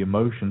range of the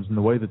emotions and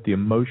the way that the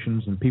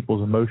emotions and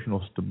people's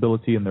emotional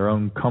stability and their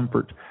own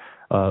comfort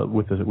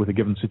with a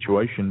given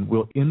situation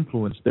will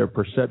influence their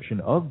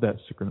perception of that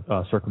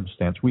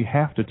circumstance, we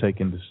have to take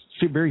into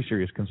very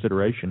serious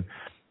consideration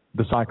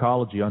the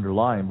psychology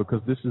underlying,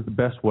 because this is the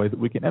best way that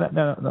we can. And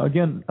now,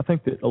 again, I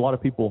think that a lot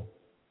of people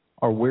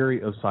are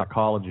wary of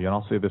psychology, and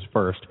I'll say this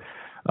first.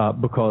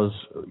 Because,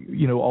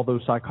 although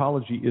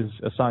psychology is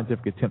a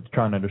scientific attempt to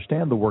try and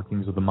understand the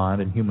workings of the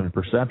mind and human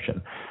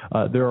perception,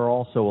 there are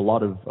also a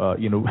lot of,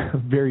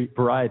 very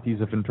varieties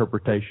of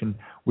interpretation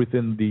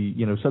within the,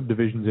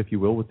 subdivisions, if you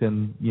will,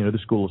 within, the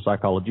school of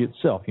psychology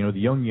itself. The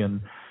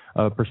Jungian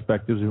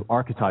perspectives of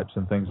archetypes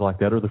and things like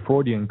that, or the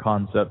Freudian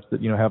concepts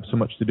that, have so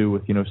much to do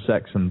with,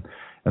 sex and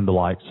the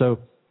like. So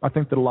I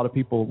think that a lot of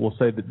people will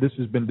say that this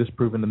has been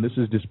disproven and this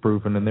is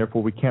disproven, and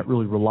therefore we can't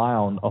really rely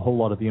on a whole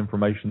lot of the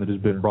information that has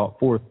been brought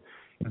forth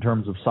in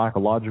terms of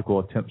psychological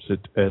attempts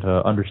at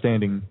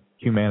understanding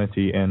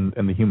humanity and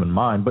the human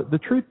mind. But the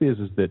truth is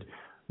that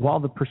while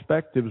the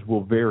perspectives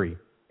will vary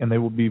and they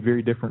will be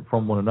very different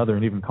from one another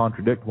and even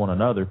contradict one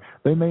another,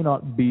 they may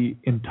not be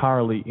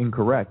entirely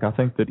incorrect. I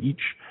think that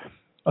each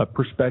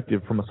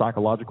perspective from a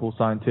psychological,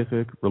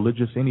 scientific,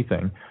 religious,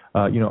 anything,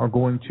 are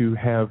going to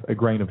have a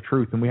grain of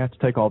truth, and we have to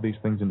take all these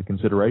things into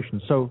consideration.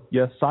 So,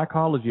 yes,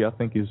 psychology, I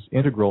think, is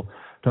integral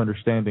to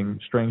understanding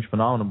strange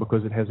phenomena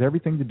because it has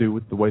everything to do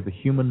with the way the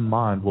human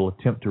mind will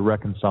attempt to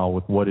reconcile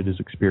with what it is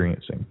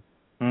experiencing.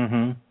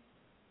 Mm-hmm.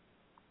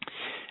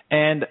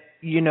 And,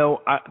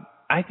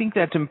 I think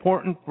that's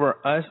important for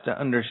us to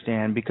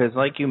understand because,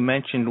 like you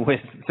mentioned, with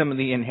some of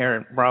the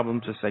inherent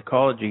problems of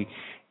psychology,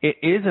 it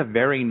is a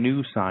very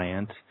new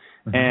science,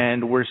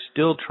 and we're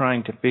still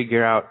trying to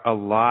figure out a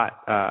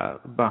lot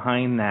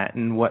behind that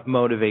and what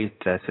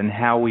motivates us and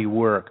how we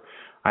work.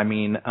 I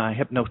mean,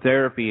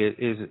 hypnotherapy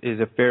is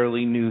a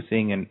fairly new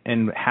thing,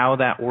 and how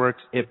that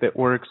works, if it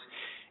works,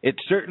 it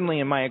certainly,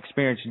 in my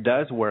experience,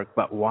 does work,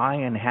 but why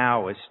and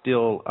how is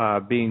still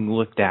being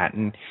looked at.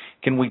 And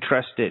can we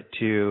trust it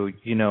to,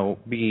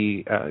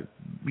 be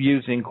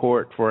used in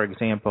court, for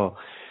example?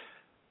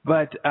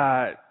 But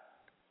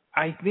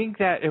I think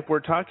that if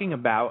we're talking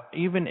about,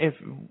 even if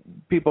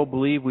people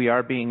believe we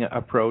are being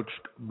approached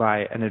by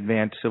an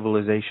advanced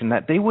civilization,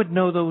 that they would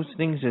know those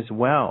things as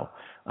well.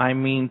 I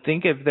mean,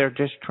 think if they're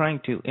just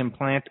trying to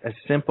implant a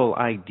simple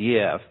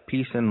idea of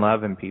peace and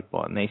love in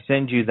people, and they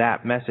send you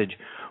that message.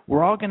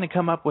 We're all going to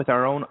come up with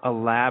our own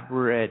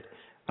elaborate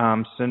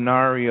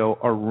scenario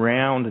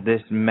around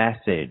this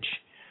message.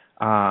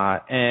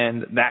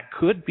 And that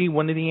could be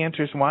one of the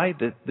answers why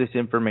this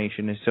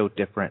information is so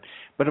different.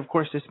 But, of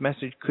course, this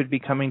message could be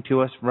coming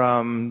to us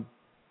from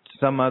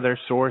some other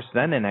source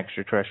than an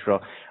extraterrestrial.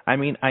 I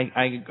mean,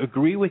 I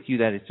agree with you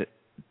that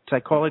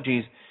psychology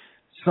is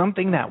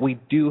something that we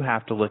do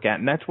have to look at.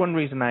 And that's one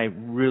reason I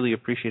really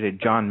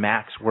appreciated John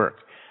Mack's work.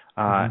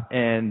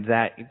 and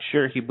that,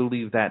 sure, he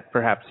believed that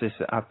perhaps this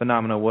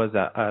phenomena was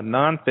a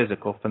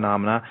non-physical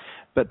phenomena,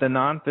 but the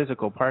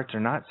non-physical parts are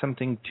not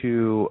something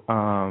to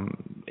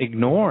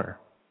ignore.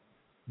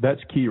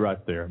 That's key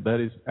right there. That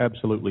is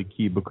absolutely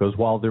key, because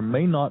while there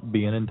may not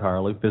be an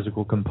entirely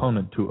physical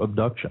component to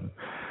abduction,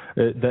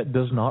 that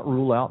does not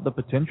rule out the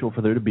potential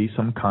for there to be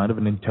some kind of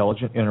an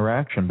intelligent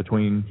interaction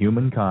between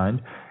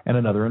humankind and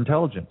another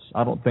intelligence.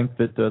 I don't think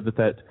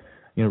that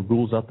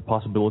rules out the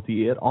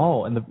possibility at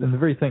all. And the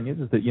very thing is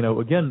that,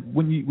 again,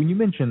 when you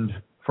mentioned,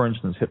 for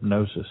instance,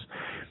 hypnosis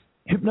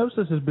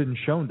has been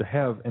shown to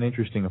have an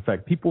interesting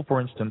effect. People, for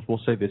instance, will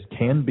say this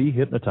can be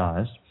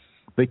hypnotized.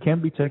 They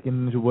can be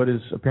taken into what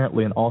is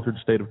apparently an altered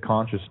state of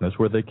consciousness,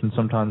 where they can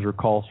sometimes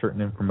recall certain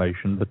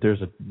information, but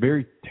there's a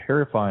very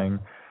terrifying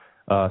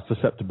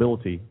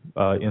susceptibility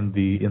in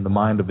the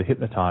mind of the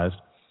hypnotized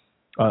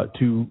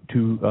to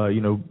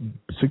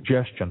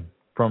suggestion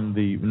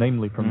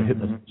namely from the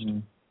hypnotist.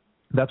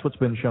 That's what's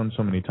been shown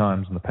so many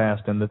times in the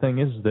past. And the thing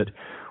is that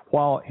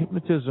while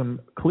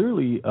hypnotism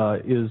clearly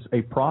is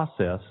a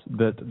process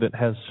that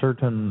has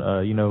certain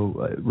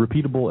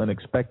repeatable and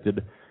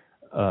expected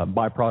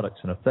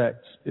byproducts and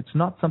effects, it's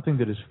not something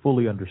that is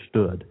fully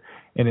understood,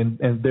 and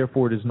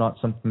therefore it is not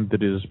something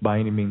that is by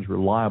any means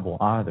reliable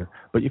either.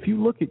 But if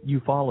you look at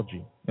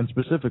ufology, and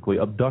specifically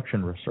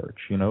abduction research,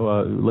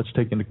 let's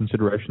take into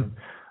consideration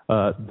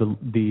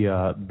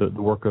the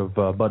work of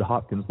Bud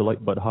Hopkins, the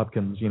late Bud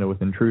Hopkins,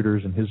 with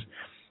Intruders, and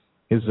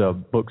his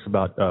books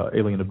about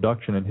alien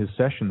abduction, and his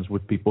sessions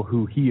with people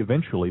who he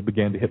eventually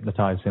began to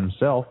hypnotize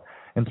himself,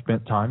 and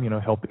spent time,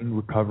 helping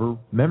recover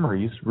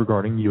memories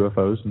regarding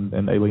UFOs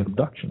and alien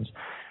abductions.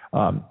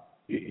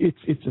 It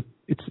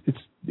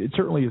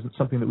certainly isn't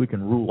something that we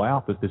can rule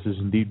out that this is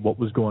indeed what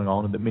was going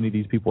on, and that many of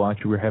these people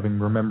actually were having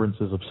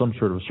remembrances of some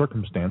sort of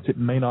circumstance. It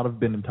may not have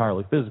been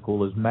entirely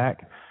physical, as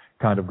Mac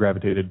kind of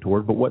gravitated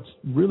toward. But what's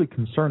really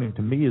concerning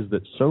to me is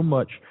that so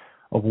much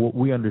of what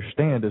we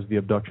understand as the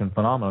abduction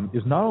phenomenon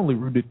is not only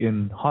rooted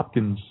in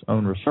Hopkins'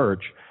 own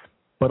research,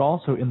 but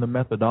also in the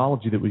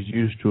methodology that was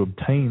used to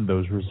obtain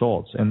those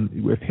results. And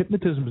if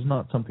hypnotism is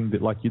not something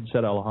that, like you'd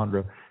said,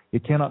 Alejandro,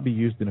 it cannot be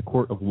used in a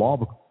court of law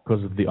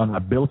because of the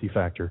unreliability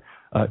factor,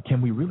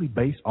 can we really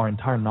base our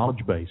entire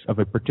knowledge base of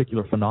a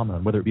particular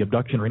phenomenon, whether it be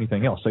abduction or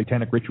anything else,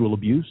 satanic ritual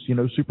abuse,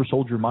 super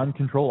soldier mind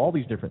control, all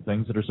these different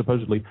things that are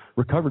supposedly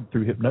recovered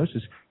through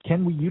hypnosis,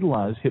 can we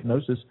utilize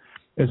hypnosis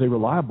as a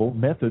reliable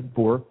method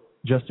for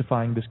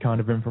justifying this kind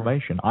of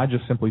information? I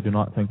just simply do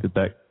not think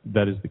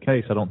that is the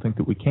case. I don't think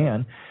that we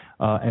can.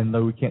 And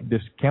though we can't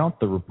discount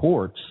the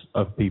reports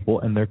of people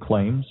and their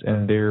claims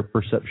and their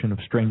perception of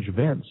strange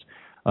events,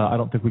 I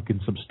don't think we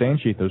can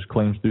substantiate those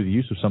claims through the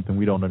use of something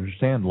we don't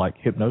understand, like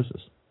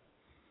hypnosis.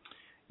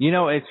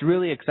 It's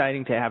really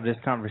exciting to have this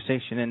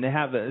conversation and to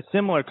have a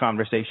similar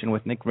conversation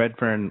with Nick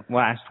Redfern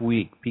last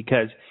week,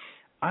 because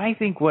I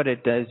think what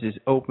it does is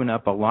open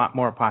up a lot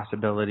more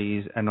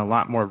possibilities and a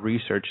lot more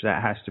research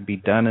that has to be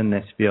done in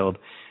this field.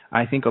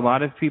 I think a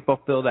lot of people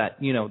feel that,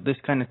 this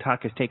kind of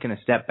talk has taken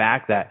a step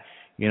back, that,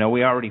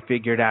 we already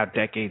figured out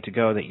decades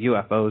ago that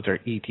UFOs are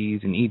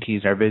ETs and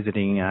ETs are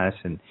visiting us,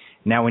 and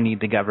now we need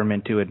the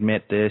government to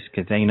admit this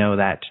because they know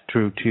that's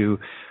true too.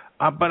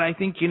 But I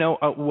think,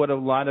 what a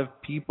lot of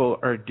people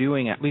are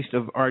doing, at least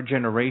of our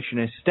generation,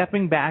 is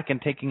stepping back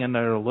and taking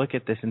another look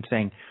at this and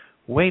saying,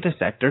 wait a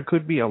sec, there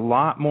could be a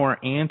lot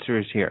more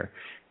answers here.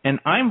 And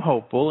I'm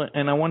hopeful,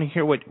 and I want to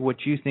hear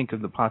what you think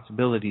of the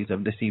possibilities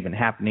of this even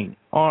happening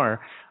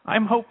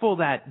I'm hopeful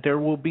that there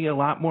will be a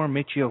lot more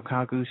Michio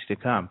Kaku's to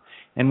come.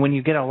 And when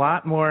you get a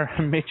lot more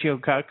Michio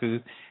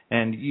Kaku's,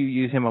 and you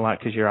use him a lot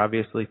because you're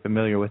obviously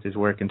familiar with his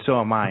work, and so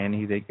am I, and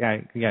he's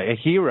a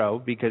hero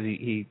because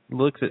he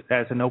looks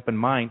as an open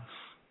mind.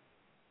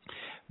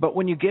 But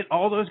when you get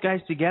all those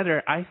guys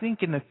together, I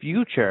think in the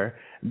future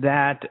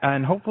that,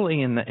 and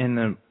hopefully in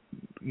the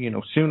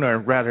sooner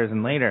rather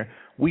than later,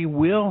 we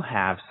will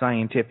have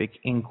scientific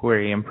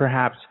inquiry and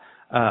perhaps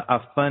a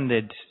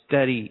funded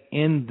study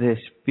in this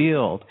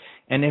field.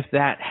 And if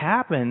that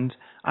happens,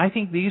 I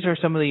think these are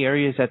some of the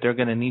areas that they're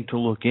going to need to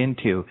look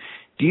into.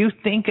 Do you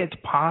think it's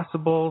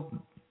possible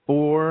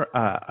for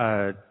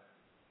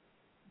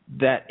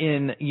that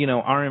in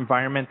our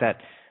environment that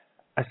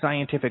a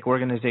scientific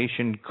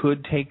organization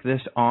could take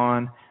this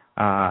on,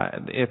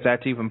 if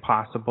that's even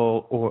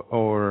possible,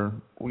 or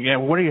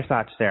what are your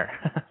thoughts there?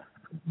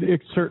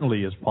 It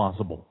certainly is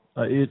possible.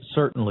 It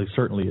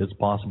certainly is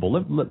possible.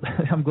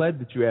 I'm glad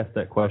that you asked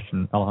that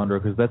question, Alejandro,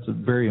 because that's a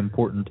very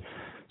important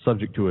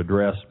subject to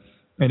address,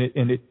 and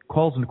it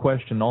calls into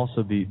question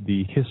also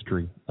the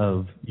history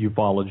of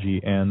ufology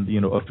and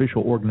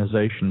official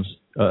organizations'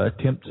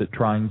 attempts at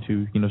trying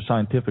to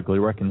scientifically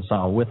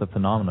reconcile with a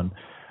phenomenon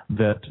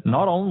that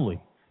not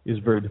only is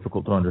very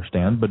difficult to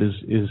understand, but is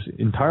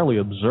entirely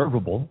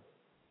observable.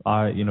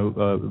 By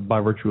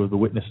virtue of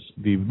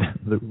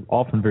the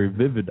often very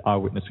vivid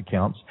eyewitness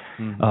accounts,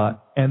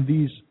 and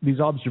these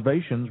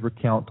observations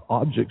recount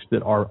objects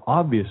that are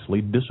obviously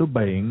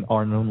disobeying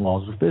our known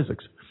laws of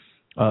physics.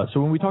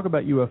 So when we talk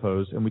about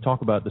UFOs and we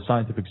talk about the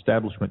scientific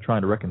establishment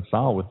trying to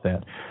reconcile with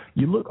that,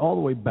 you look all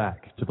the way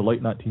back to the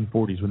late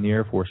 1940s when the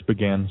Air Force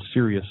began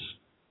serious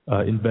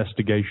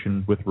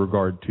investigation with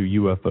regard to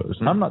UFOs.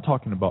 And I'm not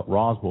talking about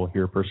Roswell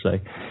here per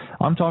se.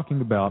 I'm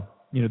talking about,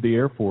 the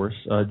Air Force,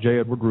 J.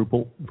 Edward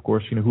Ruppelt, of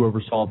course, who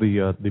oversaw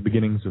the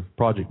beginnings of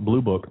Project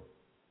Blue Book,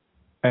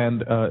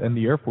 and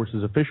the Air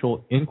Force's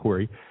official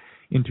inquiry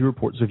into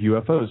reports of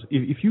UFOs.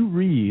 If you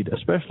read,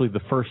 especially the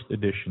first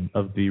edition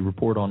of the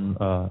report on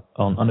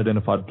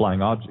unidentified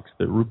flying objects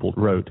that Ruppelt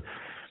wrote,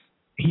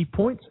 he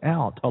points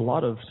out a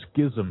lot of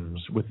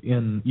schisms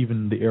within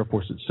even the Air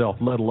Force itself,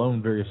 let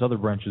alone various other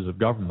branches of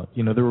government.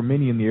 There were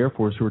many in the Air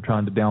Force who were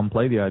trying to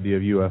downplay the idea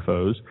of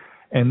UFOs.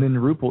 And then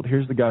Ruppelt,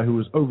 here's the guy who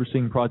was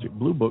overseeing Project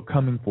Blue Book,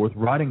 coming forth,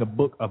 writing a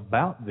book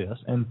about this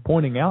and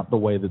pointing out the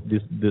way that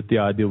the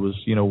idea was,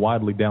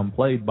 widely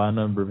downplayed by a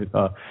number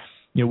of,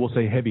 we'll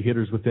say heavy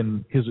hitters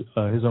within his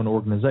own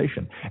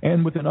organization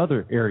and within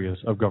other areas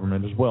of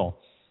government as well.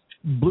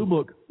 Blue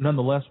Book,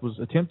 nonetheless, was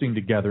attempting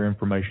to gather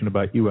information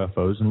about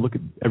UFOs and look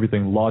at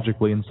everything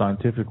logically and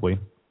scientifically.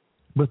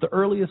 But the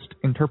earliest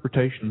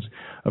interpretations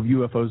of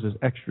UFOs as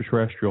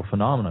extraterrestrial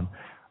phenomenon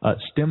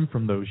stem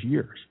from those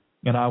years.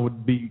 And I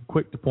would be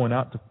quick to point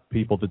out to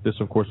people that this,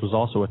 of course, was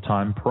also a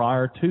time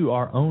prior to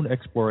our own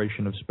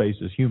exploration of space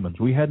as humans.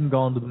 We hadn't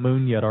gone to the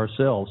moon yet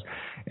ourselves.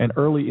 And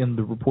early in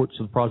the reports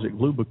of Project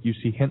Blue Book, you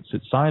see hints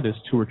at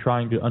scientists who are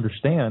trying to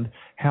understand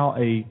how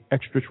a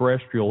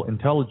extraterrestrial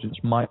intelligence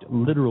might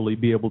literally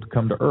be able to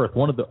come to Earth.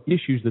 One of the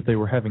issues that they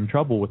were having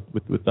trouble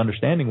with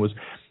understanding was,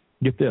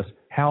 get this,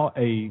 how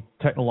a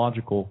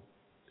technological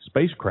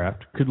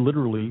spacecraft could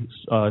literally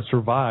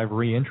survive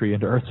re-entry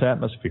into Earth's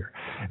atmosphere.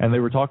 And they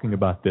were talking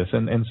about this.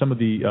 And some of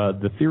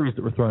the theories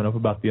that were thrown up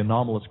about the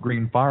anomalous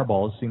green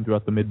fireballs seen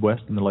throughout the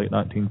Midwest in the late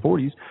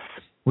 1940s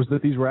was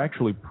that these were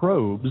actually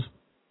probes.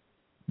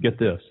 Get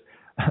this.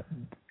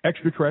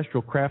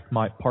 Extraterrestrial craft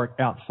might park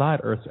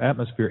outside Earth's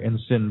atmosphere and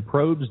send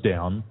probes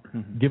down,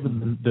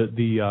 given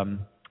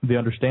the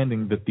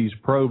understanding that these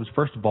probes,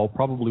 first of all,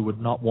 probably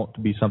would not want to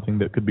be something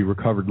that could be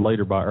recovered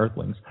later by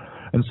Earthlings.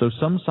 And so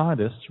some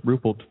scientists,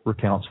 Ruppelt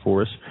recounts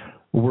for us,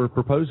 were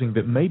proposing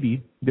that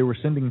maybe they were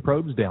sending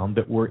probes down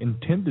that were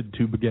intended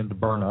to begin to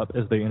burn up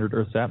as they entered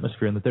Earth's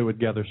atmosphere, and that they would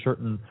gather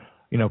certain,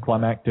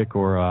 climactic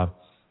or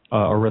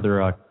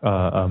rather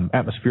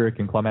atmospheric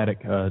and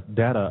climatic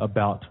data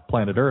about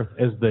planet Earth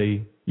as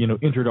they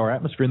entered our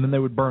atmosphere, and then they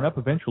would burn up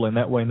eventually, and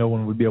that way no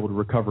one would be able to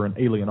recover an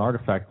alien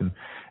artifact,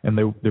 and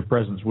their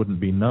presence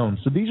wouldn't be known.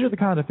 So these are the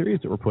kind of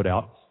theories that were put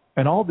out,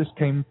 and all this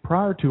came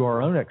prior to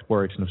our own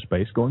exploration of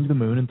space, going to the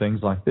moon and things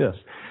like this.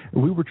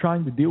 We were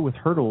trying to deal with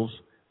hurdles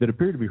that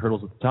appeared to be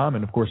hurdles at the time,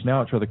 and of course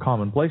now it's rather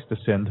commonplace to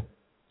send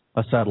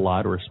a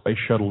satellite or a space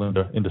shuttle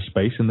into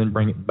space and then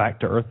bring it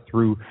back to Earth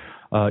through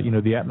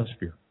the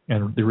atmosphere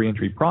and the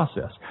reentry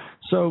process.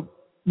 So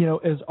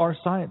as our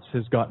science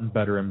has gotten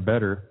better and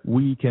better,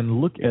 we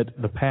can look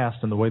at the past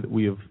and the way that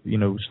we have,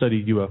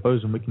 studied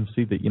UFOs, and we can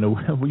see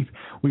that,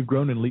 we've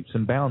grown in leaps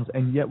and bounds,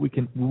 and yet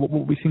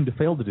what we seem to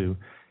fail to do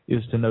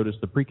is to notice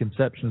the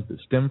preconceptions that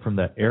stem from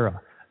that era.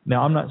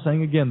 Now, I'm not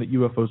saying, again, that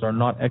UFOs are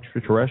not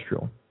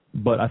extraterrestrial,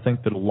 but I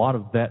think that a lot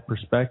of that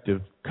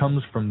perspective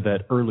comes from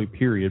that early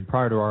period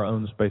prior to our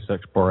own space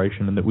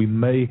exploration, and that we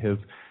may have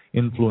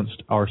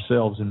influenced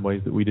ourselves in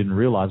ways that we didn't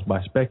realize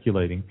by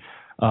speculating.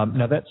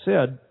 Now, that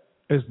said,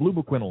 as Blue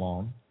Book went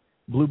along,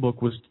 Blue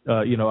Book was,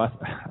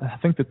 I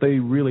think that they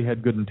really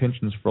had good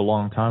intentions for a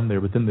long time there,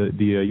 but then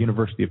the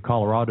University of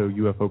Colorado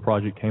UFO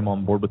project came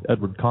on board with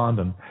Edward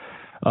Condon.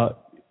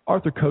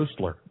 Arthur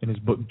Koestler, in his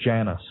book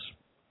Janus,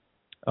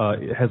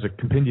 has a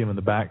compendium in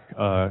the back,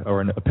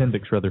 or an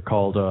appendix rather,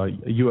 called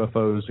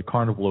UFOs, A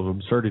Carnival of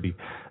Absurdity.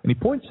 And he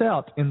points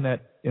out in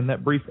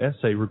that brief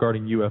essay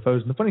regarding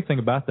UFOs, and the funny thing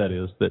about that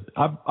is that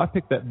I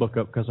picked that book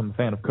up because I'm a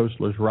fan of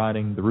Koestler's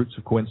writing, The Roots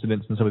of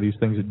Coincidence, and some of these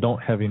things that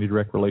don't have any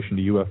direct relation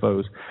to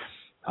UFOs.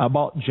 I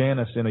bought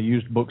Janus in a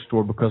used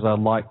bookstore because I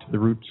liked The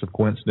Roots of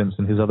Coincidence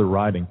and his other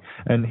writing.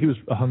 And he was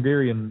a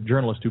Hungarian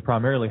journalist who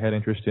primarily had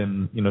interest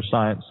in,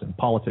 science and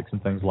politics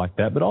and things like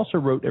that, but also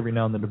wrote every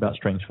now and then about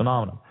strange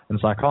phenomena and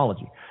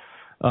psychology.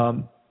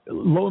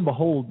 Lo and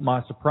behold,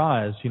 my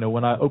surprise,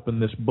 when I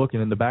opened this book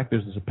and in the back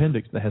there's this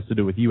appendix that has to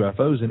do with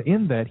UFOs, and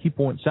in that he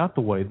points out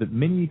the way that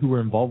many who were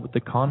involved with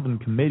the Condon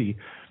Committee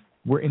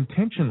were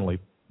intentionally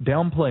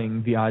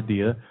downplaying the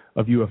idea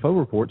of UFO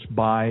reports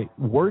by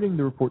wording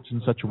the reports in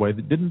such a way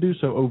that didn't do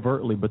so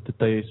overtly, but that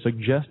they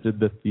suggested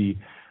that the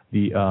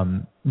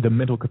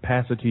mental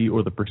capacity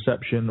or the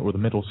perception or the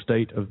mental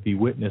state of the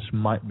witness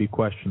might be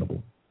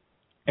questionable.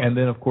 And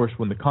then, of course,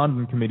 when the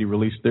Condon Committee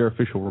released their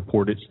official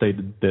report, it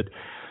stated that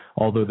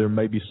although there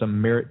may be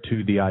some merit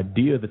to the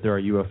idea that there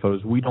are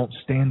UFOs, we don't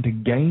stand to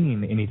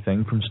gain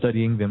anything from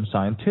studying them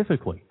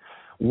scientifically.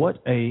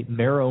 What a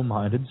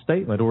narrow-minded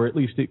statement, or at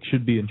least it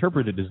should be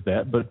interpreted as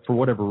that, but for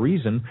whatever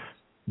reason,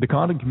 the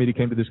Condon Committee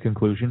came to this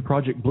conclusion.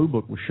 Project Blue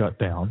Book was shut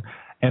down,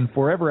 and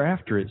forever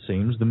after, it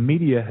seems, the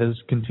media has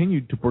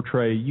continued to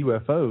portray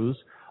UFOs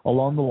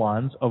along the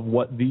lines of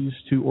what these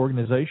two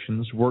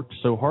organizations worked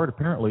so hard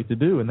apparently to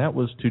do, and that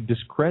was to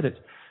discredit.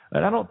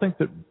 And I don't think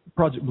that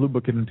Project Blue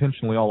Book had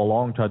intentionally all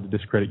along tried to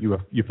discredit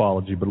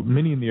ufology, but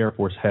many in the Air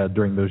Force had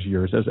during those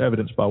years, as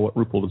evidenced by what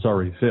Ruppelt has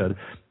already said.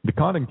 The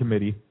Condon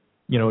Committee,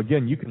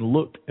 again, you can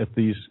look at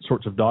these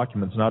sorts of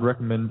documents, and I'd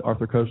recommend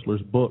Arthur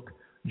Koestler's book,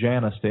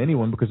 Janus, to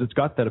anyone, because it's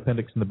got that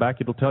appendix in the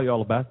back. It'll tell you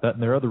all about that,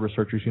 and there are other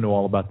researchers who know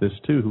all about this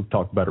too who've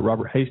talked about it.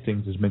 Robert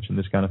Hastings has mentioned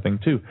this kind of thing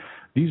too.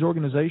 These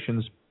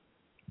organizations,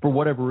 for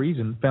whatever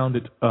reason, found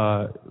it,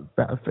 thought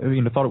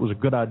it was a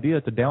good idea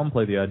to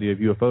downplay the idea of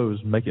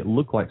UFOs and make it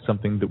look like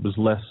something that was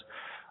less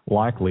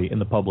likely in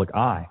the public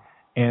eye.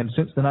 And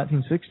since the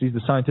 1960s,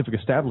 the scientific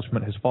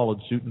establishment has followed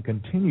suit and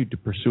continued to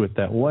pursue it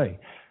that way.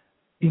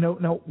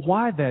 Now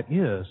why that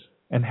is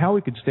and how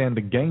we could stand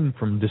to gain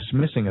from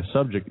dismissing a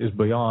subject is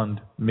beyond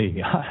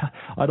me.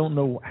 I don't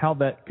know how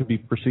that could be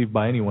perceived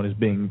by anyone as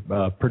being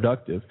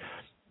productive.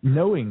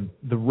 Knowing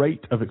the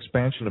rate of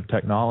expansion of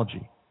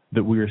technology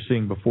that we are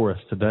seeing before us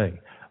today.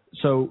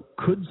 So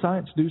could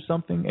science do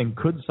something, and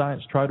could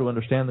science try to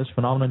understand this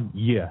phenomenon?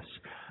 Yes.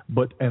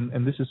 But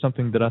and this is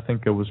something that I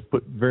think was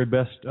put very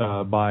best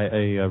by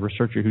a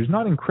researcher who's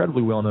not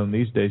incredibly well known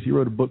these days. He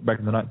wrote a book back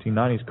in the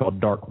 1990s called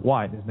Dark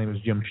White. His name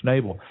is Jim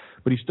Schnabel.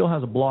 But he still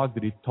has a blog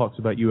that he talks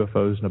about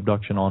UFOs and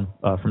abduction on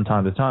from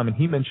time to time. And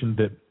he mentioned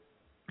that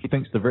he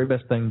thinks the very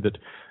best thing that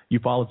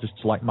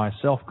ufologists like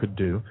myself could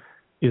do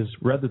is,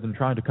 rather than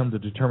trying to come to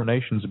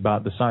determinations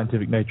about the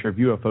scientific nature of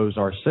UFOs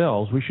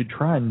ourselves, we should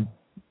try and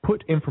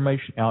put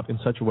information out in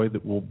such a way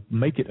that will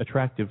make it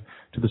attractive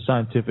to the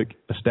scientific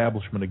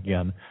establishment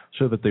again,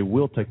 so that they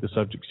will take the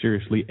subject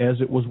seriously as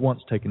it was once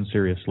taken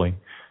seriously,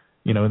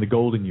 in the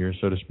golden years,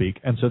 so to speak,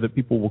 and so that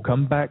people will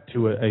come back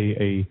to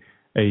a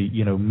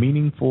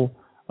meaningful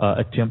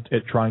attempt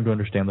at trying to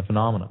understand the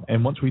phenomenon.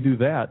 And once we do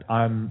that,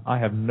 I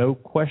have no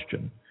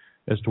question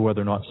as to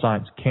whether or not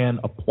science can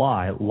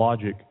apply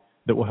logic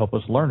that will help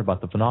us learn about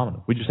the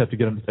phenomenon. We just have to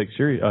get them to take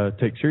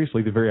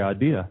seriously the very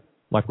idea,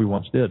 like we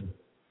once did.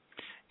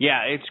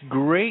 Yeah, it's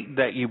great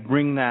that you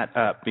bring that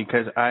up,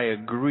 because I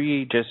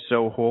agree just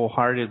so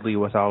wholeheartedly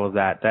with all of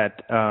that.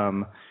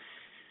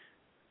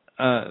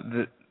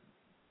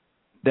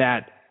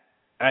 That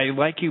I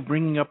like you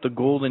bringing up the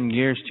golden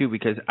years too,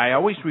 because I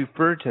always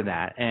refer to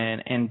that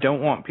and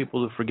don't want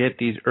people to forget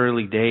these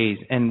early days.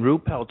 And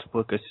Ruppelt's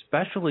book,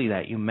 especially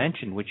that you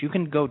mentioned, which you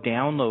can go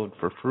download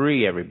for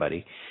free,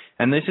 everybody.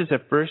 And this is the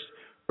first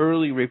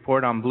early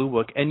report on Blue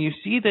Book, and you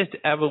see this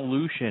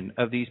evolution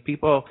of these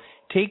people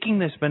taking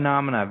this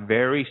phenomena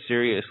very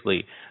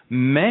seriously.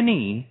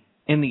 Many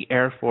in the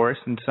Air Force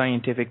and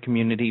scientific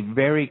community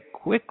very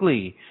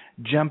quickly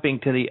jumping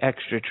to the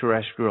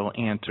extraterrestrial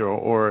answer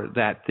or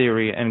that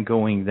theory and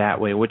going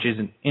that way, which is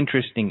an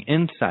interesting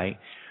insight.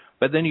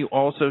 But then you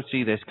also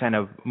see this kind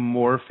of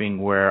morphing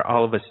where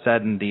all of a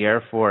sudden the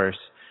Air Force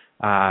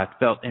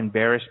felt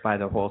embarrassed by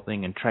the whole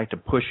thing and tried to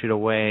push it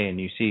away, and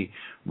you see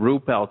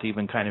Ruppelt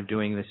even kind of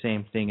doing the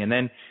same thing. And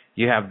then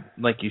you have,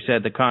 like you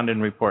said, the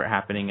Condon report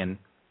happening, and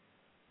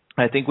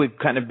I think we've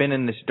kind of been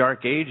in this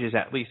dark ages,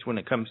 at least when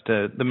it comes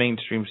to the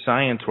mainstream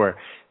science, where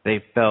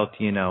they felt,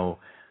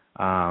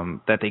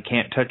 that they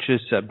can't touch this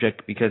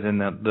subject because then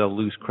they'll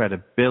lose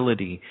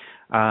credibility.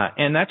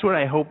 And that's what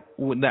I hope,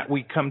 that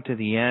we come to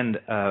the end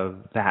of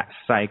that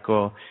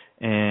cycle,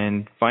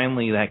 and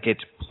finally that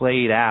gets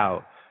played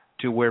out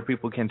to where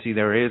people can see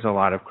there is a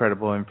lot of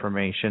credible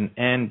information,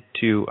 and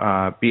to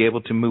be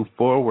able to move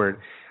forward,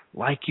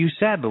 like you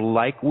said,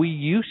 like we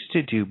used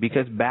to do,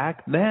 because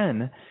back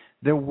then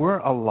there were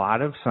a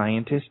lot of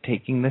scientists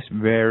taking this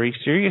very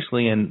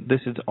seriously, and this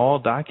is all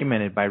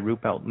documented by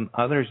Ruppelt and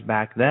others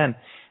back then,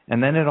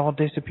 and then it all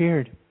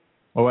disappeared.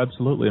 Oh,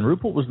 absolutely. And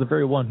Ruppelt was the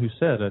very one who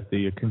said at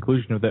the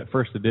conclusion of that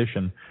first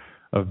edition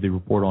of the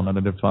report on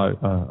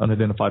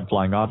unidentified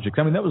flying objects,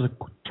 I mean, that was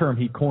a term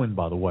he coined,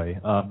 by the way,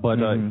 but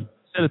he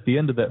said at the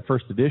end of that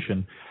first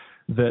edition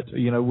that,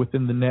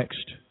 within the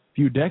next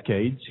few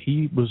decades,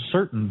 he was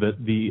certain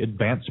that the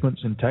advancements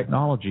in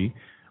technology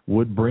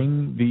would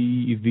bring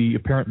the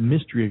apparent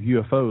mystery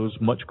of UFOs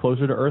much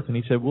closer to Earth. And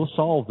he said, we'll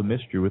solve the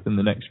mystery within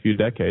the next few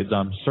decades,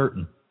 I'm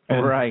certain.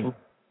 Right.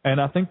 And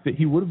I think that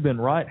he would have been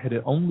right had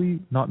it only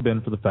not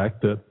been for the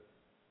fact that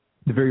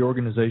the very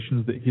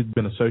organizations that he'd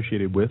been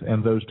associated with,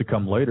 and those to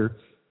come later,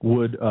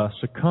 would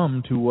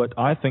succumb to what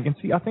I think. And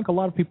see, I think a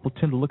lot of people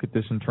tend to look at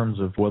this in terms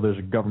of, well, there's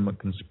a government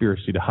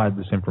conspiracy to hide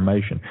this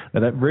information. Now,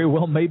 that very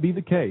well may be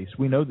the case.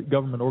 We know that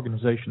government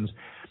organizations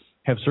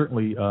have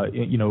certainly,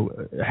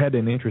 had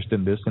an interest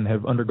in this and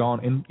have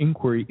undergone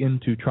inquiry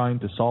into trying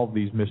to solve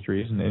these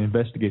mysteries and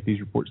investigate these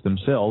reports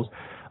themselves.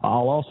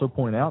 I'll also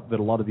point out that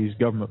a lot of these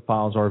government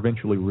files are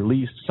eventually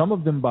released, some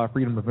of them by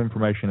Freedom of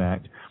Information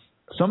Act,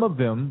 some of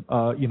them,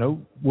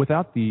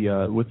 without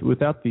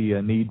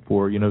the need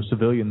for,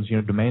 civilians,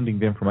 demanding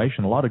the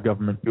information. A lot of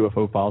government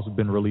UFO files have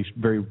been released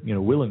very,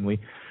 willingly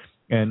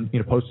and,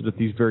 posted at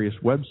these various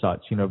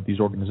websites, of these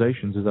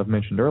organizations, as I've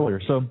mentioned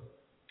earlier. So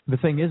the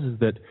thing is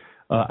that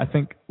I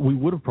think we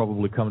would have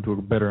probably come to a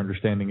better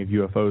understanding of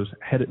UFOs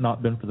had it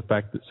not been for the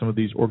fact that some of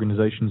these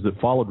organizations that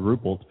followed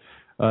Ruppelt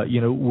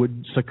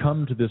would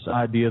succumb to this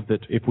idea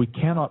that if we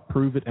cannot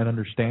prove it and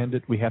understand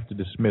it, we have to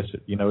dismiss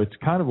it. It's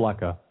kind of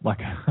like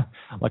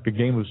a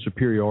game of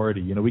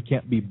superiority. We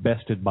can't be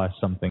bested by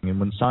something, and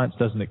when science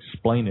doesn't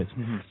explain it,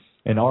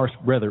 and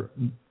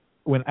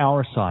when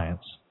our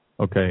science,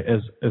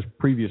 as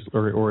previous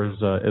or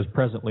as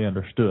presently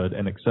understood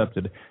and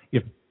accepted,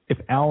 if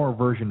our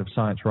version of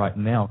science right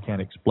now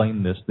can't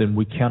explain this, then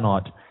we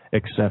cannot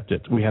accept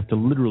it. We have to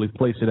literally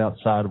place it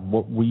outside of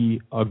what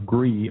we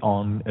agree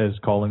on as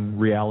calling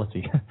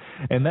reality.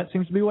 And that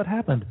seems to be what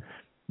happened.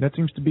 That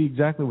seems to be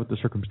exactly what the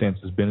circumstance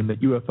has been, and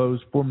that UFOs,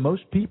 for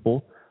most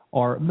people,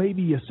 are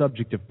maybe a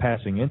subject of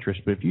passing interest.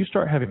 But if you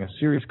start having a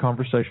serious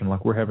conversation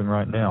like we're having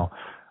right now,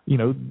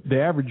 the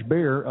average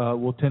bear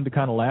will tend to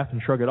kind of laugh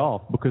and shrug it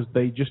off, because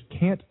they just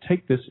can't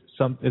take this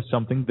as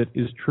something that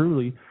is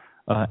truly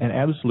an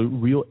absolute,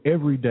 real,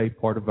 everyday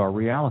part of our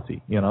reality,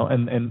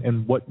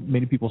 and what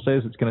many people say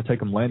is it's going to take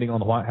them landing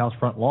on the White House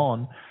front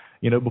lawn,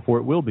 before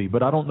it will be.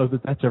 But I don't know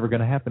that that's ever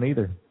going to happen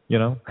either,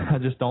 I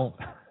just don't.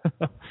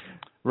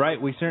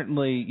 Right, we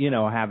certainly,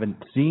 haven't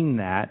seen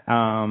that,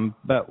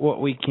 but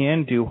what we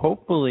can do,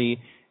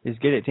 hopefully, is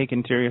get it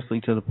taken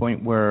seriously to the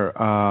point where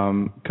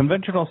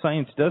conventional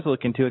science does look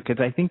into it,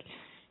 because I think,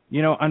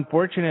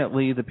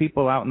 unfortunately, the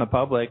people out in the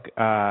public,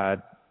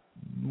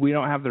 we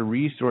don't have the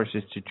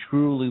resources to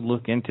truly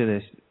look into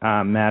this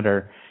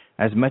matter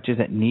as much as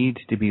it needs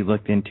to be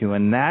looked into,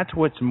 and that's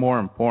what's more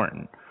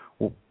important.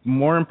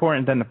 More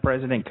important than the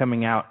president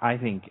coming out, I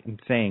think, and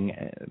saying,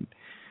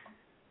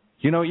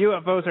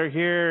 UFOs are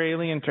here,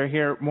 aliens are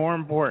here. More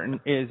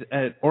important is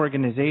an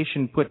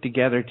organization put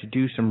together to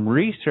do some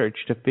research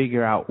to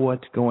figure out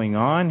what's going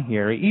on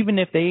here, even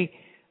if they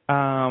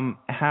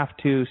have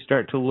to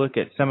start to look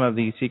at some of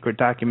these secret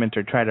documents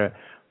or try to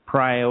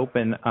pry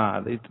open.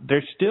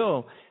 There's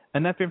still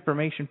enough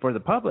information for the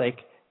public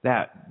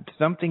that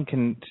something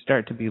can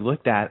start to be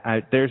looked at.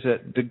 There's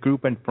the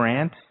group in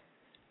France,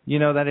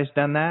 that has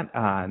done that,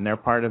 and they're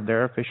part of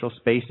their official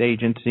space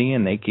agency,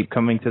 and they keep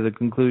coming to the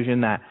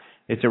conclusion that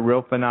it's a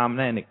real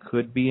phenomenon and it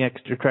could be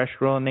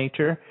extraterrestrial in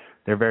nature.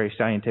 They're very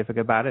scientific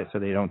about it, so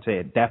they don't say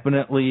it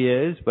definitely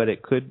is, but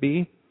it could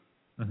be.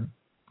 Mm-hmm.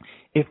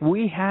 If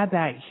we had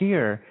that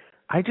here,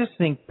 I just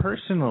think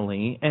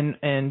personally, and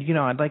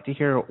I'd like to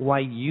hear why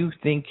you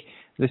think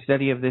the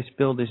study of this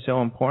field is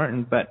so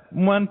important, but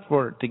one,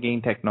 to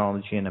gain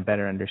technology and a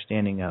better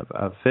understanding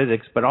of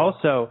physics, but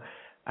also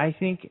I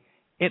think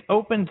it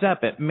opens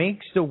up, it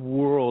makes the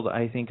world,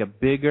 I think, a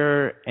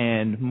bigger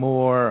and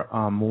more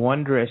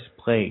wondrous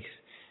place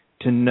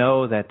to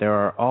know that there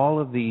are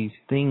all of these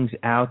things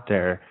out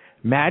there,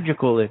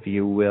 magical, if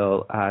you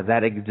will,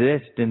 that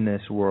exist in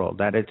this world,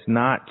 that it's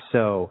not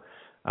so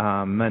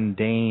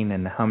mundane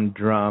and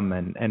humdrum,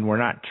 and we're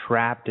not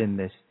trapped in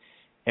this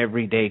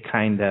everyday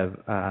kind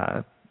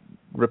of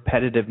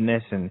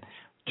repetitiveness and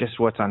just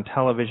what's on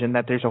television,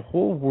 that there's a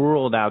whole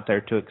world out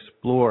there to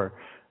explore,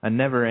 a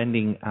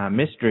never-ending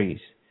mysteries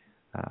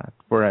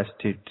for us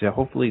to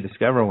hopefully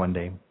discover one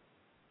day.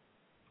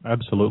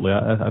 Absolutely.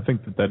 I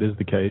think that is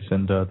the case,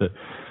 and that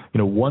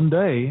one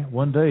day,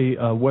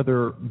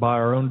 whether by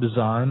our own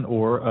design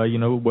or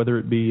whether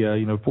it be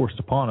forced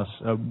upon us,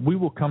 we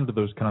will come to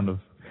those kind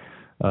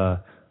of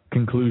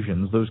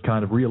conclusions, those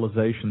kind of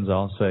realizations,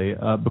 I'll say,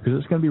 because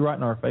it's going to be right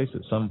in our face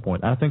at some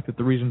point. I think that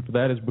the reason for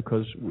that is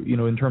because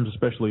in terms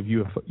especially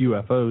of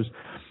UFOs,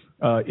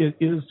 it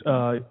is,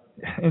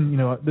 and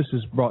this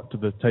is brought to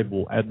the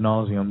table ad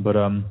nauseum, but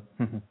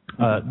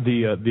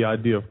the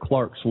idea of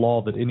Clarke's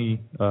law, that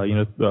any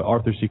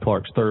Arthur C.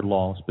 Clarke's third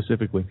law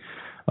specifically,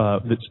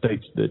 that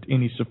states that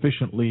any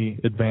sufficiently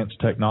advanced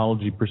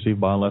technology perceived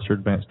by a lesser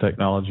advanced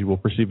technology will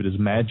perceive it as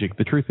magic.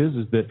 The truth is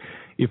that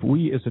if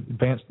we, as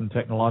advanced and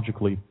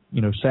technologically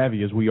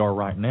savvy as we are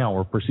right now,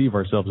 or perceive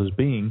ourselves as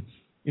being,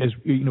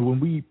 when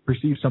we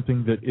perceive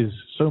something that is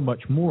so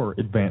much more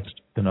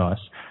advanced than us,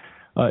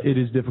 it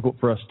is difficult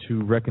for us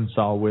to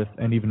reconcile with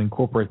and even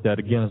incorporate that,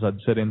 again, as I'd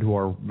said, into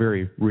our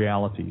very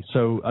reality.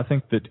 So I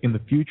think that in the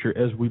future,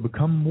 as we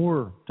become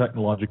more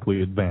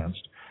technologically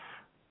advanced,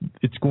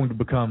 it's going to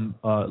become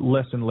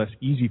less and less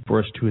easy for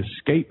us to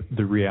escape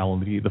the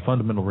reality, the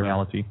fundamental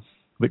reality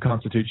that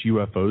constitutes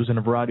UFOs and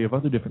a variety of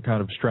other different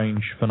kind of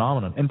strange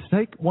phenomena. And to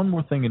take one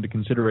more thing into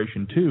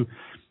consideration, too,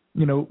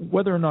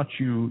 whether or not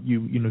you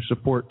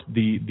support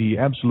the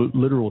absolute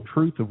literal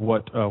truth of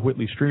what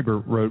Whitley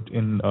Strieber wrote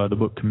in the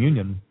book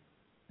Communion,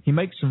 he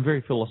makes some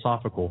very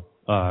philosophical,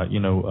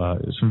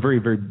 some very,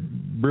 very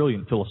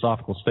brilliant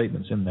philosophical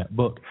statements in that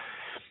book.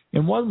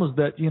 And one was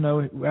that,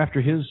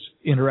 after his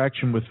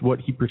interaction with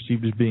what he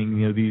perceived as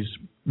being, these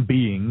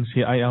beings,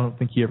 I don't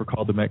think he ever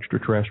called them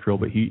extraterrestrial,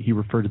 but he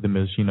referred to them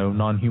as,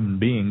 non-human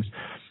beings.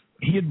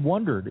 He had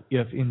wondered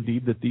if,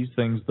 indeed, that these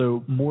things,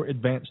 though more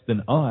advanced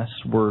than us,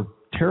 were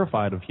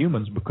terrified of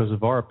humans because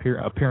of our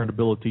apparent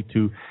ability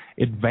to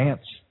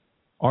advance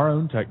our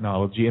own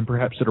technology, and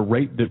perhaps at a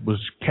rate that was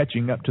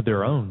catching up to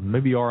their own.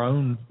 Maybe our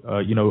own,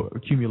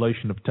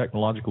 accumulation of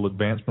technological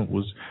advancement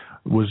was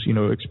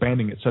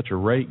expanding at such a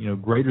rate,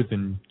 greater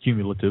than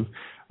cumulative,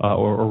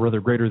 or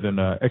rather greater than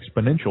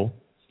exponential,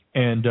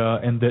 and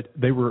that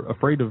they were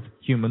afraid of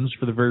humans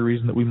for the very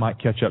reason that we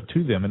might catch up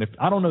to them. And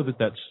I don't know that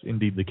that's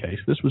indeed the case.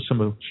 This was some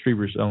of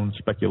Strieber's own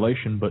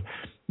speculation, but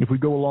if we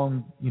go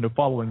along,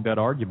 following that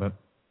argument,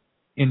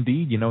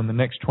 indeed, in the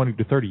next 20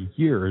 to 30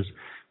 years,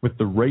 with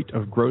the rate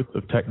of growth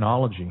of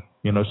technology,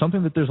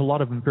 something that there's a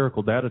lot of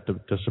empirical data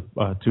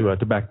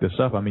to back this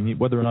up. I mean,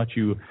 whether or not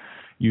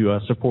you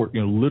support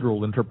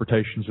literal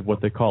interpretations of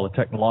what they call a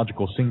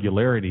technological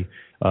singularity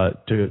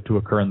to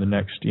occur in the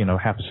next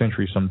half a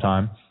century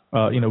sometime.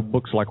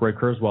 Books like Ray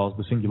Kurzweil's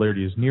The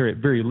Singularity is Near, at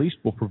very least,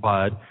 will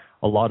provide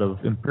a lot of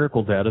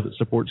empirical data that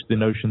supports the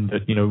notion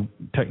that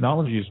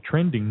technology is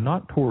trending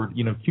not toward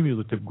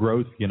cumulative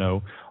growth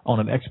on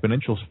an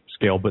exponential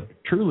scale, but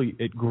truly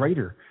at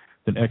greater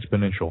than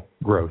exponential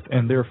growth.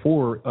 And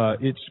therefore,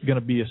 it's going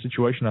to be a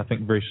situation, I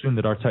think, very soon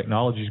that our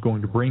technology is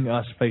going to bring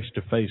us face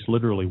to face,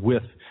 literally,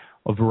 with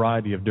a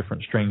variety of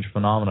different strange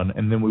phenomena,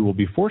 and then we will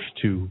be forced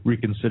to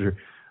reconsider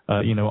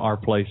our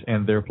place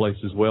and their place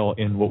as well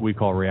in what we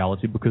call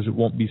reality, because it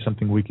won't be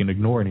something we can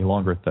ignore any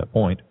longer at that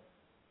point.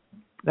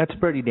 That's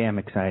pretty damn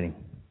exciting.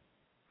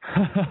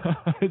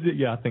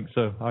 Yeah, I think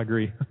so. I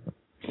agree.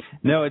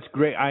 No, it's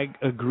great. I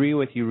agree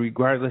with you,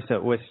 regardless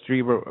of what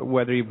Strieber,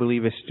 whether you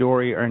believe his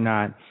story or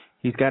not.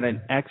 He's got an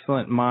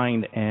excellent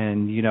mind,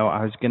 and,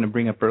 I was going to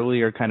bring up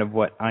earlier kind of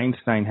what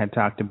Einstein had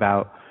talked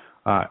about,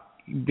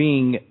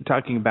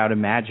 talking about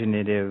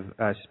imaginative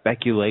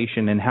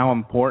speculation and how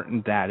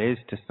important that is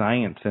to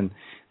science. And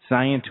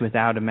science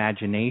without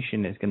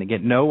imagination is going to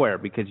get nowhere,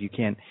 because you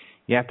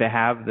have to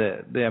have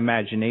the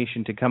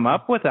imagination to come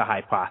up with a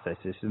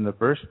hypothesis in the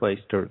first place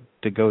to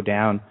go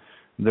down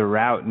the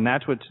route. And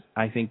that's what's,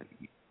 I think,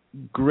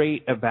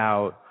 great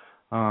about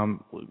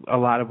a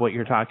lot of what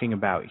you're talking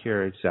about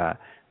here. It's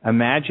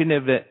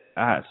imaginative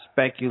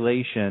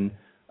speculation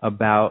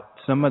about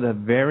some of the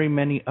very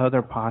many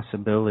other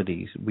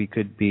possibilities we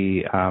could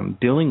be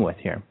dealing with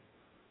here.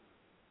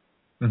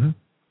 Mm-hmm.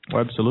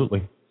 Well,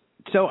 absolutely.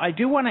 So I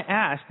do want to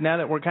ask, now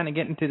that we're kind of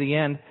getting to the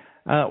end,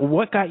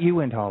 what got you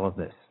into all of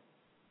this?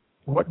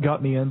 What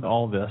got me into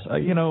all this?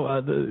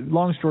 The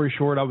long story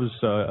short, I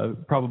was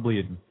probably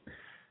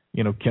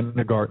in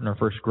kindergarten or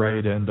first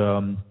grade,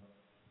 and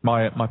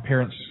my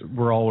parents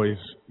were always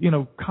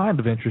kind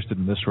of interested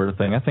in this sort of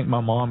thing. I think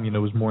my mom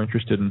was more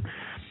interested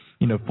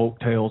in folk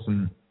tales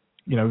and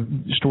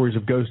stories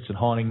of ghosts and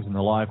hauntings and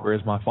the like,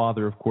 whereas my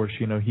father, of course,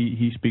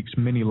 he speaks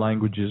many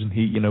languages, and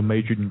he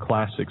majored in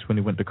classics when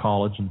he went to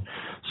college, and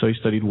so he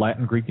studied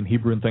Latin, Greek, and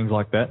Hebrew and things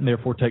like that, and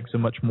therefore takes a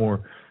much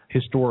more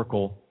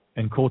historical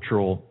and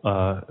cultural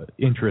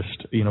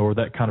interest, or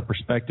that kind of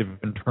perspective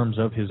in terms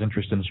of his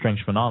interest in strange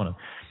phenomena.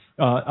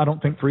 I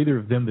don't think for either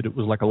of them that it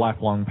was like a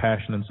lifelong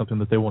passion and something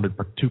that they wanted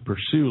to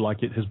pursue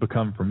like it has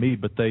become for me,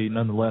 but they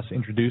nonetheless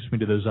introduced me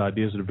to those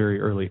ideas at a very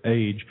early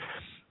age.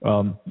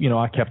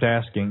 I kept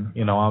asking,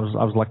 I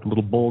was like a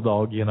little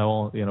bulldog,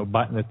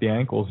 biting at the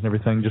ankles and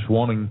everything, just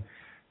wanting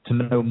to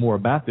know more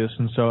about this.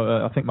 And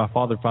so I think my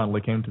father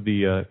finally came to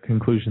the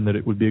conclusion that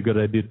it would be a good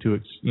idea to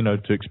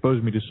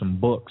expose me to some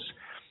books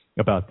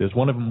about this.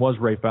 One of them was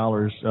Ray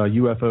Fowler's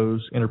UFOs,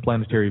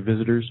 Interplanetary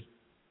Visitors,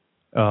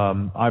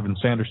 Ivan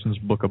Sanderson's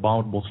book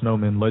Abominable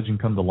Snowmen,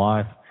 Legend Come to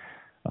Life,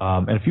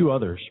 and a few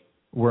others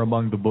were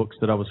among the books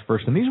that I was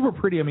first. And these were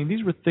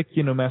these were thick,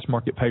 mass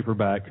market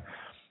paperback,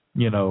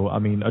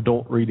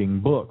 adult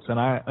reading books. And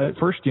I, at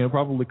first,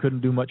 probably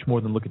couldn't do much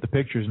more than look at the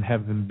pictures and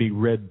have them be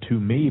read to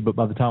me. But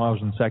by the time I was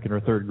in second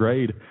or third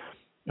grade,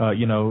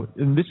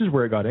 and this is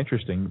where it got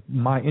interesting.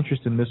 My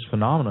interest in this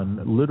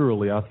phenomenon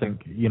literally, I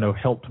think,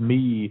 helped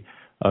me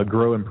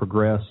grow and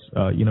progress,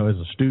 as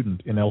a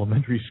student in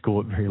elementary school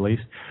at very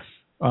least.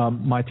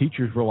 My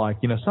teachers were like,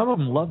 some of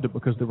them loved it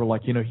because they were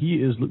like, he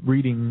is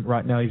reading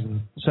right now, he's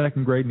in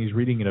second grade and he's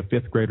reading at a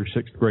fifth grade or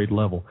sixth grade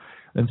level.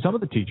 And some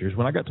of the teachers,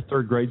 when I got to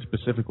third grade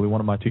specifically,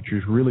 one of my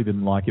teachers really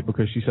didn't like it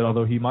because she said,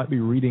 although he might be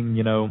reading,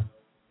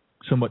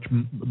 so much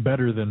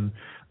better than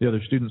the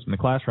other students in the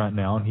class right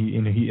now,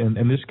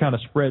 and this kind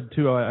of spread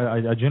too.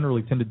 I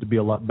generally tended to be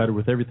a lot better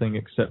with everything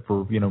except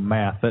for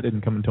math. That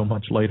didn't come until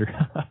much later.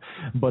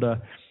 But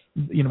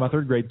my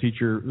third grade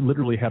teacher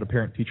literally had a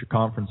parent-teacher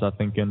conference, I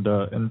think, and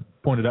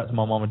pointed out to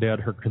my mom and dad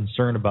her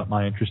concern about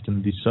my interest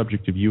in the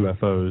subject of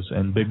UFOs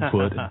and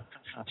Bigfoot and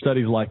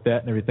studies like that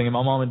and everything. And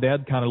my mom and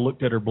dad kind of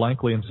looked at her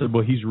blankly and said,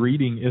 well, he's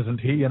reading, isn't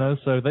he?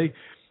 So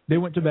they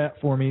went to bat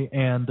for me,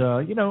 and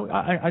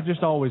I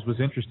just always was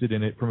interested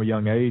in it from a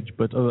young age.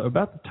 But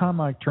about the time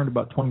I turned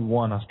about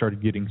 21, I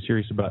started getting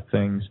serious about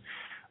things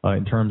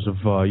in terms of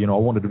I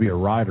wanted to be a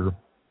writer.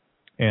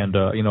 And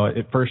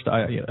at first,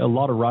 a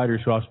lot of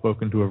writers who I've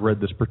spoken to have read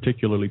this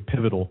particularly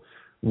pivotal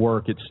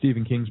work. It's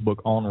Stephen King's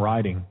book On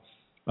Writing.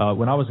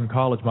 When I was in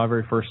college, my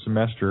very first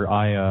semester,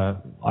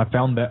 I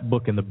found that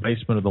book in the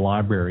basement of the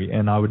library,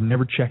 and I would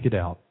never check it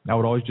out. I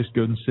would always just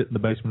go and sit in the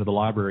basement of the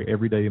library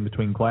every day in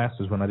between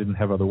classes when I didn't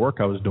have other work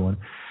I was doing.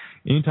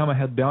 Anytime I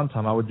had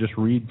downtime, I would just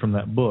read from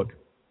that book.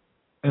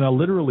 And I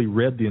literally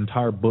read the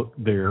entire book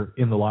there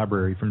in the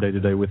library from day to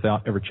day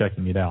without ever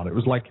checking it out. It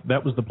was like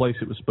that was the place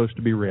it was supposed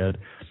to be read,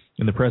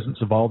 in the presence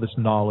of all this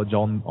knowledge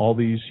on all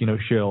these,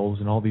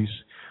 shelves and all these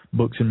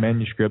books and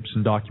manuscripts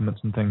and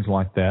documents and things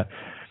like that.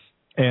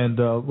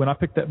 And when I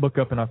picked that book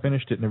up and I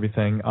finished it and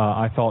everything,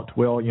 I thought,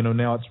 well,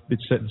 now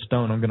it's set in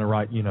stone. I'm going to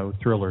write,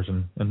 thrillers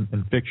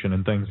and fiction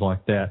and things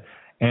like that.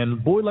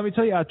 And boy, let me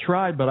tell you, I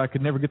tried, but I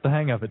could never get the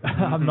hang of it.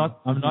 I'm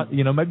not.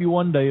 Maybe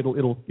one day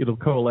it'll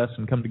coalesce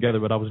and come together.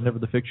 But I was never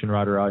the fiction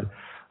writer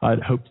I'd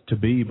hoped to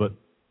be. But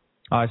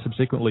I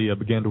subsequently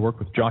began to work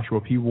with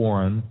Joshua P.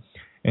 Warren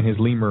and his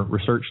Lemur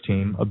research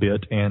team a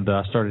bit, and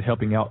started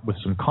helping out with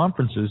some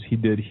conferences he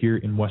did here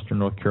in Western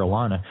North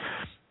Carolina.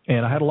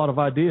 And I had a lot of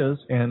ideas,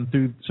 and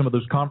through some of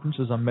those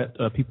conferences, I met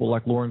people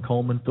like Lauren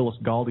Coleman, Phyllis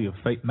Galdi of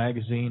Fate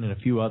magazine, and a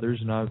few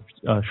others. And I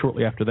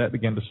shortly after that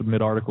began to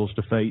submit articles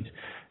to Fate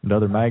and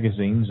other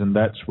magazines, and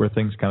that's where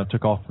things kind of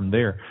took off from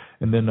there.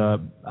 And then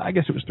I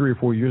guess it was 3 or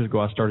 4 years ago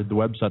I started the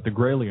website, The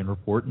Grailian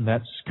Report, and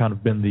that's kind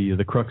of been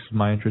the crux of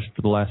my interest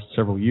for the last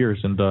several years,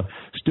 and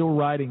still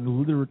writing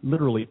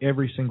literally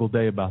every single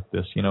day about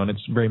this, and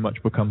it's very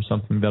much become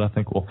something that I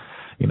think will,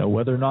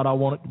 whether or not I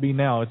want it to be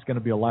now, it's going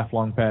to be a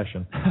lifelong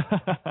passion.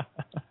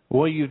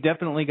 Well, you've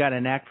definitely got a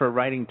knack for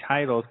writing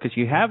titles, because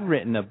you have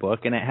written a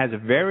book, and it has a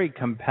very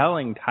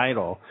compelling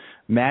title,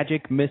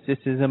 Magic,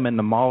 Mysticism, and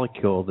the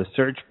Molecule, The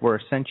Search for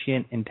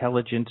Sentient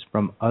Intelligence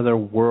from Other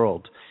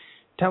Worlds.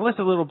 Tell us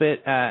a little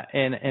bit,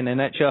 in a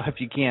nutshell, if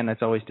you can,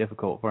 that's always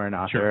difficult for an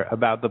author, sure,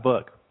 about the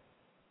book.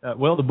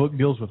 Well, the book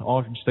deals with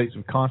altered states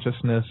of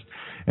consciousness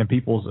and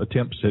people's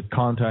attempts at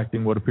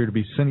contacting what appear to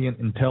be sentient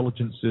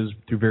intelligences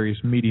through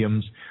various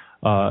mediums,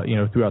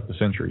 throughout the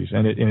centuries.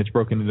 And it's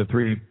broken into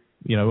 3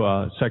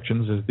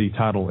 sections, as the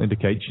title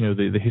indicates,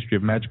 the history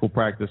of magical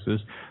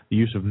practices, the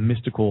use of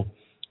mystical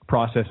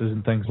processes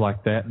and things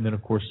like that, and then,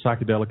 of course,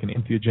 psychedelic and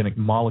entheogenic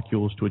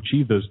molecules to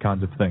achieve those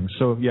kinds of things.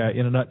 So, yeah,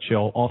 in a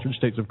nutshell, altered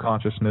states of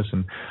consciousness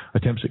and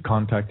attempts at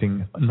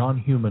contacting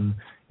non-human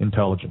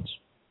intelligence.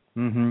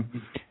 Mm-hmm.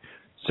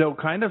 So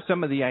kind of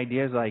some of the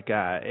ideas, like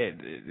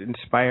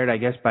inspired, I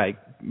guess, by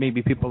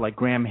maybe people like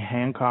Graham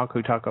Hancock,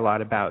 who talk a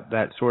lot about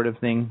that sort of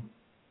thing.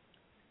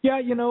 Yeah,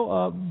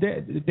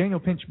 Daniel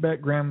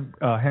Pinchbeck, Graham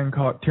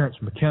Hancock, Terence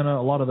McKenna,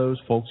 a lot of those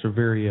folks are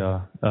very,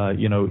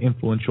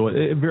 influential,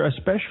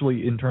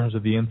 especially in terms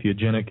of the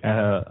entheogenic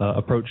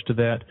approach to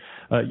that.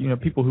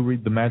 People who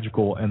read the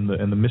magical and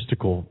the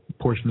mystical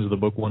portions of the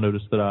book will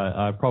notice that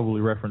I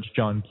probably referenced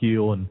John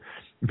Keel and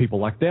people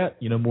like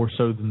that, more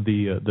so than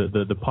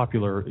the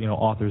popular,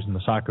 authors in the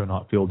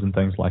psychonaut fields and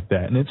things like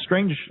that. And it's a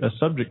strange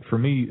subject for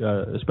me,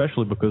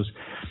 especially because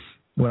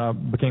when I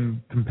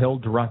became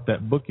compelled to write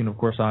that book, of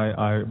course,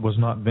 I was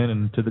not then,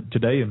 and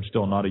today I'm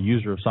still not a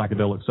user of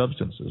psychedelic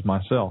substances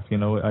myself.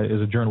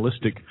 As a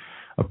journalistic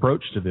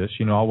approach to this,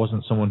 I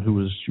wasn't someone who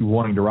was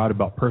wanting to write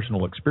about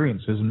personal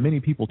experiences, and many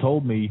people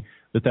told me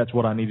that that's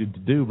what I needed to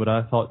do, but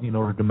I thought in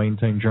order to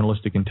maintain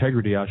journalistic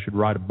integrity, I should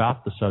write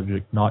about the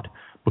subject, not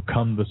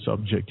become the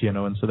subject,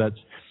 and so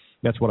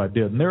that's what I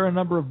did. And there are a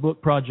number of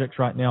book projects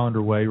right now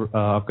underway.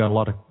 I've got a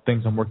lot of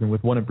things I'm working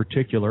with, one in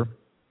particular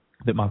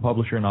that my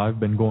publisher and I have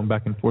been going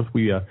back and forth.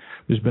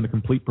 There's been a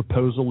complete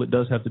proposal. It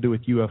does have to do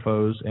with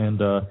UFOs, and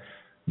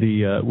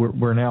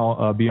we're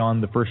now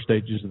beyond the first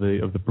stages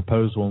of the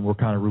proposal, and we're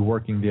kind of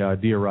reworking the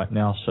idea right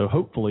now. So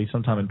hopefully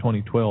sometime in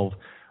 2012,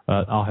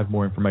 I'll have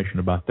more information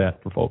about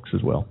that for folks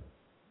as well.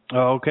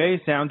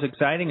 Okay, sounds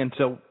exciting. And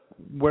so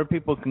where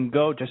people can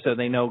go, just so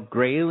they know,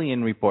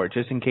 Grailian Report,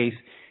 just in case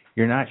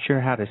you're not sure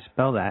how to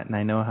spell that, and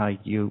I know how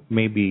you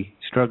may be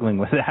struggling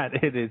with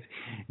that. It is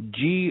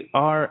Grailien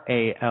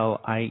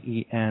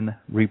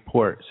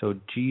Report. So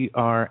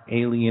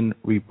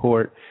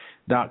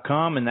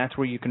GRalienReport.com, and that's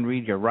where you can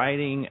read your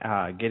writing,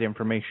 get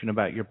information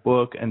about your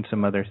book, and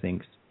some other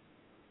things.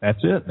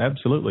 That's it,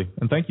 absolutely.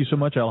 And thank you so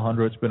much,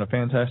 Alejandro. It's been a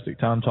fantastic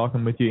time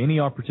talking with you.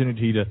 Any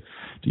opportunity to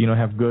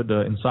have good,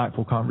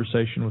 insightful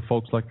conversation with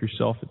folks like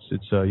yourself,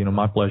 it's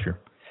my pleasure.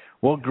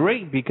 Well,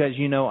 great, because,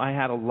 I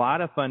had a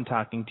lot of fun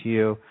talking to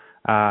you.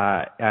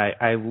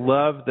 I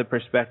love the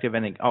perspective,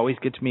 and it always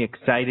gets me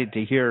excited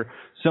to hear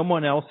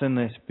someone else in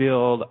this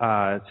field,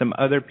 some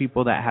other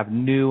people that have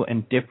new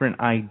and different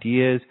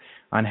ideas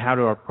on how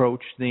to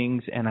approach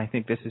things, and I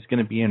think this is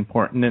going to be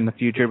important in the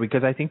future,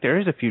 because I think there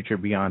is a future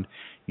beyond,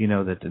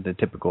 the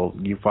typical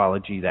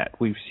ufology that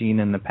we've seen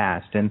in the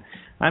past, and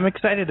I'm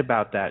excited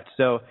about that.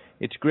 So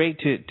it's great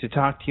to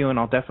talk to you, and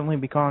I'll definitely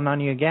be calling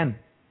on you again.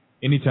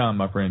 Anytime,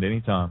 my friend,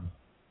 anytime.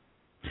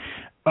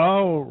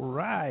 All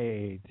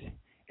right.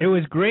 It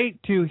was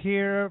great to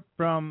hear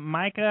from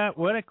Micah.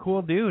 What a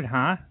cool dude,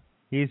 huh?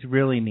 He's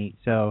really neat.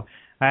 So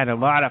I had a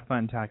lot of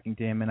fun talking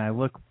to him, and I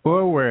look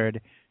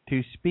forward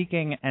to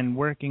speaking and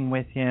working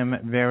with him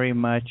very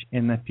much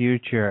in the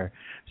future.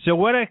 So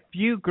what a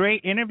few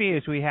great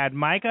interviews we had.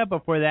 Micah,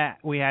 before that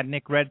we had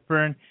Nick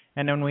Redfern,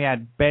 and then we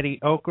had Betty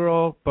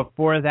Ockerell.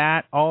 Before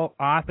that, all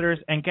authors.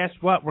 And guess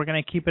what? We're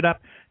going to keep it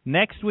up.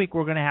 Next week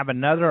we're going to have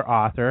another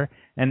author,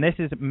 and this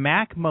is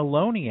Mac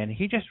Maloney, and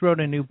he just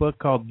wrote a new book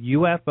called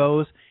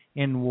UFOs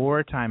in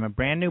Wartime, a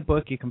brand new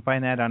book. You can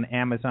find that on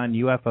Amazon,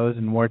 UFOs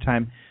in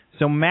Wartime.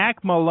 So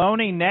Mac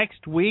Maloney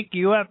next week,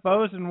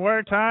 UFOs in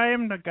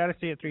Wartime. I've got to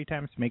say it 3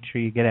 times to make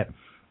sure you get it.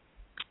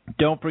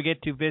 Don't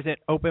forget to visit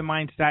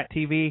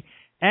openminds.tv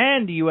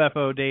and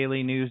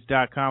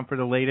UFOdailynews.com for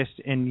the latest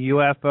in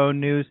UFO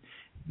news.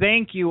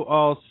 Thank you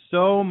all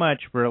so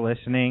much for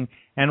listening,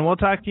 and we'll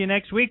talk to you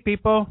next week,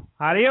 people.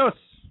 Adios.